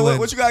wait, Jeremy wait, Lin.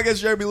 what you got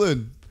against Jeremy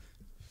Lin?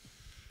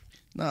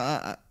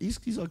 No, he's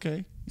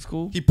okay. He's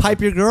cool. He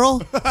pipe your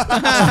girl? All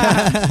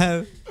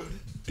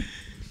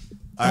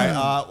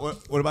right.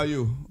 What about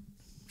you?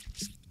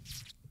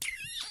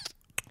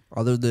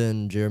 Other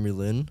than Jeremy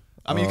Lin?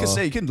 I mean,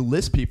 you can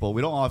list people.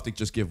 We don't all have to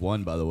just give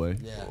one, by the way.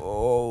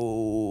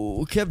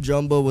 Oh, Kev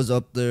Jumbo was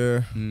up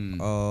there.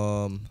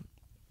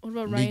 What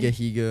about Niga Ryan?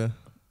 Higa.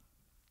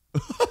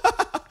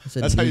 I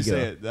said That's how you Niga.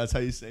 say it. That's how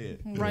you say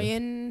it.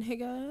 Ryan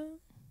Higa?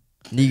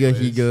 Niga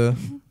Higa.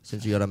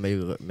 Since you gotta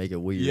make it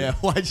weird. Yeah,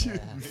 why'd you?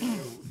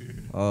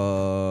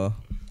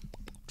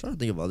 Trying to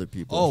think of other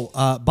people.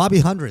 Bobby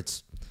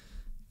Hundreds.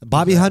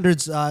 Bobby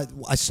Hundreds. I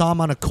saw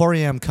him on a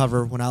Coriam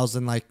cover when I was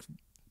in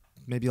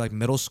maybe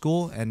middle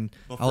school, and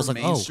But I was for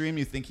like, mainstream,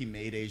 you think he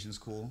made Asians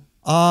cool?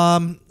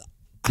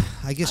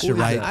 I guess you're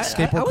right.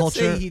 Skateboard I would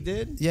culture. say he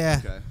did.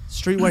 Yeah. Okay.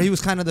 Streetwear. He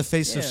was kind of the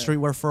face of Yeah.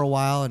 streetwear for a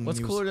while, and What's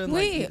he was cooler than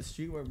Wait, the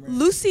streetwear brand?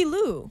 Lucy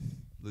Liu.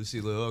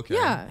 Lucy Liu, okay.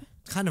 Yeah.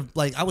 kind of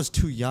I was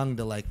too young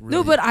to really.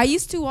 No, but I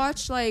used to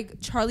watch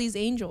Charlie's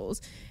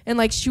Angels,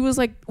 and she was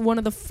one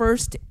of the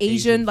first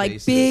Asian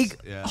faces, big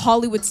yeah.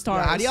 Hollywood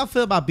stars. How do y'all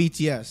feel about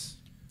BTS?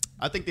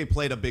 I think they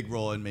played a big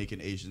role in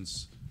making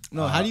Asians.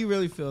 No, how do you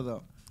really feel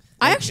though?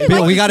 I actually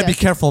But like we got to be BTS.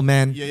 careful,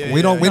 man. Yeah,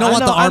 we don't yeah.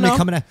 want the I army know.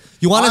 coming at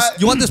you. Want us?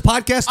 You want this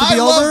podcast to I be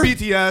love over?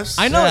 BTS.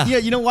 I know. Yeah. Yeah.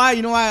 You know why?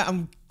 You know why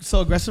I'm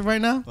so aggressive right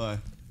now? Why?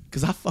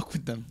 Because I fuck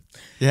with them.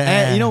 Yeah.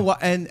 And you know what?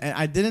 And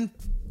I didn't.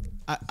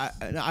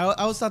 I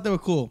always thought they were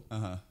cool.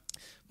 Uh-huh.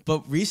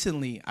 But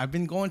recently, I've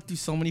been going through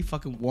so many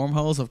fucking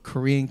wormholes of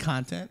Korean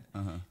content,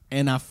 Uh-huh.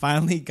 and I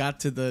finally got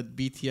to the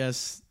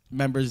BTS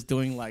members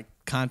doing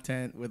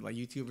content with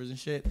YouTubers and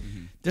shit.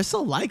 They're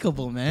so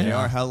likable, man. They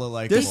are hella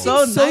like. They're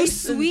so so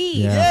nice and- sweet.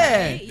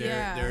 Yeah. right?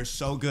 They're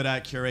so good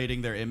at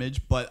curating their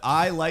image, but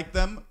I like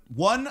them.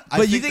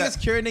 But you think it's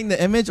curating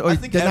the image, or I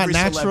think they're not every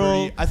natural?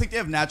 celebrity. I think they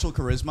have natural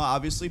charisma,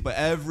 obviously, but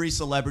every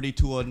celebrity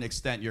to an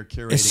extent you're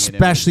curating,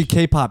 Especially an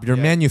image. K-pop, you're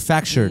Yeah.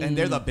 manufactured. And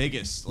they're the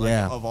biggest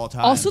Yeah. of all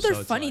time. Also, they're so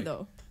it's funny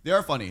though. They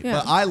are funny, Yeah.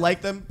 but I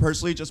like them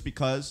personally just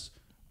because.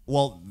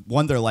 Well,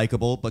 one, they're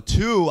likable, but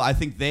two, I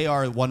think they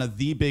are one of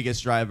the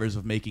biggest drivers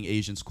of making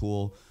Asians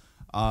cool.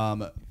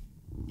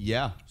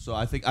 Yeah, so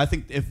I think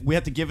if we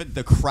had to give it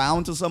the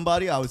crown to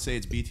somebody, I would say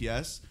it's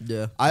BTS.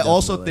 Yeah, I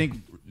also definitely.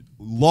 think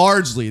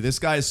largely this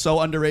guy is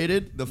so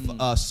underrated.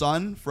 The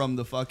son from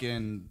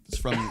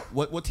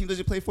what team does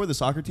he play for? The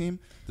soccer team,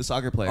 the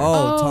soccer player.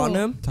 Oh, Oh.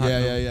 Tottenham.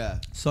 yeah.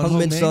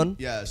 Hungmin Son.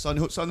 Yeah, Son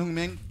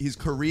Heung-min. He's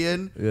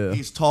Korean. Yeah.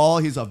 He's tall.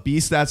 He's a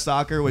beast at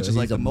soccer, which Yeah, is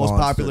he's the a most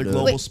monster, popular dude.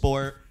 global Wait.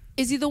 sport.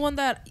 Is he the one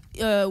that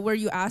where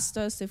you asked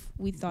us if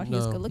we thought he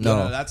was No. good looking?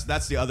 No. No,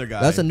 that's the other guy.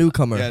 That's a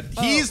newcomer. Yeah,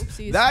 he's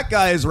oopsies. that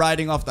guy is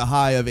riding off the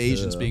high of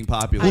Asians being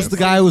popular. Who's the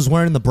guy who was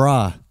wearing the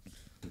bra?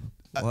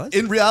 What?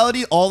 In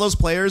reality, all those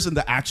players in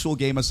the actual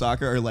game of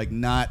soccer are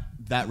not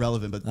that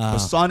relevant. But the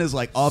Son is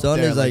up Son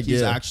there. is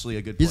He's yeah. actually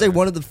a good player. He's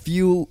one of the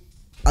few.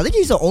 I think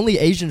he's the only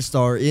Asian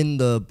star in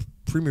the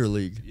Premier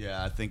League.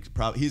 Yeah, I think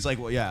probably he's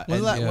yeah.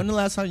 When, and- when the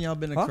last time y'all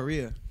been to Huh?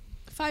 Korea?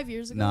 5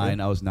 years ago.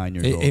 9. I was 9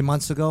 years old. 8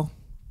 months ago.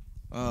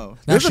 Oh,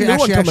 There's a new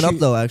one coming up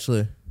though.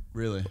 Actually,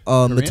 Really?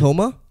 Korean?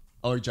 Matoma.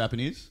 Oh,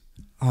 Japanese?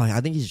 Oh, I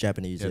think he's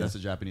Japanese. Yeah, Yeah, that's a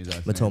Japanese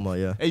accent. Matoma.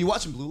 Yeah. Hey, you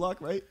watching Blue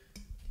Lock, right?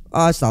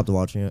 I stopped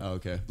watching it. Oh,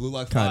 okay. Blue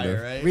Lock Kinda.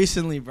 Fire, right?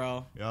 recently,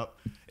 bro. Yep.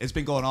 It's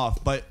been going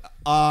off. But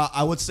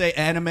I would say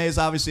anime is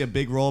obviously a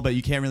big role, but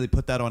you can't really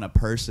put that on a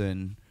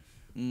person.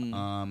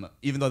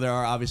 Even though there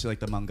are obviously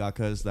the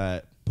mangakas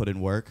that put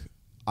in work.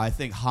 I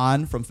think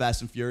Han from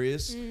Fast and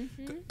Furious.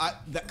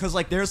 Because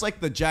there's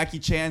the Jackie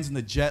Chans and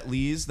the Jet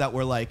Lis that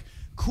were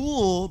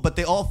cool, but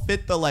they all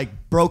fit the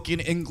broken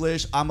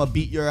English, I'ma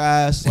beat your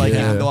ass, Yeah.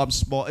 even though I'm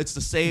small. It's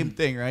the same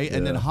thing, right?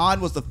 And then Yeah.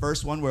 Han was the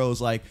first one where it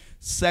was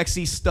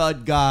sexy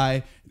stud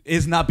guy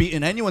is not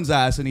beating anyone's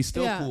ass and he's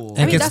still Yeah. cool.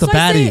 And gets that's the why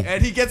I say- baddie.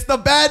 And he gets the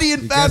baddie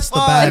in He Fast gets the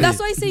Five. baddie. And that's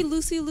why I say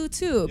Lucy Liu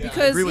too, Yeah, I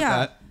because agree with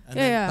that.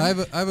 yeah.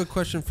 I have a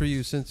question for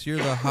you. Since you're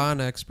the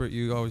Han expert,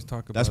 you always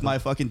talk about. That's my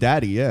it. fucking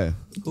daddy, yeah.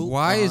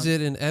 Why is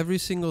it in every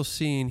single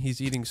scene he's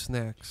eating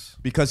snacks?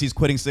 Because he's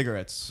quitting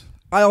cigarettes.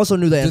 I also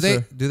knew the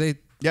answer. Do they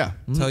Yeah.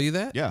 tell you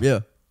that? Yeah. Yeah.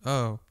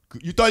 Oh.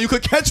 You thought you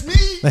could catch me?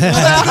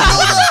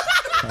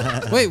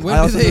 Wait, I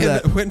also knew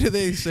that. when do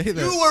they say that?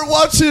 You were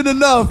watching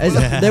enough.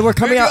 They were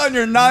coming Maybe out. on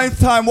your 9th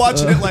time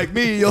watching it like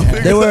me, you'll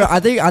figure They it were. out.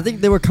 I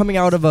think they were coming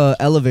out of a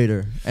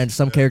elevator, and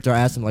some character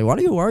asked him why are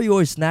you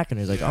always snacking?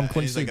 He's like, I'm And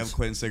quitting he's I'm cigs.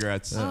 quitting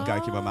cigarettes.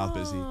 Gotta keep my mouth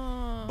busy.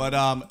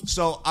 But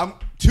so I'm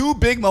two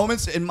big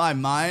moments in my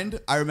mind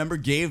I remember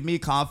gave me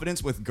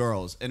confidence with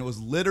girls, and it was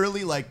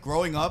literally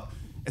growing up.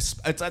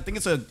 I think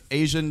it's an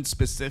Asian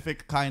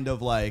specific kind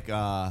of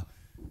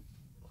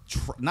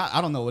not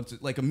I don't know what's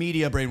a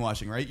media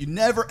brainwashing, right? You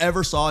never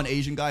ever saw an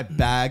Asian guy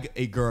bag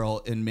a girl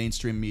in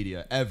mainstream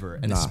media ever,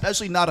 and Nah.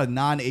 especially not a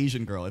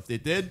non-Asian girl. If they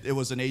did, it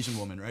was an Asian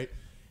woman, right?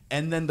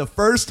 And then the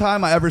first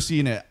time I ever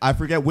seen it, I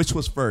forget which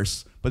was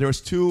first, but there was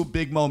two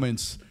big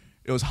moments.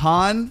 It was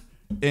Han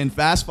in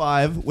Fast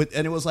Five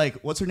and it was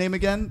what's her name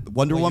again?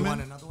 Wonder Woman.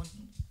 another one?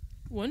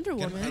 Wonder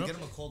Woman. Get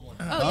him a cold one.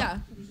 Oh yeah.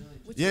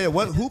 Yeah,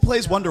 who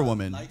plays Wonder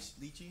Woman?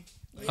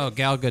 Oh,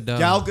 Gal Gadot.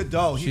 Gal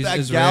Gadot. He She's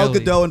bagged Israeli.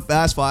 Gal Gadot in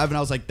Fast Five, and I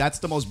was like, that's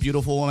the most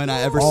beautiful woman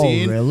I ever Oh,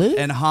 seen. really?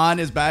 And Han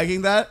is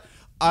bagging that.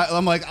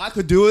 I'm like, I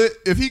could do it.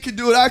 If he could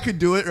do it, I could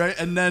do it, right?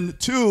 And then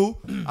two,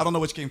 I don't know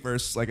which came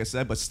first, like I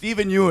said, but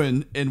Stephen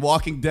Ewan in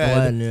Walking Dead,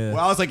 Glenn, yeah.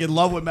 where I was in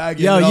love with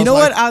Maggie. Yo, and I you was know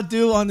like, what I'll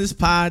do on this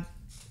pod?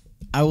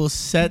 I will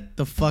set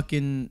the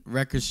fucking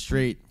record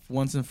straight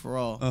once and for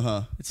all.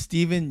 Uh-huh. It's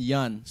Steven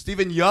Yeun.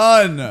 Steven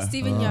Yeun.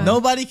 Steven Yeun.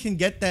 Nobody can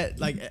get that.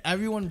 Like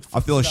everyone. I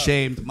feel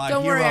ashamed. My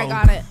Don't hero. worry, I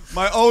got it.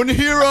 My own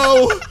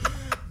hero.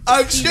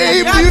 I've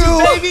shamed Got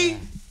you. baby.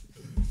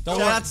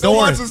 Don't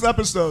watch this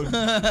episode.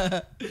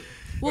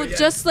 Well,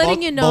 just letting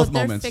both- you know, both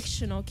they're moments.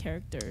 fictional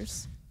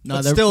characters. No,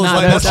 But they're still, nah,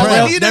 like, they're that's all I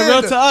real. needed. They're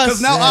real to us.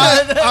 Because now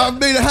I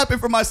made it happen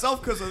for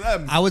myself because of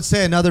them. I would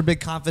say another big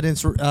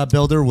confidence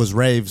builder was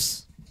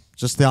raves.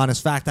 Just the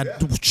honest fact. I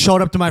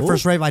showed up to my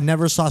first rave. I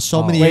never saw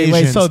so many Wait,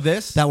 Asians so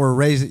this? that were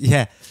raised.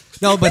 Yeah.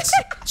 No, but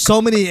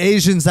so many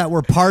Asians that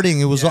were partying.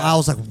 It was. I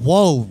was like,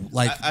 whoa.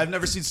 Like I've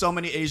never seen so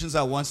many Asians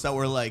at once that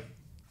were like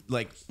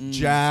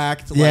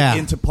jacked, Yeah. like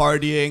into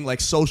partying,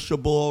 like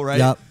sociable, right?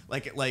 Yep.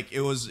 Like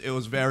it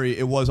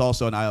was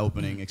also an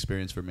eye-opening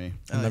experience for me.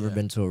 I've never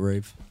been to a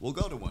rave. We'll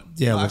go to one.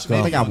 Yeah, we'll actually, go. maybe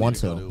I think I you don't want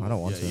need to. go I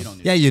don't want to. You don't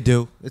need yeah, you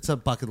do. It's a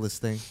bucket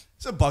list thing.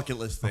 It's a bucket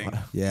list thing.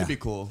 Yeah. It'd be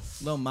cool.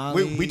 Lil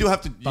Molly. We do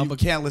have to. You Bumba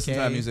can't listen to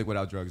that K. music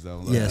without drugs, though.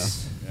 Like,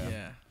 Yes.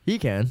 Yeah. He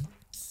can.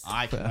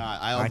 I cannot.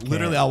 I can't.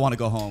 Literally, I want to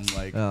go home.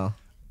 Like, Oh.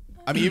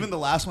 I mean, even the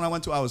last one I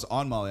went to, I was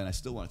on Molly, and I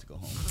still wanted to go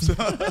home.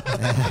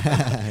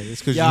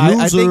 It's because Yeah, I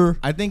loser.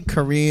 think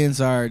Koreans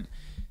are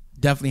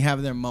definitely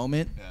having their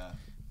moment,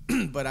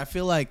 Yeah. but I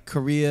feel like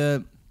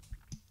Korea,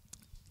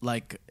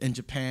 like in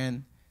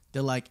Japan,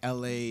 they're like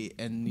LA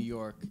and New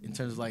York in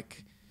terms of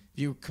like if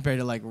you compare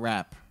to like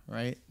rap,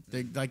 right?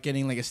 They're like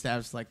getting like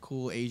established like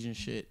cool Asian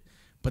shit,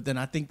 but then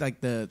I think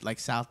like the like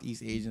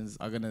Southeast Asians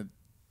are gonna,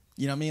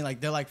 you know what I mean? Like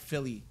they're like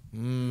Philly,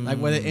 like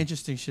where the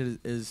interesting shit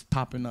is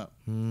popping up.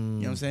 You know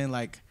what I'm saying?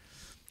 Like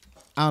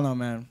I don't know,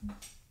 man.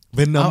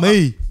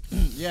 Vietnamese.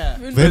 Yeah.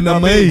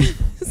 Vietnamese.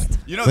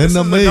 You know, this is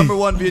the Vietnamese. number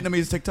one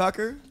Vietnamese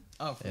TikToker.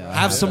 Oh,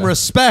 Have some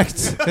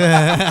respect.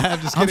 I'm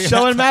just I'm kidding.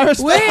 showing mad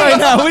respect Wait. right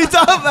now. What are you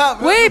talking about?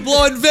 Bro? Wait,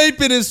 blowing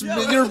vape in his.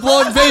 You're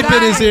blowing vape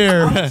in his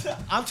ear.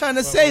 I'm trying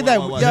to say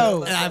that, whoa.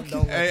 yo.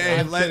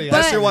 Hey, kidding.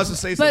 Lester wants to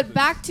say something. but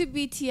back to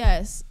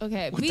BTS.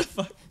 Okay.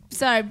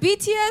 Sorry,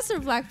 BTS or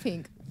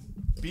Blackpink?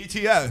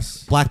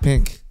 BTS.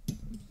 Blackpink.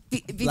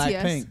 BTS.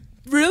 Blackpink.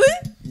 Really?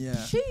 Yeah.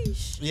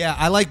 Sheesh. Yeah,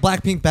 I like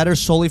Blackpink better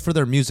solely for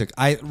their music.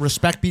 I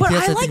respect BTS. But I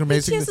think like they're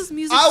amazing. BTS's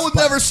music. I would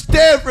never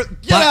stand for.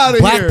 Get out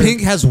of here.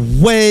 Blackpink has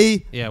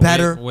way Yeah,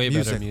 better way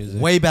better music.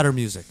 Way better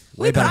music.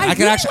 Way Wait, but better. I I can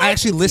really actually like I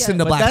actually listen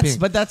to BTS.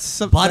 Blackpink. That's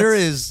some Butter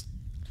that's, is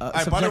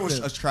Butter was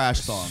subjective. a trash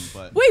song,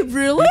 but Wait,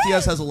 really?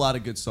 BTS has a lot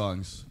of good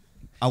songs.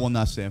 I will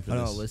not stand for I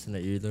this. don't listen to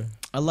either.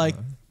 I like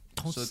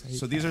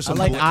So these are I some.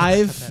 like bla-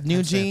 Ive,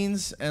 New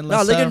Jeans, and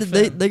No,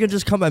 they can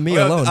just come at me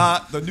alone.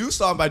 The new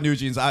song by New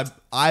Jeans.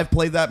 I've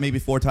played that maybe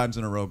 4 times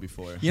in a row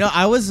before. You know,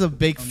 I was a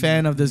big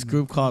fan of this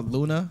group called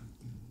Luna,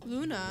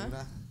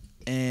 Luna.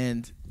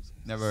 and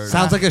Never. Heard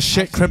sounds like a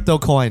shit crypto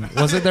coin.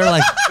 Wasn't there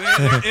like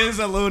there is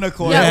a Luna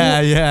coin. Yeah.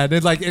 yeah.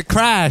 Then like it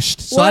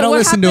crashed, so What- I don't what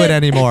listen to it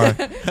happened?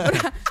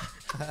 anymore.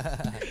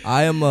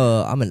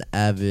 I'm an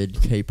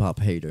avid K-pop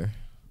hater.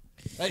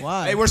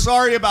 why? Hey, we're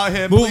sorry about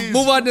him. Please.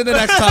 Move on to the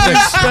next topic.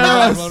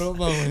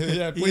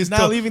 Yeah, He's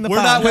not leaving the We're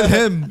pod. not with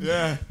him.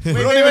 Yeah. We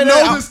don't even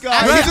know this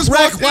guy. He just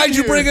Rek, walked why'd in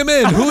you here. bring him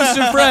in? Who's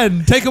your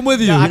friend? Take him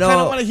with you. I know-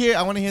 kind of want to hear.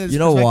 I want to hear this. You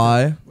know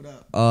perspective.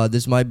 why?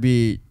 This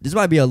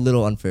might be a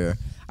little unfair.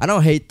 I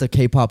don't hate the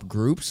K-pop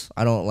groups.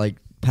 I don't like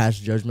pass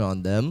judgment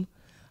on them.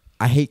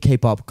 I hate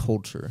K-pop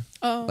culture.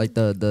 Oh. Like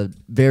the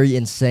very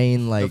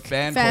insane The like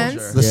fan Fans?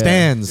 culture. The Yeah.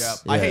 stands.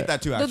 Yeah, I hate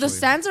that too. No, Actually, the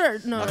stands are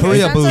no. Korea the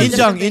stands are booze.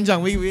 different Injung, thing.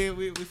 Injung,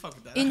 we fuck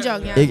with that.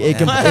 Injung, yeah.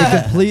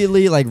 it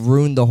completely like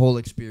ruined the whole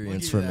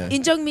experience for me.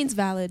 Injung means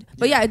valid.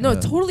 But yeah, no,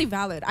 totally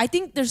valid. I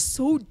think they're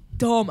so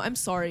dumb. I'm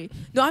sorry.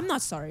 No, I'm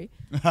not sorry.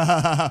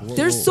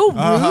 They're so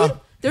rude.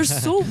 They're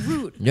so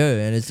rude. Yeah,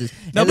 and it's just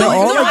No, and but they're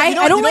you all- know,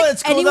 I don't like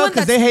it's cool anyone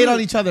because that's they hate rude.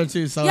 on each other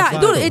too. So Yeah, it's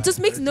dude, fine. it just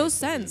makes no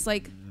sense.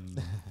 Like,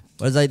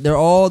 But it's like they're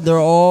all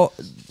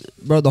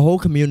bro, the whole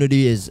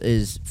community is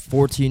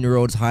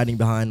 14-year-olds hiding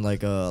behind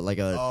like a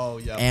Oh,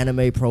 yeah.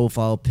 anime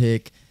profile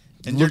pic.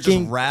 and you're just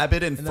looking-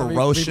 rabid and And then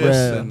ferocious.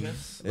 Yeah. And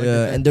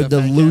yeah, and they're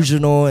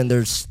delusional and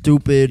they're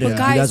stupid and But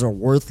you guys- guys are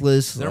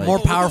worthless. They're like- more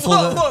powerful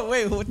than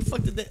Wait, what the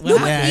fuck did they? no,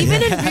 but Yeah,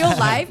 even in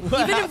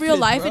real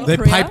life, in they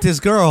Korea, piped his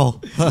girl.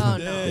 oh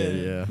no.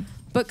 Yeah.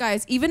 But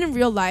guys, even in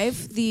real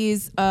life,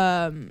 these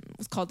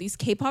what's called these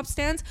K-pop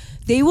stands,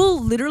 they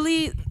will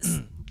literally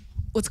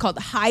what's called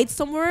hide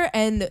somewhere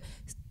and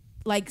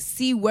like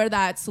see where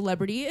that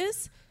celebrity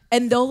is,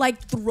 and they'll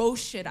like throw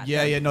shit at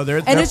them. no, they're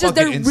And it's just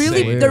fucking they're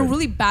insane.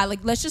 really bad. Like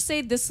let's just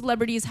say this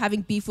celebrity is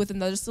having beef with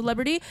another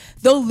celebrity,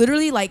 they'll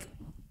literally like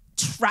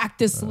track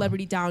this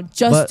celebrity down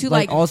just But to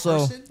like like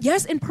also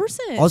yes in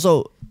person.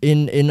 also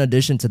in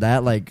addition to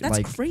that That's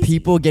like crazy.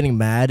 people getting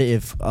mad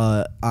if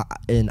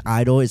an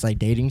idol is like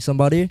dating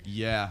somebody.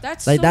 Yeah.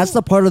 that's Like so that's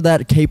the part of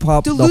that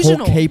K-pop. The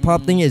delusional. whole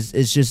K-pop thing is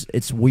just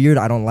it's weird.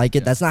 I don't like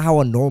it. That's not how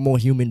a normal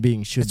human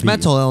being should It's be.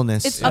 mental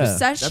illness. it's Yeah.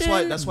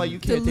 obsession. That's why you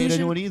can't date delusion.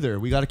 anyone either.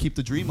 We got to keep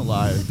the dream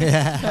alive.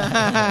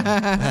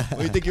 What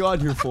do you think you're on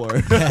here for?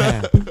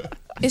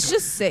 It's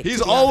just sick. He's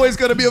to be always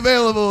gonna be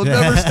available.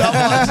 Never stop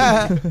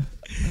watching.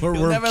 We're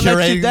never let you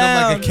curating them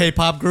like down. a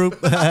K-pop group,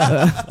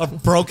 a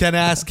broken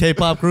ass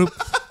K-pop group.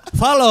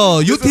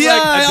 Follow This is UTI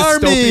like a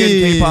Army.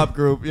 dystopian K-pop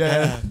group.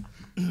 Yeah.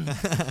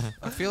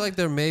 I feel like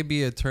there may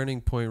be a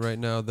turning point right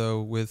now,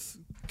 though, with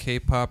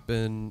K-pop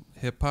and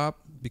hip-hop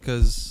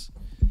because,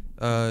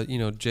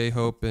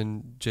 J-Hope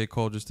and J.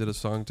 Cole just did a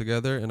song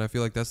together, and I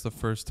feel like that's the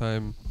first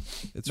time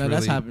it's No, really...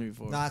 that's happened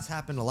before. Nah, it's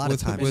happened a lot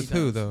with, of times. with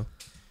who, though?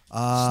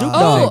 Snoop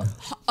Oh,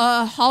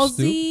 Dogg.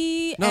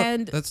 Halsey No,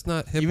 and that's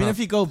not hip-hop. Even if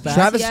you go back,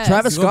 Travis yes.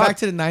 Travis you go back Scott.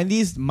 to the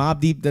 '90s, Mobb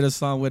Deep did a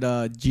song with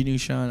Genu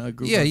Sean, a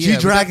group. Yeah, of, yeah.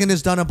 G-Dragon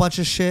has done a bunch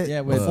of shit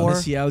yeah, with before.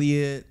 Missy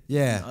Elliott.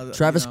 Yeah. and other-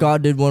 Travis you know.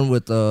 Scott did one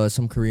with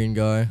some Korean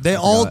guy. They I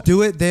all forgot.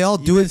 do it. They all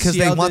do Even it because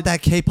they CL want did-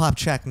 that K-pop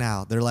check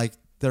now. They're like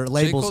their J.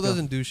 labels. Cole go-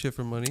 doesn't do shit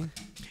for money.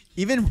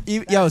 Even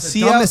the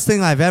CL dumbest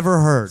thing I've ever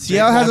heard.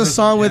 CL has a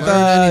song with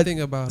Learn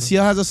anything about him.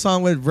 CL has a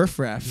song with Riff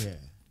Raff,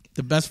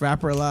 the best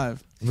rapper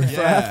alive.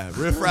 Yeah.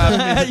 Riff Raff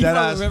means You dead know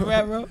ass. Riff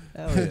Raff, bro?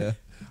 Hell yeah.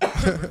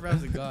 Riff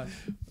Raff's a god.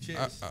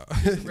 Cheers.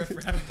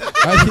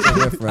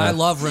 I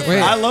love Riff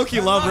I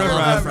low-key love Riff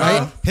Raff, Right?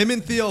 bro. Him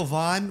and Theo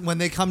Von, when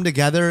they come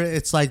together,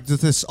 it's like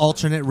this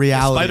alternate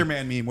reality.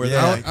 Spider-Man meme where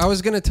Yeah. they're like, I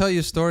was gonna tell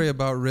you a story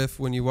about Riff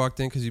when you walked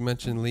in because you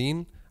mentioned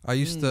Lean. I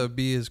used to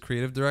be his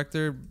creative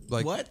director.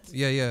 Like What?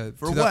 Yeah.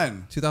 For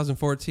when?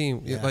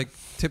 2014. Like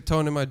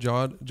tiptoeing in my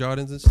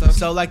Jordans and stuff.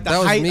 So like the That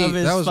was height me. of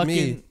his That was fucking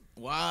me.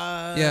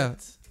 what? Yeah.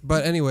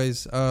 But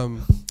anyways, You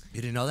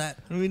didn't know that?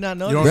 Do we not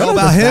know? You don't this? know That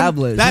about was him?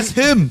 established. That's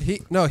him.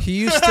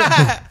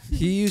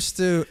 he used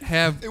to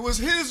have it was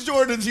his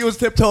Jordans he was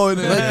tiptoeing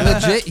in.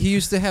 legit. He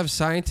used to have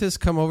scientists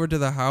come over to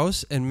the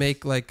house and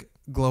make like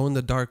glow in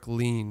the dark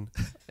lean,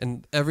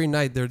 and every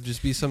night there'd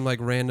just be some like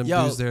random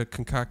Yo. dudes there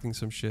concocting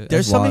some shit.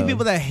 There's That's so many wild.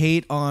 people that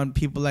hate on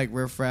people like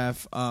Riff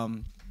Raff,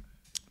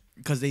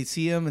 because they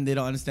see him and they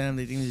don't understand him.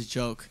 They think it's a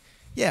joke.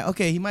 Yeah,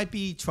 okay, he might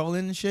be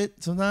trolling and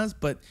shit sometimes,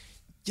 but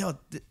yo,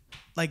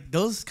 like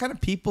those kind of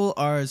people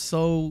are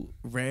so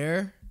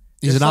rare.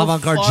 He's They're an so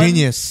avant-garde fun.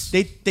 genius.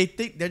 They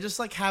think they're just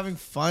like having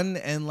fun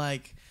and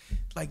like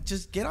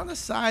just get on the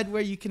side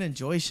where you can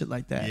enjoy shit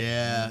like that.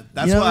 Yeah,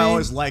 that's You know what what I I mean?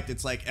 always liked.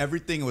 It's like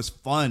everything was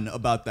fun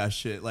about that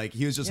shit. Like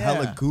he was just Yeah.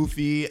 hella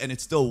goofy, and it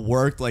still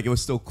worked. Like it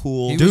was still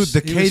cool. He Dude, was-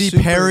 the he was Katy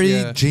super- Perry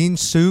yeah. jean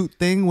suit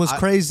thing was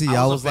crazy.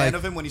 I was a fan like,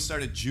 of him when he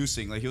started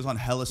juicing. Like he was on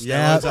hella steroids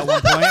Yeah. at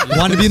one point.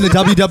 wanted to be in the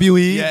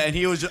WWE. Yeah, and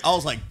he was. I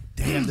was like,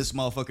 damn, this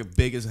motherfucker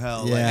big as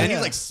hell. Like, Yeah. and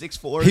he's like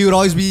 6'4". He would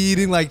always be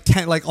eating like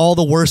all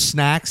the worst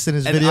snacks in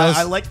his And videos.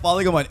 I liked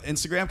following him on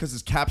Instagram because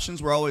his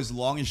captions were always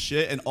long as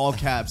shit and all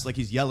caps, like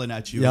he's yelling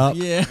at you. Yup.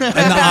 Yeah.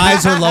 And the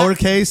eyes are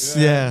lowercase.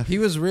 Yeah. He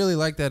was really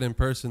like that in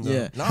person, though.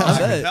 Yeah. No, I I bet.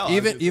 can tell.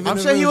 Even I'm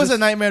if sure it he was just- a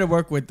nightmare to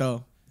work with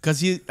though,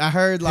 cause I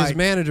heard like his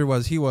manager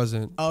was. He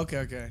wasn't. Oh,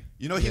 okay.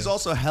 You know, he's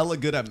also hella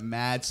good at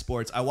mad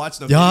sports. I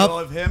watched a Yup. video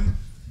of him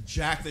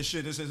jack this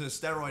shit. This is his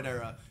steroid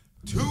era.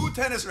 2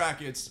 tennis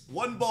rackets,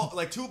 1 ball,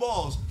 like 2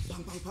 balls,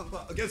 pong, pong, pong,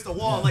 pong, against the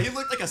wall. Like he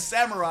looked like a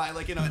samurai,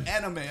 like in an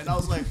anime. And I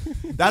was like,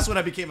 that's when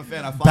I became a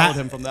fan. I followed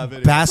him from that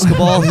video.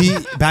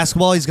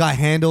 Basketball, he's got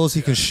handles.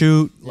 He can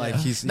shoot. Like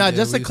he's No, just we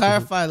to used to-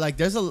 clarify, like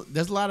there's a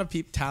lot of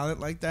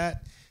talent like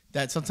that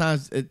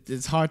sometimes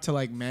it's hard to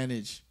like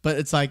manage, but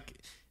it's like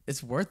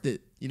it's worth it.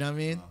 You know what I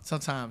mean?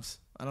 Sometimes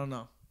I don't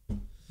know.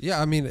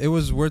 Yeah, I mean, it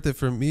was worth it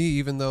for me,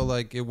 even though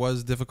like it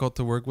was difficult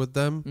to work with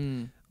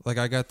them. Like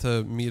I got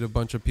to meet a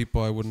bunch of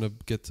people I wouldn't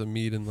have get to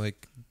meet, and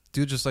like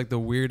do just like the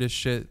weirdest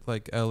shit,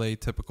 like LA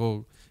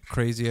typical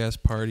crazy ass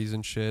parties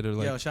and shit, or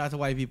like Yo, shout out to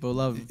white people,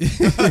 love you.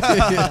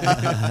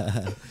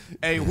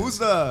 Hey, who's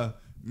the?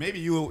 Maybe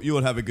you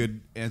would have a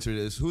good answer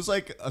to this. Who's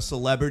like a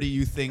celebrity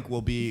you think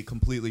will be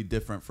completely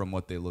different from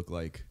what they look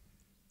like?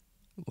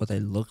 What they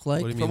look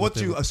like? What do you mean From what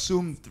they you look-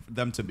 assume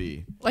them to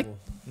be. Like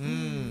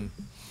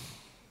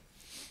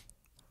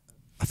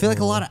I feel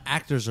like a lot of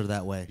actors are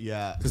that way.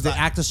 Yeah, Because they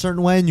act a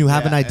certain way and you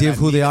have an idea of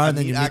who they are, and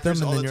then you meet them, actors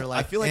and all then the you're time.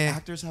 like, I feel like eh.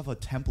 actors have a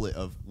template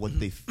of what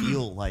they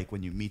feel like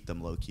when you meet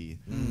them, low key.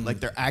 Like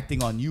they're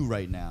acting on you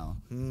right now.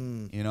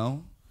 You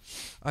know?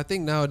 I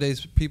think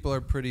nowadays people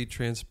are pretty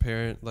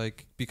transparent,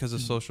 like because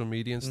of social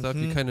media and stuff.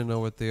 You kind of know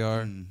what they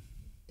are.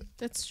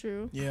 that's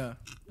true. Yeah.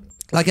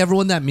 Like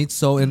everyone that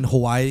meets in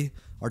Hawaii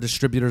are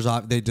distributors.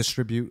 They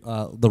distribute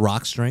the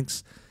Rock's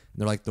drinks.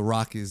 They're like, the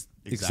Rock is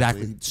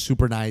exactly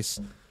super nice.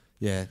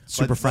 Yeah,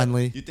 super But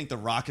friendly. you think The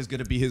Rock is going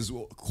to be his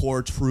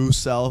core true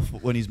self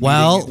when he's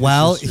Well,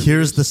 meeting his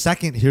here's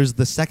distributors? here's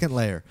the second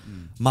layer.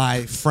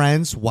 My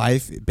friend's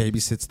wife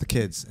babysits the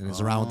kids and is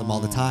around with them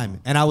all the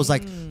time. And I was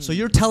like, so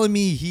you're telling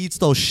me he eats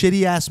those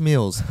shitty ass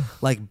meals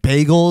like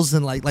bagels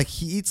and like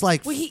he eats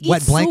like Wait, he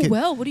wet eats blanket. so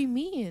well. What do you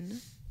mean?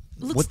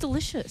 It looks What-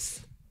 delicious.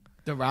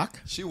 The Rock?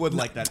 She would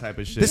like that type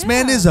of shit. This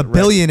man is a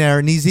billionaire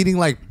and he's eating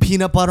like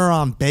peanut butter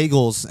on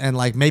bagels and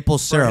like maple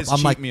syrup. his I'm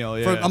cheat like, meal,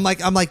 yeah. I'm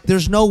like,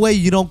 there's no way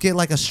you don't get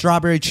like a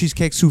strawberry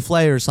cheesecake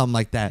souffle or something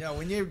like that. Yeah,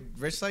 when you're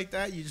rich like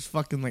that, you just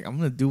fucking like, I'm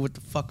gonna do what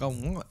the fuck I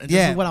want. And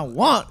Yeah. this is what I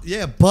want.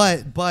 Yeah,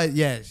 but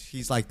yeah,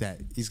 he's like that.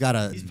 He's got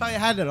a He's probably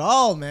had it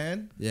all,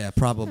 man. yeah,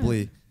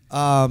 probably.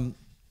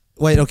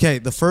 Wait, okay.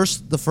 The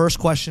first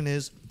question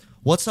is,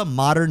 what's a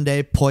modern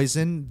day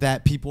poison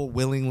that people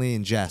willingly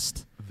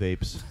ingest?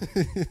 Vapes.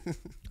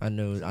 I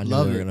knew Love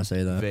they were it. gonna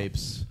say that.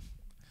 Vapes.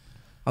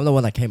 I'm the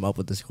one that came up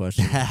with this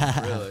question.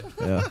 Really?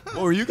 Yeah.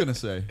 What were you gonna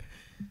say?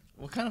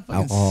 What kind of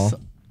fucking Alcohol.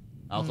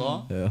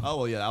 Alcohol? Yeah. Oh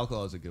well, yeah,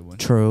 alcohol is a good one.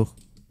 True.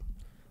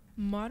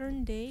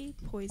 Modern day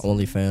poison.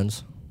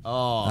 OnlyFans. Oh,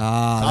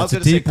 Ah, I was that's a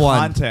gonna say deep one.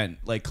 content.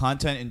 Like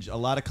content, and a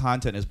lot of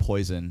content is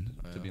poison.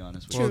 To be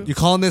honest with True. you. You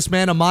calling this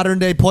man a modern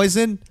day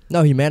poison?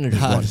 No, he manages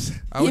one.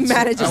 I would,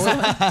 manages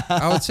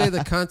I would say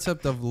the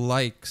concept of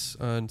likes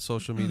on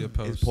social media It's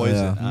posts.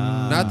 poison. Yeah.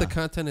 Ah. Not the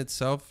content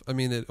itself. I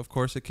mean, of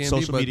course it can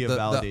Social be, but media the,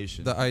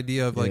 validation. The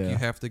idea of like Yeah. you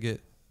have to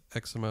get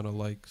X amount of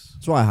likes.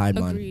 That's why I hide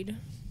mine. Agreed.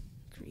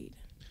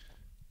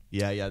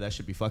 Yeah, that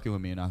should be fucking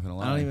with me. Not gonna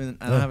lie. I don't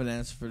have an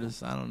answer for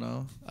this. I don't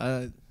know.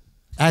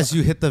 As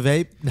you hit the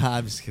vape? Nah,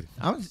 I'm just kidding.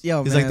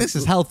 Yo, He's man, like, this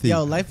is healthy.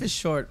 Yo, life is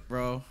short,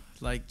 bro.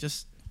 Like,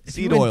 just if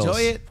Seed you oils.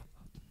 enjoy it,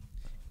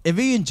 if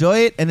you enjoy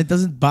it and it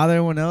doesn't bother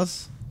everyone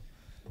else,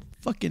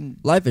 fucking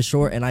Life is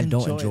short, and I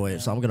don't Enjoy enjoy it,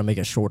 it, so I'm gonna make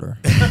it shorter.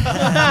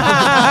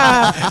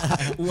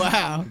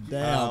 wow.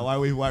 Why are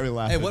we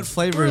laughing? Hey, what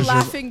flavor We're is your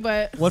laughing,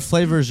 but what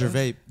flavor is your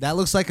vape? That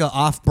looks like an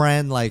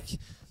off-brand like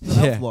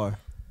Yeah. bar.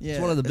 Yeah,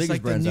 one of the biggest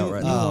like brands the out new,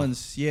 right new now.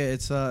 ones. Yeah,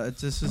 it's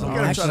this is Look all at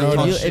him Actually, trying to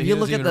talk if shit. you He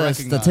look doesn't at the even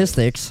recognize.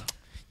 statistics,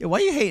 Yeah, why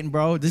you hating,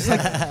 bro? There's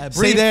like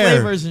Breathe same air.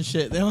 flavors and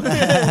shit. They don't,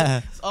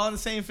 it's all in the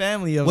same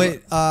family. Of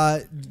Wait,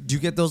 do you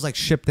get those like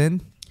shipped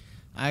in?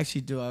 I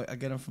actually do. I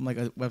get them from like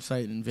a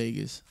website in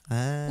Vegas.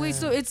 wait,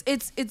 so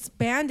it's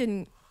banned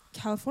in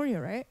California,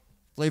 right?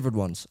 flavored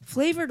ones.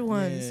 Flavored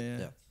ones.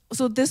 Yeah.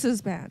 So this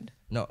is banned.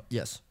 No,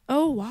 yes.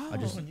 Oh wow. I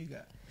just- What one you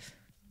got?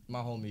 My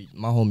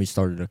homie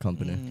started a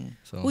company.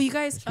 So well, you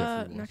guys. it's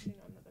good for you. Actually,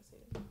 no, I'm not gonna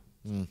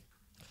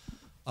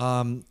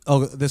say it.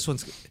 Oh, this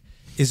one's.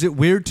 Is it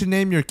weird to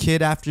name your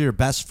kid after your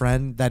best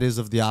friend that is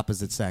of the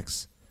opposite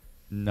sex?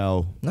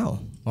 No. No,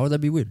 why would that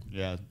be weird?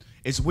 Yeah.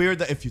 It's weird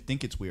that if you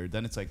think it's weird,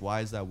 then it's like,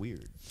 why is that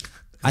weird?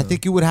 I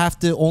think it would have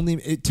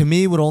to to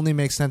me, it would only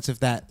make sense if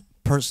that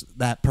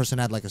person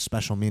had like a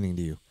special meaning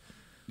to you.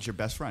 It's your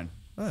best friend.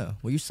 Oh,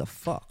 we used to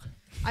fuck.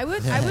 I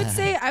would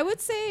say.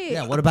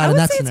 Yeah, what about I in would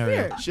that say it's scenario?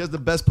 weird. She has the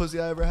best pussy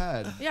I ever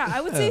had. Yeah, I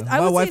would say. I My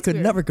would say wife it's could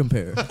weird. never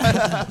compare.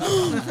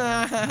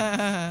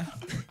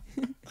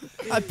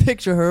 I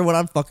picture her when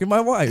I'm fucking my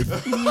wife.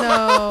 No.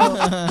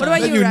 What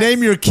about Then you? you Rex?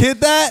 name your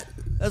kid that?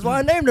 That's why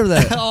I named her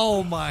that.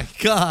 Oh my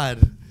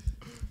god!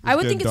 I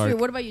would Good think it's dark. weird.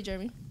 What about you,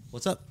 Jeremy?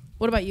 What's up?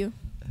 What about you?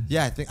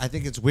 Yeah, I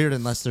think it's weird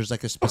unless there's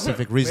like a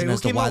specific reason Wait, who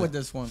as to came why. up with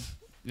this one?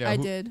 Yeah, I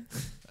who- did.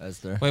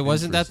 Esther. Wait,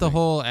 wasn't that the Interesting.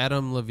 whole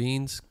Adam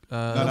Levine's?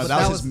 No, but that that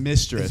was was his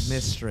mistress. His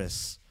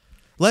mistress.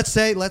 Let's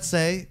say,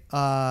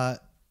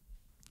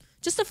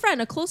 Just a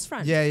friend, a close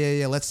friend.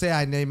 yeah. Let's say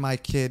I name my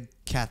kid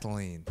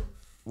Kathleen.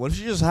 What if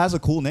she just has a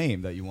cool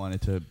name that you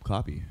wanted to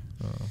copy?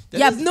 Yeah,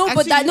 That is- no, but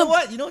actually, that you know no,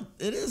 what? You know,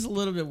 it is a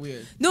little bit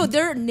weird. no,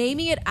 they're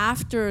naming it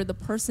after the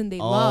person they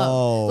Oh.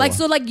 love. Like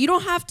so, like you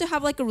don't have to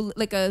have like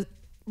a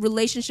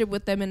relationship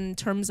with them in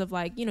terms of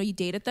like you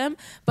dated them,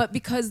 but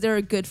because they're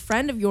a good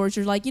friend of yours,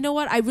 you're like, you know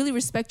what, I really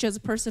respect you as a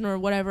person or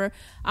whatever.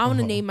 I want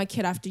to name my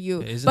kid after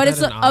you, Isn't but that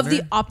it's an of the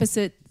honor?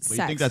 opposite But sex.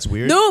 you think that's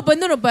weird? No, but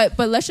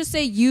let's just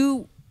say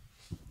you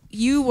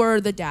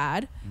were the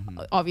dad.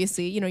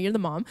 Obviously, you're the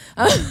mom.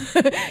 You're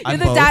I'm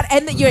the both. dad,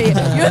 and you're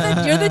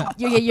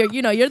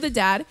the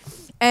dad,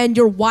 and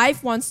your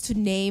wife wants to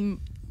name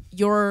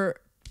your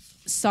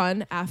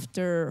son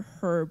after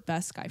her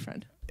best guy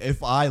friend.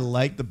 If I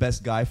like the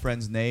best guy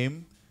friend's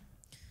name,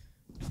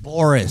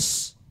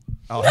 Boris.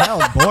 oh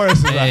hell, Boris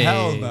is a Hey.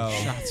 hell no.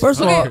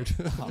 First of all,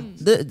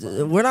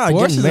 Okay. we're not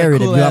Boris is getting a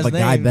married if you have cool-ass a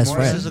guy name. best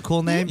Boris friend. is a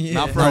cool name. Yeah.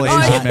 Not for No, an it's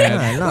Asian not.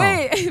 man. No.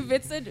 Wait,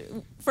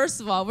 Vincent.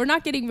 First of all, we're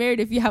not getting married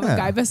if you have a Yeah.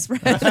 guy best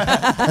friend.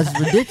 That's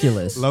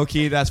ridiculous. Low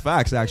key, that's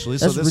facts actually.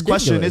 So That's this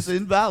question ridiculous. is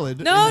invalid.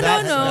 No, No.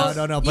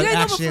 You But guys know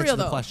actually for real, answer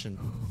the though. question.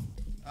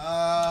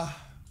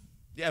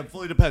 Yeah, it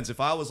fully depends. If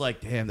I was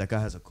like, damn, that guy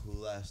has a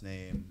cool ass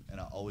name, and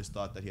I always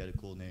thought that he had a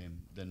cool name,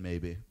 then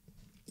maybe.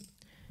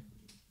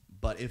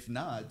 But if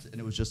not, and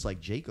it was just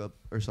like Jacob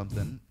or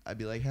something, I'd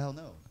be like, hell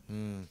no.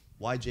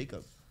 Why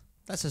Jacob?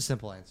 That's a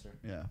simple answer.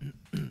 Yeah.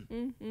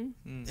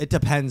 It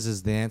depends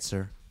is the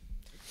answer.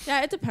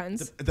 Yeah, it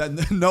depends.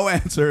 That no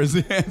answer is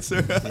the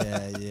answer.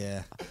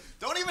 Yeah.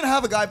 Don't even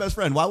have a guy best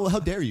friend. Why? How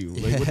dare you?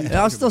 Like, what are you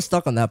Yeah, I was talking still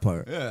stuck on that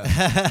part. about?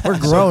 Yeah. We're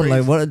grown.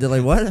 Like what?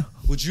 Like what?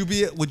 Would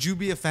you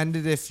be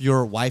offended if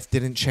your wife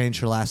didn't change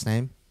her last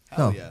name?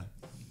 Hell No. yeah.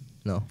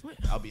 No.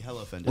 I'll be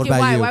hella offended. What Okay,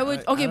 about why? you? Why would?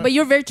 I Okay, don't- but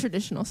you're very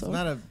traditional, so.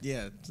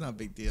 It's not a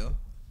big deal.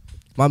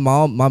 My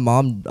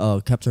mom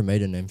kept her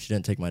maiden name. She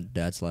didn't take my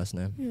dad's last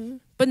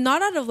name. But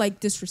not out of like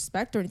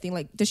disrespect or anything.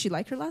 Like, does she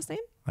like her last name?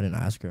 I didn't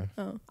ask her.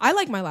 Oh, I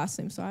like my last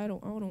name, so I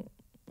don't want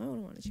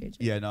to change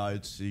it. Yeah, no,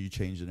 it's you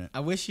changing it. I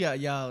wish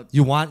y'all.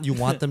 You want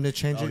them to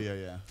change Oh it?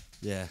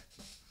 yeah.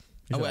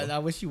 Yeah. I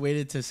wish you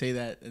waited to say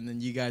that, and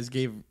then you guys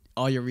gave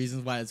all your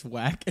reasons why it's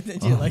whack, and then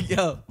you're like,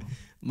 "Yo,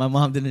 my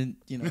mom didn't."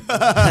 Wait,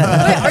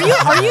 are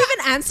you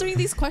even answering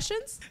these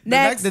questions?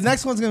 Next. The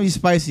next one's gonna be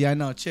spicy. I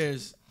know.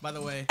 Cheers. By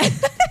the way,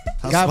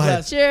 How God spicy-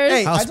 bless. Cheers.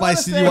 Hey, How I just wanna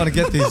spicy do say- you want to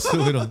get these?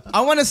 We don't-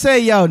 I want to say,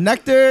 yo,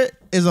 Nectar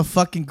is a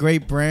fucking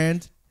great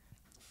brand.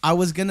 I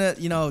was gonna,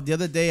 the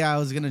other day I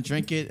was gonna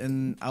drink it,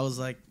 and I was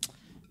like,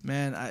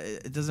 Man,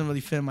 it doesn't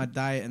really fit in my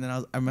diet. And then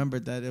I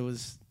remembered that it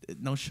was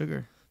no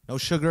sugar. No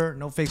sugar,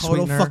 no fake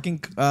Total sweetener. fucking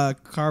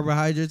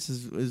carbohydrates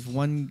is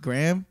 1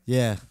 gram.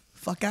 Yeah.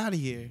 Fuck out of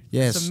here.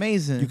 Yes. It's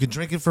amazing. You can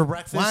drink it for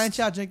breakfast. Why aren't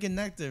y'all drinking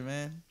nectar,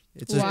 man?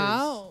 It's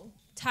Wow.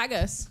 Tag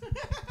us.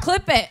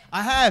 Clip it.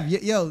 I have.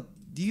 Yo,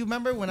 do you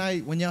remember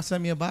when y'all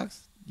sent me a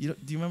box? Do you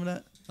remember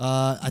that?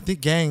 I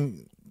think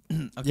gang.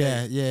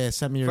 Okay. Yeah.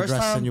 Send me your First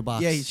address time, and your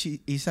box. Yeah,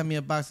 he sent me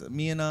a box.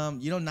 Me and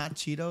Not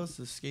Cheetos,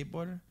 the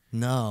skateboarder.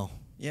 No.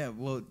 Yeah,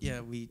 well,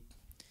 yeah, we.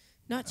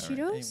 Not all right,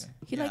 Cheetos? anyway.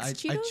 He Yeah, likes I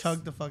Cheetos?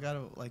 chugged the fuck out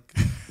of like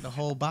the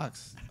whole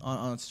box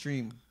on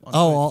stream. On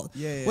Oh, Twitch.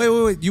 Yeah.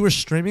 Wait. You were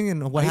streaming,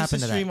 and what I used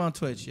happened to to stream that? on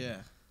Twitch. Yeah,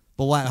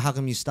 But why? How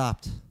come you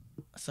stopped?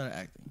 I started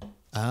acting.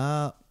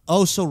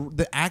 So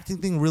the acting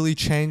thing really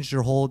changed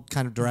your whole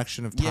kind of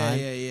direction of time.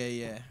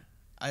 Yeah.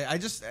 I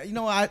just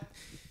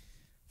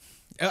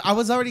I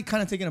was already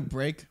kind of taking a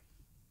break,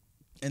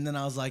 and then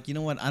I was like, you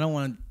know what? I don't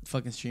want to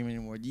fucking stream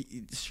anymore.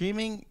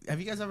 Streaming? Have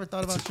you guys ever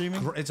thought about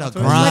streaming? It's a on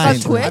Twitch?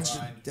 grind. Like on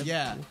Twitch?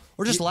 Yeah.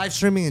 Or just live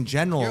streaming in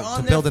general You're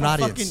on to build there an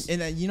for audience.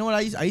 Fucking, and you know what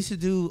I used to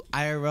do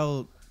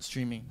IRL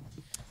streaming.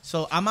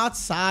 So I'm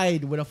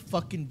outside with a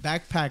fucking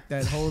backpack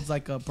that holds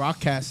like a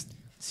broadcast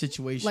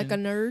situation. Like a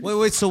nerd?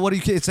 Wait. So what do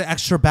you? It's an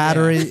extra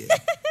battery.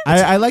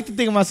 I like to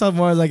think of myself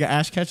more as like an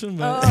Ash Ketchum,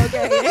 but Oh,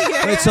 okay.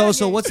 Yeah. Wait.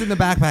 So what's in the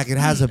backpack? It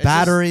has a It's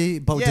battery,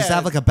 but does it yeah.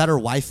 have like a better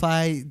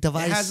Wi-Fi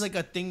device? it has like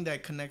a thing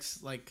that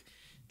connects like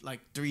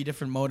 3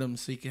 different modems,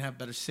 so you can have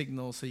better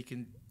signal, so you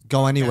can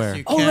go pass anywhere.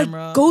 your Oh, like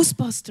camera.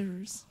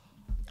 Ghostbusters.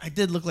 I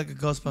did look like a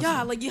Ghostbuster.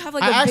 Yeah, like you have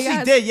like I a big actually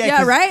ass. did, yeah.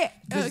 Yeah, right?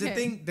 Because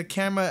Okay. the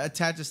camera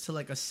attaches to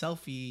like a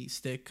selfie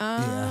stick,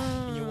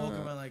 and you walk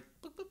Ah. around like,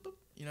 boop, boop, boop,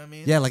 you know what I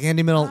mean? Yeah, like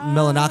Andy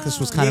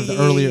Milonakis was kind of Yeah,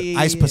 the earlier yeah,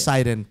 Ice yeah.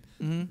 Poseidon.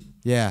 hmm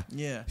Yeah.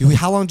 Yeah.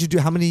 How long did you do?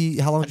 How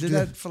long I did you did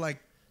do? that for like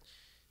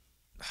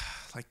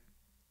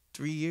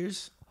 3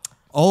 years.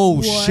 Oh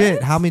What?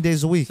 shit! How many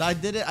days a week? So I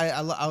did it.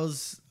 I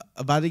was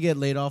about to get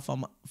laid off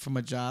from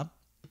a job.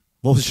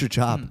 What was your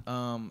job?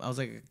 I was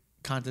like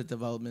content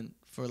development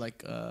for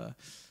like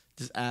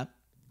this app.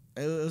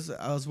 I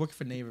was working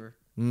for Naver.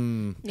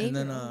 Mm. And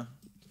then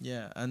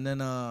Naver. and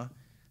then I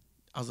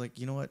was like,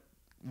 you know what?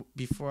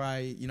 Before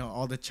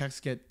all the checks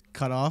get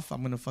cut off,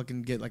 I'm gonna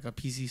fucking get like a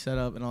PC set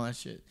up and all that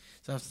shit.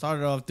 So I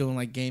started off doing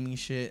like gaming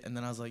shit, and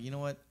then I was like, you know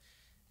what?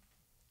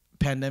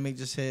 Pandemic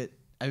just hit.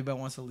 Everybody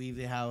wants to leave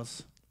their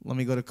house. Let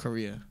me go to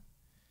Korea.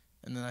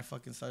 And then I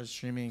fucking started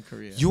streaming in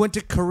Korea. You went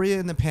to Korea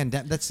in the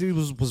pandemic. That city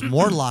was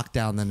more locked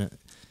down than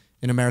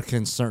in America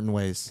in certain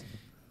ways.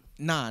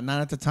 Nah, not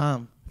at the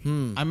time.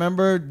 I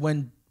remember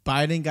when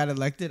Biden got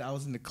elected, I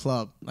was in the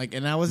club.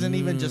 And I wasn't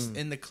even just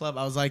in the club.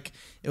 I was like,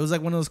 it was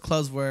like one of those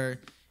clubs where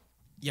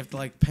you have to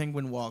like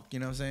penguin walk, you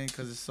know what I'm saying?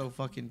 Because it's so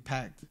fucking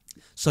packed.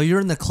 So you're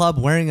in the club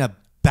wearing a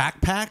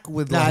backpack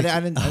with No, like.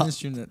 I didn't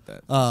stream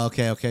that. Oh,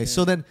 okay.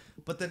 So then,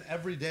 but then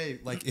every day,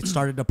 like it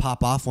started to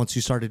pop off once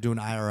you started doing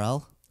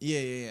IRL.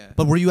 Yeah.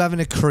 But were you having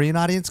a Korean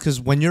audience? Because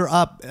when you're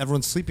up,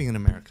 everyone's sleeping in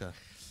America.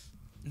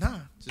 Nah,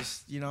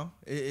 just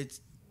it's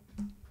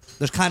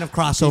There's kind of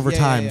crossover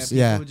times. People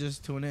Yeah. would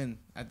just tune in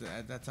at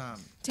that time.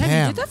 Damn,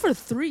 Damn. you did that for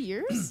 3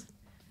 years?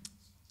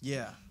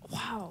 Yeah,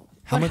 Wow.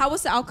 How But much- how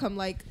was the outcome?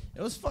 Like,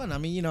 it was fun. I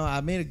mean, I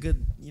made a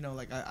good,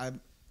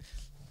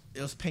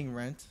 it was paying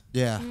rent.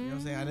 Yeah. You know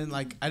what I'm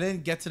saying? I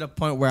didn't get to the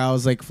point where I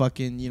was like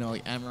fucking,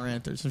 like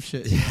Amaranth or some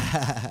shit.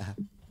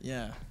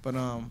 Yeah, but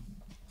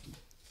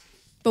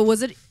but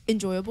was it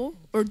enjoyable,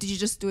 or did you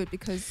just do it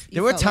because you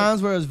there were felt like-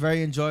 times where it was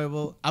very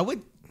enjoyable.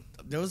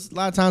 There was a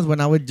lot of times when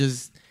I would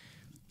just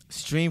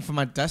stream from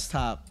my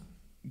desktop,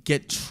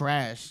 get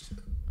trashed,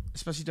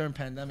 especially during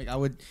pandemic. I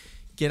would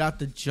get out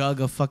the jug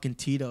of fucking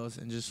Tito's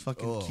and just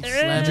fucking keep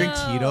slamming. Drink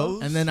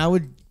Tito's? And then I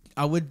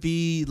would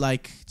be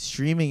like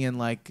streaming and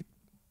like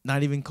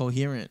not even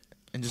coherent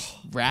and just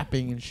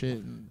rapping and shit.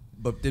 And,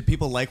 But did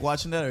people like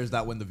watching that, or is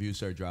that when the views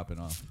started dropping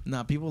off?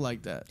 nah, people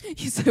like that.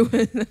 You said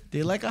when-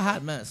 They like a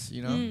hot mess,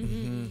 you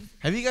know?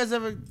 Have you guys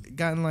ever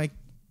gotten like,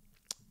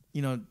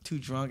 too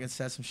drunk and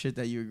said some shit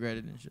that you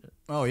regretted and shit?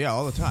 Oh yeah,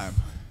 all the time.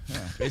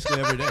 Yeah, basically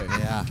every day.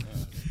 Yeah.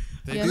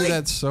 They Yeah, do like-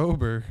 that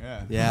sober.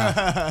 Yeah.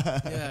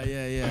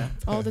 Yeah.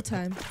 all the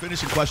time.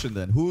 Finishing question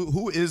then.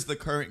 Who is the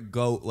current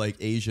GOAT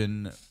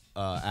Asian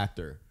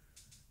actor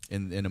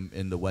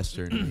in the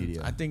Western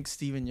media? I think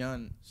Steven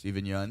Yeun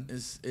Steven Yeun.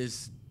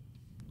 is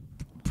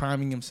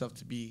priming himself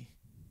to be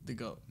the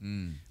GOAT.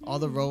 Mm. All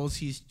the roles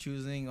he's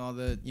choosing, all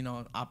the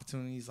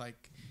opportunities, like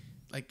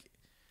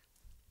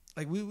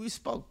we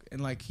spoke,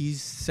 and like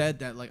he's said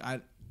that like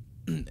I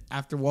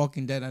after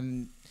Walking Dead,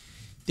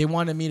 they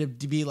wanted me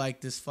to be like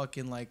this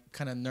fucking like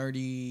kind of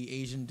nerdy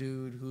Asian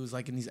dude who's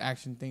like in these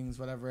action things,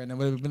 whatever, and it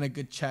would have been a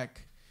good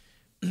check.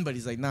 But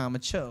he's like, nah, I'm a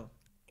chill.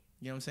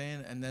 You know what I'm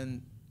saying? And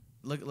then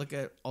look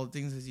at all the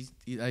things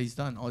that he's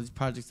done, all these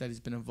projects that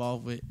he's been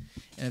involved with.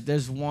 And if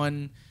there's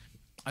one,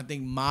 I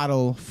think,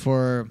 model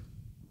for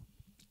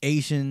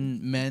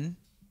Asian men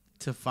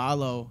to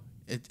follow,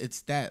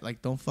 it's that.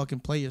 Like, don't fucking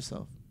play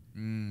yourself.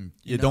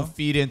 You don't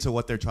feed into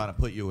what they're trying to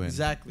put you in.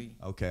 Exactly.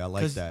 Okay, I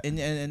like that.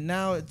 And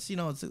now it's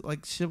it's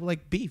like shit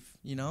like beef.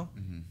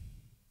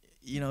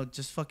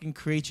 Just fucking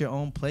create your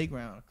own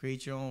playground,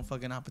 create your own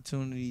fucking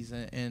opportunities,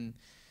 and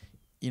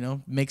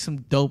make some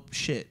dope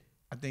shit.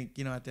 I think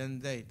at the end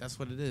of the day, that's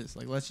what it is.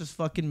 Like, let's just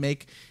fucking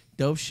make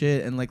dope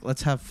shit and like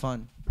let's have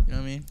fun. You know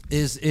what I mean?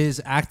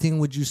 Is acting?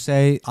 Would you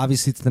say?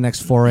 Obviously, it's the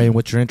next foray and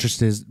what your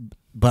interest is.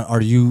 But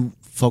are you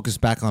focused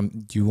back on?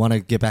 Do you want to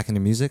get back into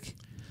music?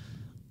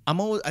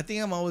 I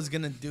think I'm always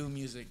gonna do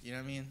music. You know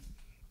what I mean?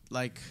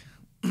 Like,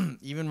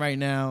 even right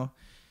now,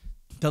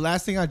 the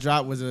last thing I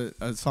dropped was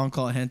a song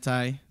called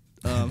Hentai.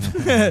 Well,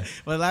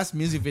 the last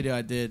music video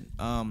I did.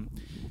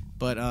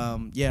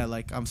 Yeah,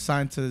 like I'm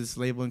signed to this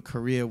label in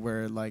Korea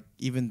where like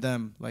even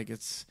them, like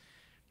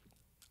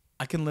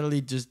I can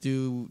literally just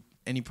do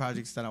any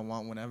projects that I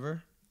want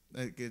whenever.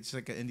 Like, it's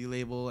like an indie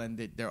label and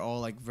they're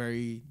all like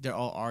they're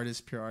all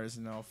artists, pure artists,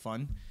 and they're all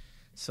fun.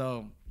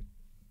 So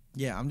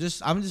yeah, I'm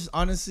just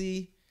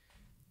honestly,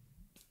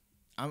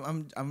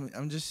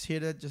 I'm just here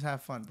to just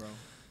have fun, bro.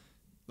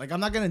 Like, I'm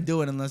not gonna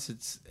do it unless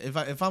it's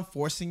if I'm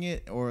forcing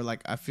it or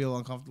like I feel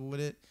uncomfortable with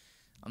it.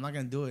 I'm not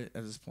gonna do it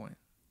at this point.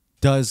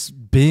 Does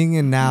being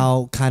in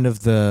now kind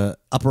of the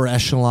upper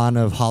echelon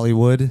of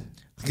Hollywood?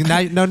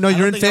 Now, no,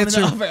 you're in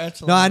fancier.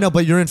 No, I know,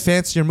 but you're in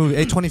fancier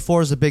movie.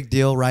 A24 is a big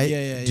deal, right?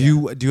 Yeah.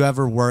 Do you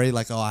ever worry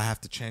like, oh, I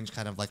have to change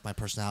kind of like my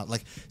personality?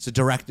 Like,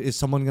 is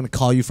someone gonna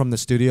call you from the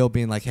studio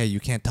being like, hey, you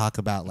can't talk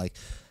about like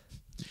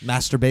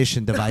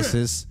masturbation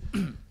devices?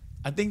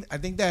 I think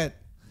that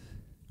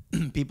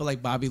people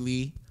like Bobby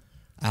Lee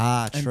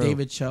and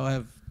David Cho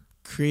have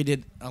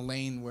created a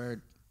lane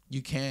where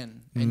you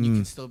can and you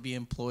can still be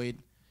employed,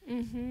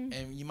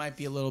 and you might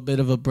be a little bit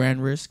of a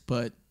brand risk,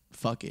 but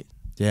fuck it.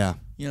 Yeah,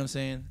 you know what I'm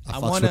saying. I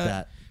fucks with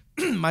that.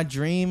 My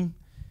dream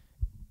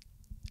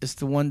is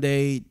to one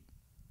day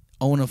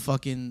own a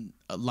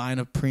line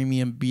of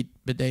premium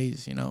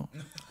bidets.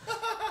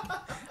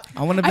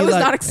 I want to be. I was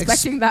not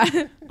expecting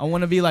that. I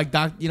want to be like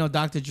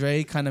Dr.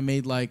 Dre kind of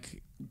made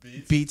like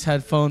Beats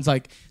headphones.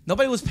 Like,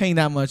 nobody was paying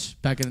that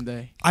much back in the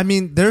day. I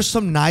mean, there's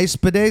some nice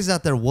bidets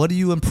out there. What are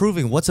you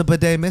improving? What's a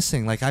bidet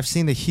missing? Like, I've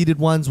seen the heated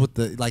ones with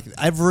the like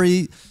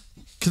every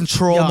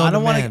control. Yo, I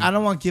don't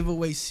want to give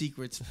away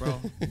secrets, bro.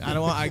 I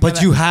don't want.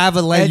 But you have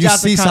a lane. You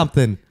see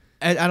something.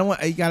 I don't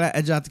want. You gotta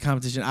edge out the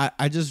competition.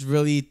 I just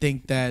really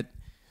think that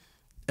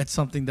it's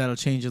something that'll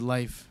change your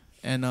life,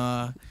 and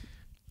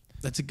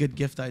that's a good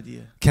gift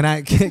idea. Can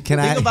I? Think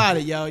about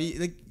it, yo.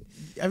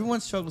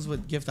 Everyone struggles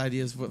with gift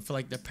ideas for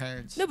like their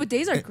parents. No, but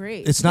days are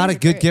great. It's not a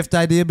good gift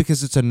idea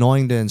because it's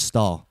annoying to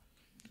install.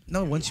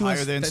 No, once you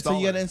hire the installer. So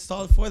you gotta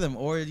install it for them,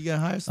 or you gotta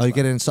hire someone. Oh, you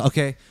get it installed.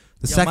 Okay.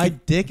 My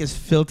dick is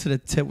filled to the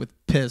tip with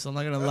piss. I'm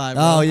not gonna lie,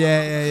 bro. Oh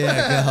yeah.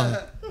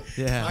 Go.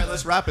 Yeah. All right,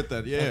 let's wrap it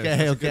then.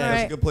 Yeah. Okay.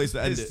 That's a good place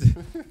to end it.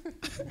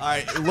 All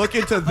right, look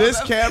into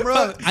this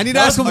camera. I need to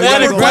ask him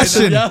one more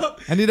question.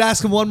 I need to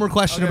ask him one more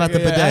question about the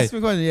bidet. Ask me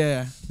a question.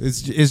 Yeah.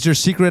 Is your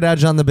secret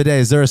edge on the bidet?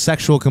 Is there a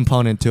sexual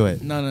component to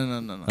it?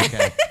 No.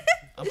 Okay.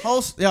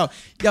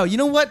 Yo, you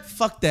know what?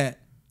 Fuck that.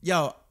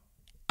 Yo,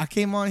 I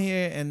came on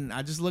here and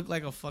I just look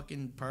like a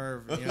fucking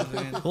perv. You know what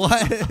I'm saying?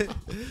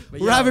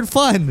 What? We're having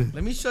fun.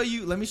 Let me show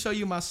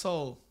you my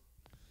soul.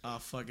 Oh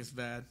fuck, it's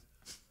bad.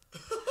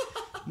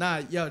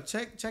 Nah, yo,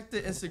 check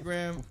the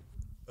Instagram.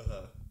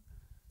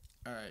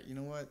 All right, you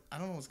know what? I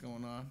don't know what's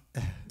going on.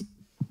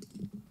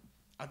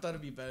 I thought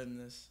it'd be better than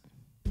this.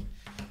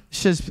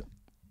 It's just,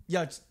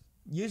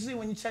 usually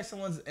when you check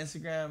someone's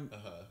Instagram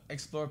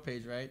explore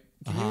page, right?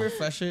 Can you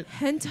refresh it?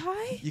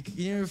 Hentai? Can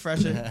you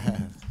refresh it?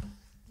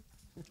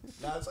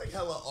 Nah, it's like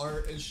hella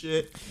art and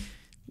shit.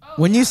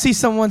 When you see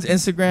someone's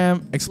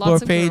Instagram explore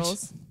Lots of page,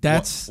 girls.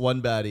 That's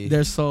one baddie.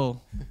 Their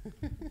soul.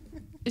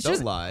 It's Don't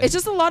just lie. It's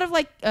just a lot of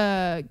like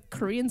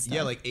Korean stuff.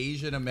 Yeah, like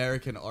Asian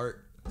American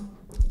art.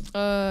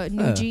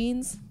 New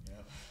jeans.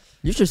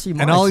 You should see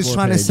my And all he's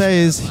explore trying to page. say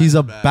is he's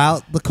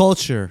about the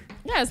culture.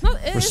 Yeah, it's not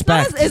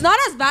Respect. it's not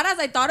as bad as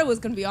I thought it was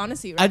gonna be.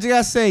 Honestly, right? I just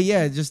gotta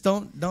say, just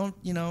don't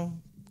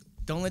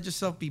let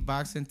yourself be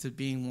boxed into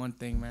being one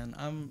thing, man.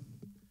 I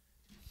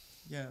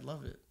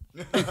love it.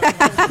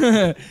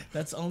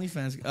 That's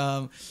OnlyFans.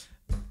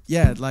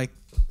 Like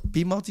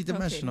be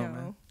multidimensional, Okay, no.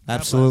 man.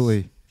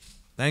 Absolutely.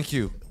 Thank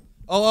you.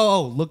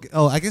 Oh, look.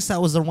 Oh, I guess that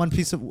was the one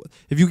piece of.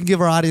 If you can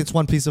give our audience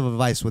one piece of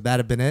advice, would that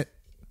have been it?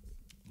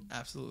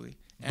 Absolutely.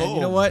 And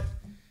you know what?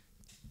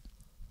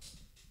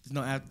 There's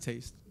no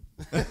aftertaste.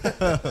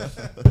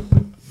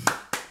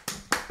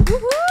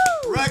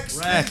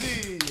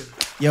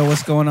 Rekstizzy. Yo,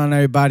 what's going on,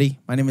 everybody?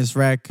 My name is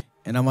Rek,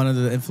 and I'm under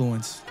the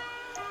influence.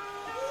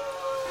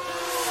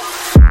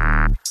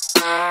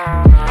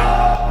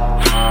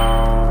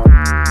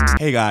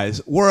 Hey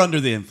guys, we're Under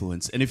the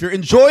Influence, and if you're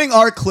enjoying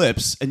our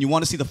clips and you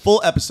want to see the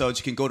full episodes,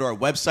 you can go to our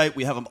website.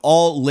 We have them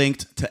all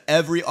linked to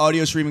every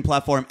audio streaming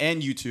platform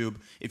and YouTube.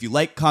 If you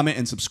like, comment,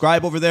 and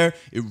subscribe over there,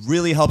 it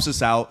really helps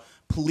us out.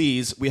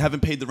 Please, we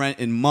haven't paid the rent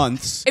in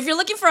months. If you're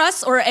looking for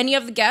us or any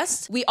of the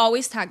guests, we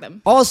always tag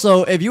them.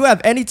 Also, if you have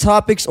any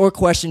topics or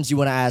questions you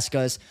want to ask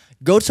us,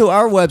 Go to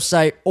our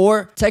website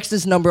or text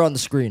this number on the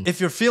screen. If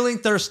you're feeling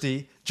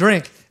thirsty,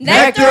 drink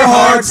Nectar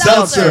Hard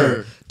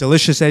Seltzer.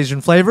 Delicious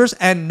Asian flavors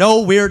and no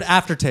weird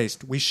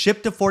aftertaste. We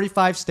ship to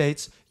 45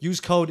 states.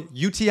 Use code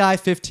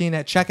UTI15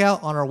 at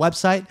checkout on our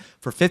website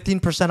for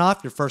 15%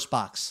 off your first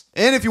box.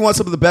 And if you want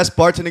some of the best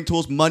bartending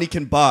tools money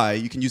can buy,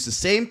 you can use the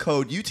same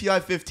code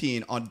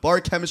UTI15 on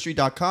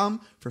barchemistry.com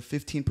for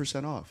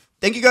 15% off.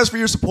 Thank you guys for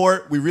your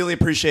support. We really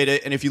appreciate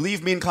it. And if you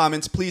leave mean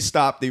comments, please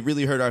stop. They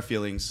really hurt our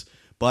feelings.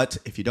 But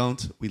if you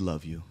don't, we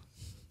love you.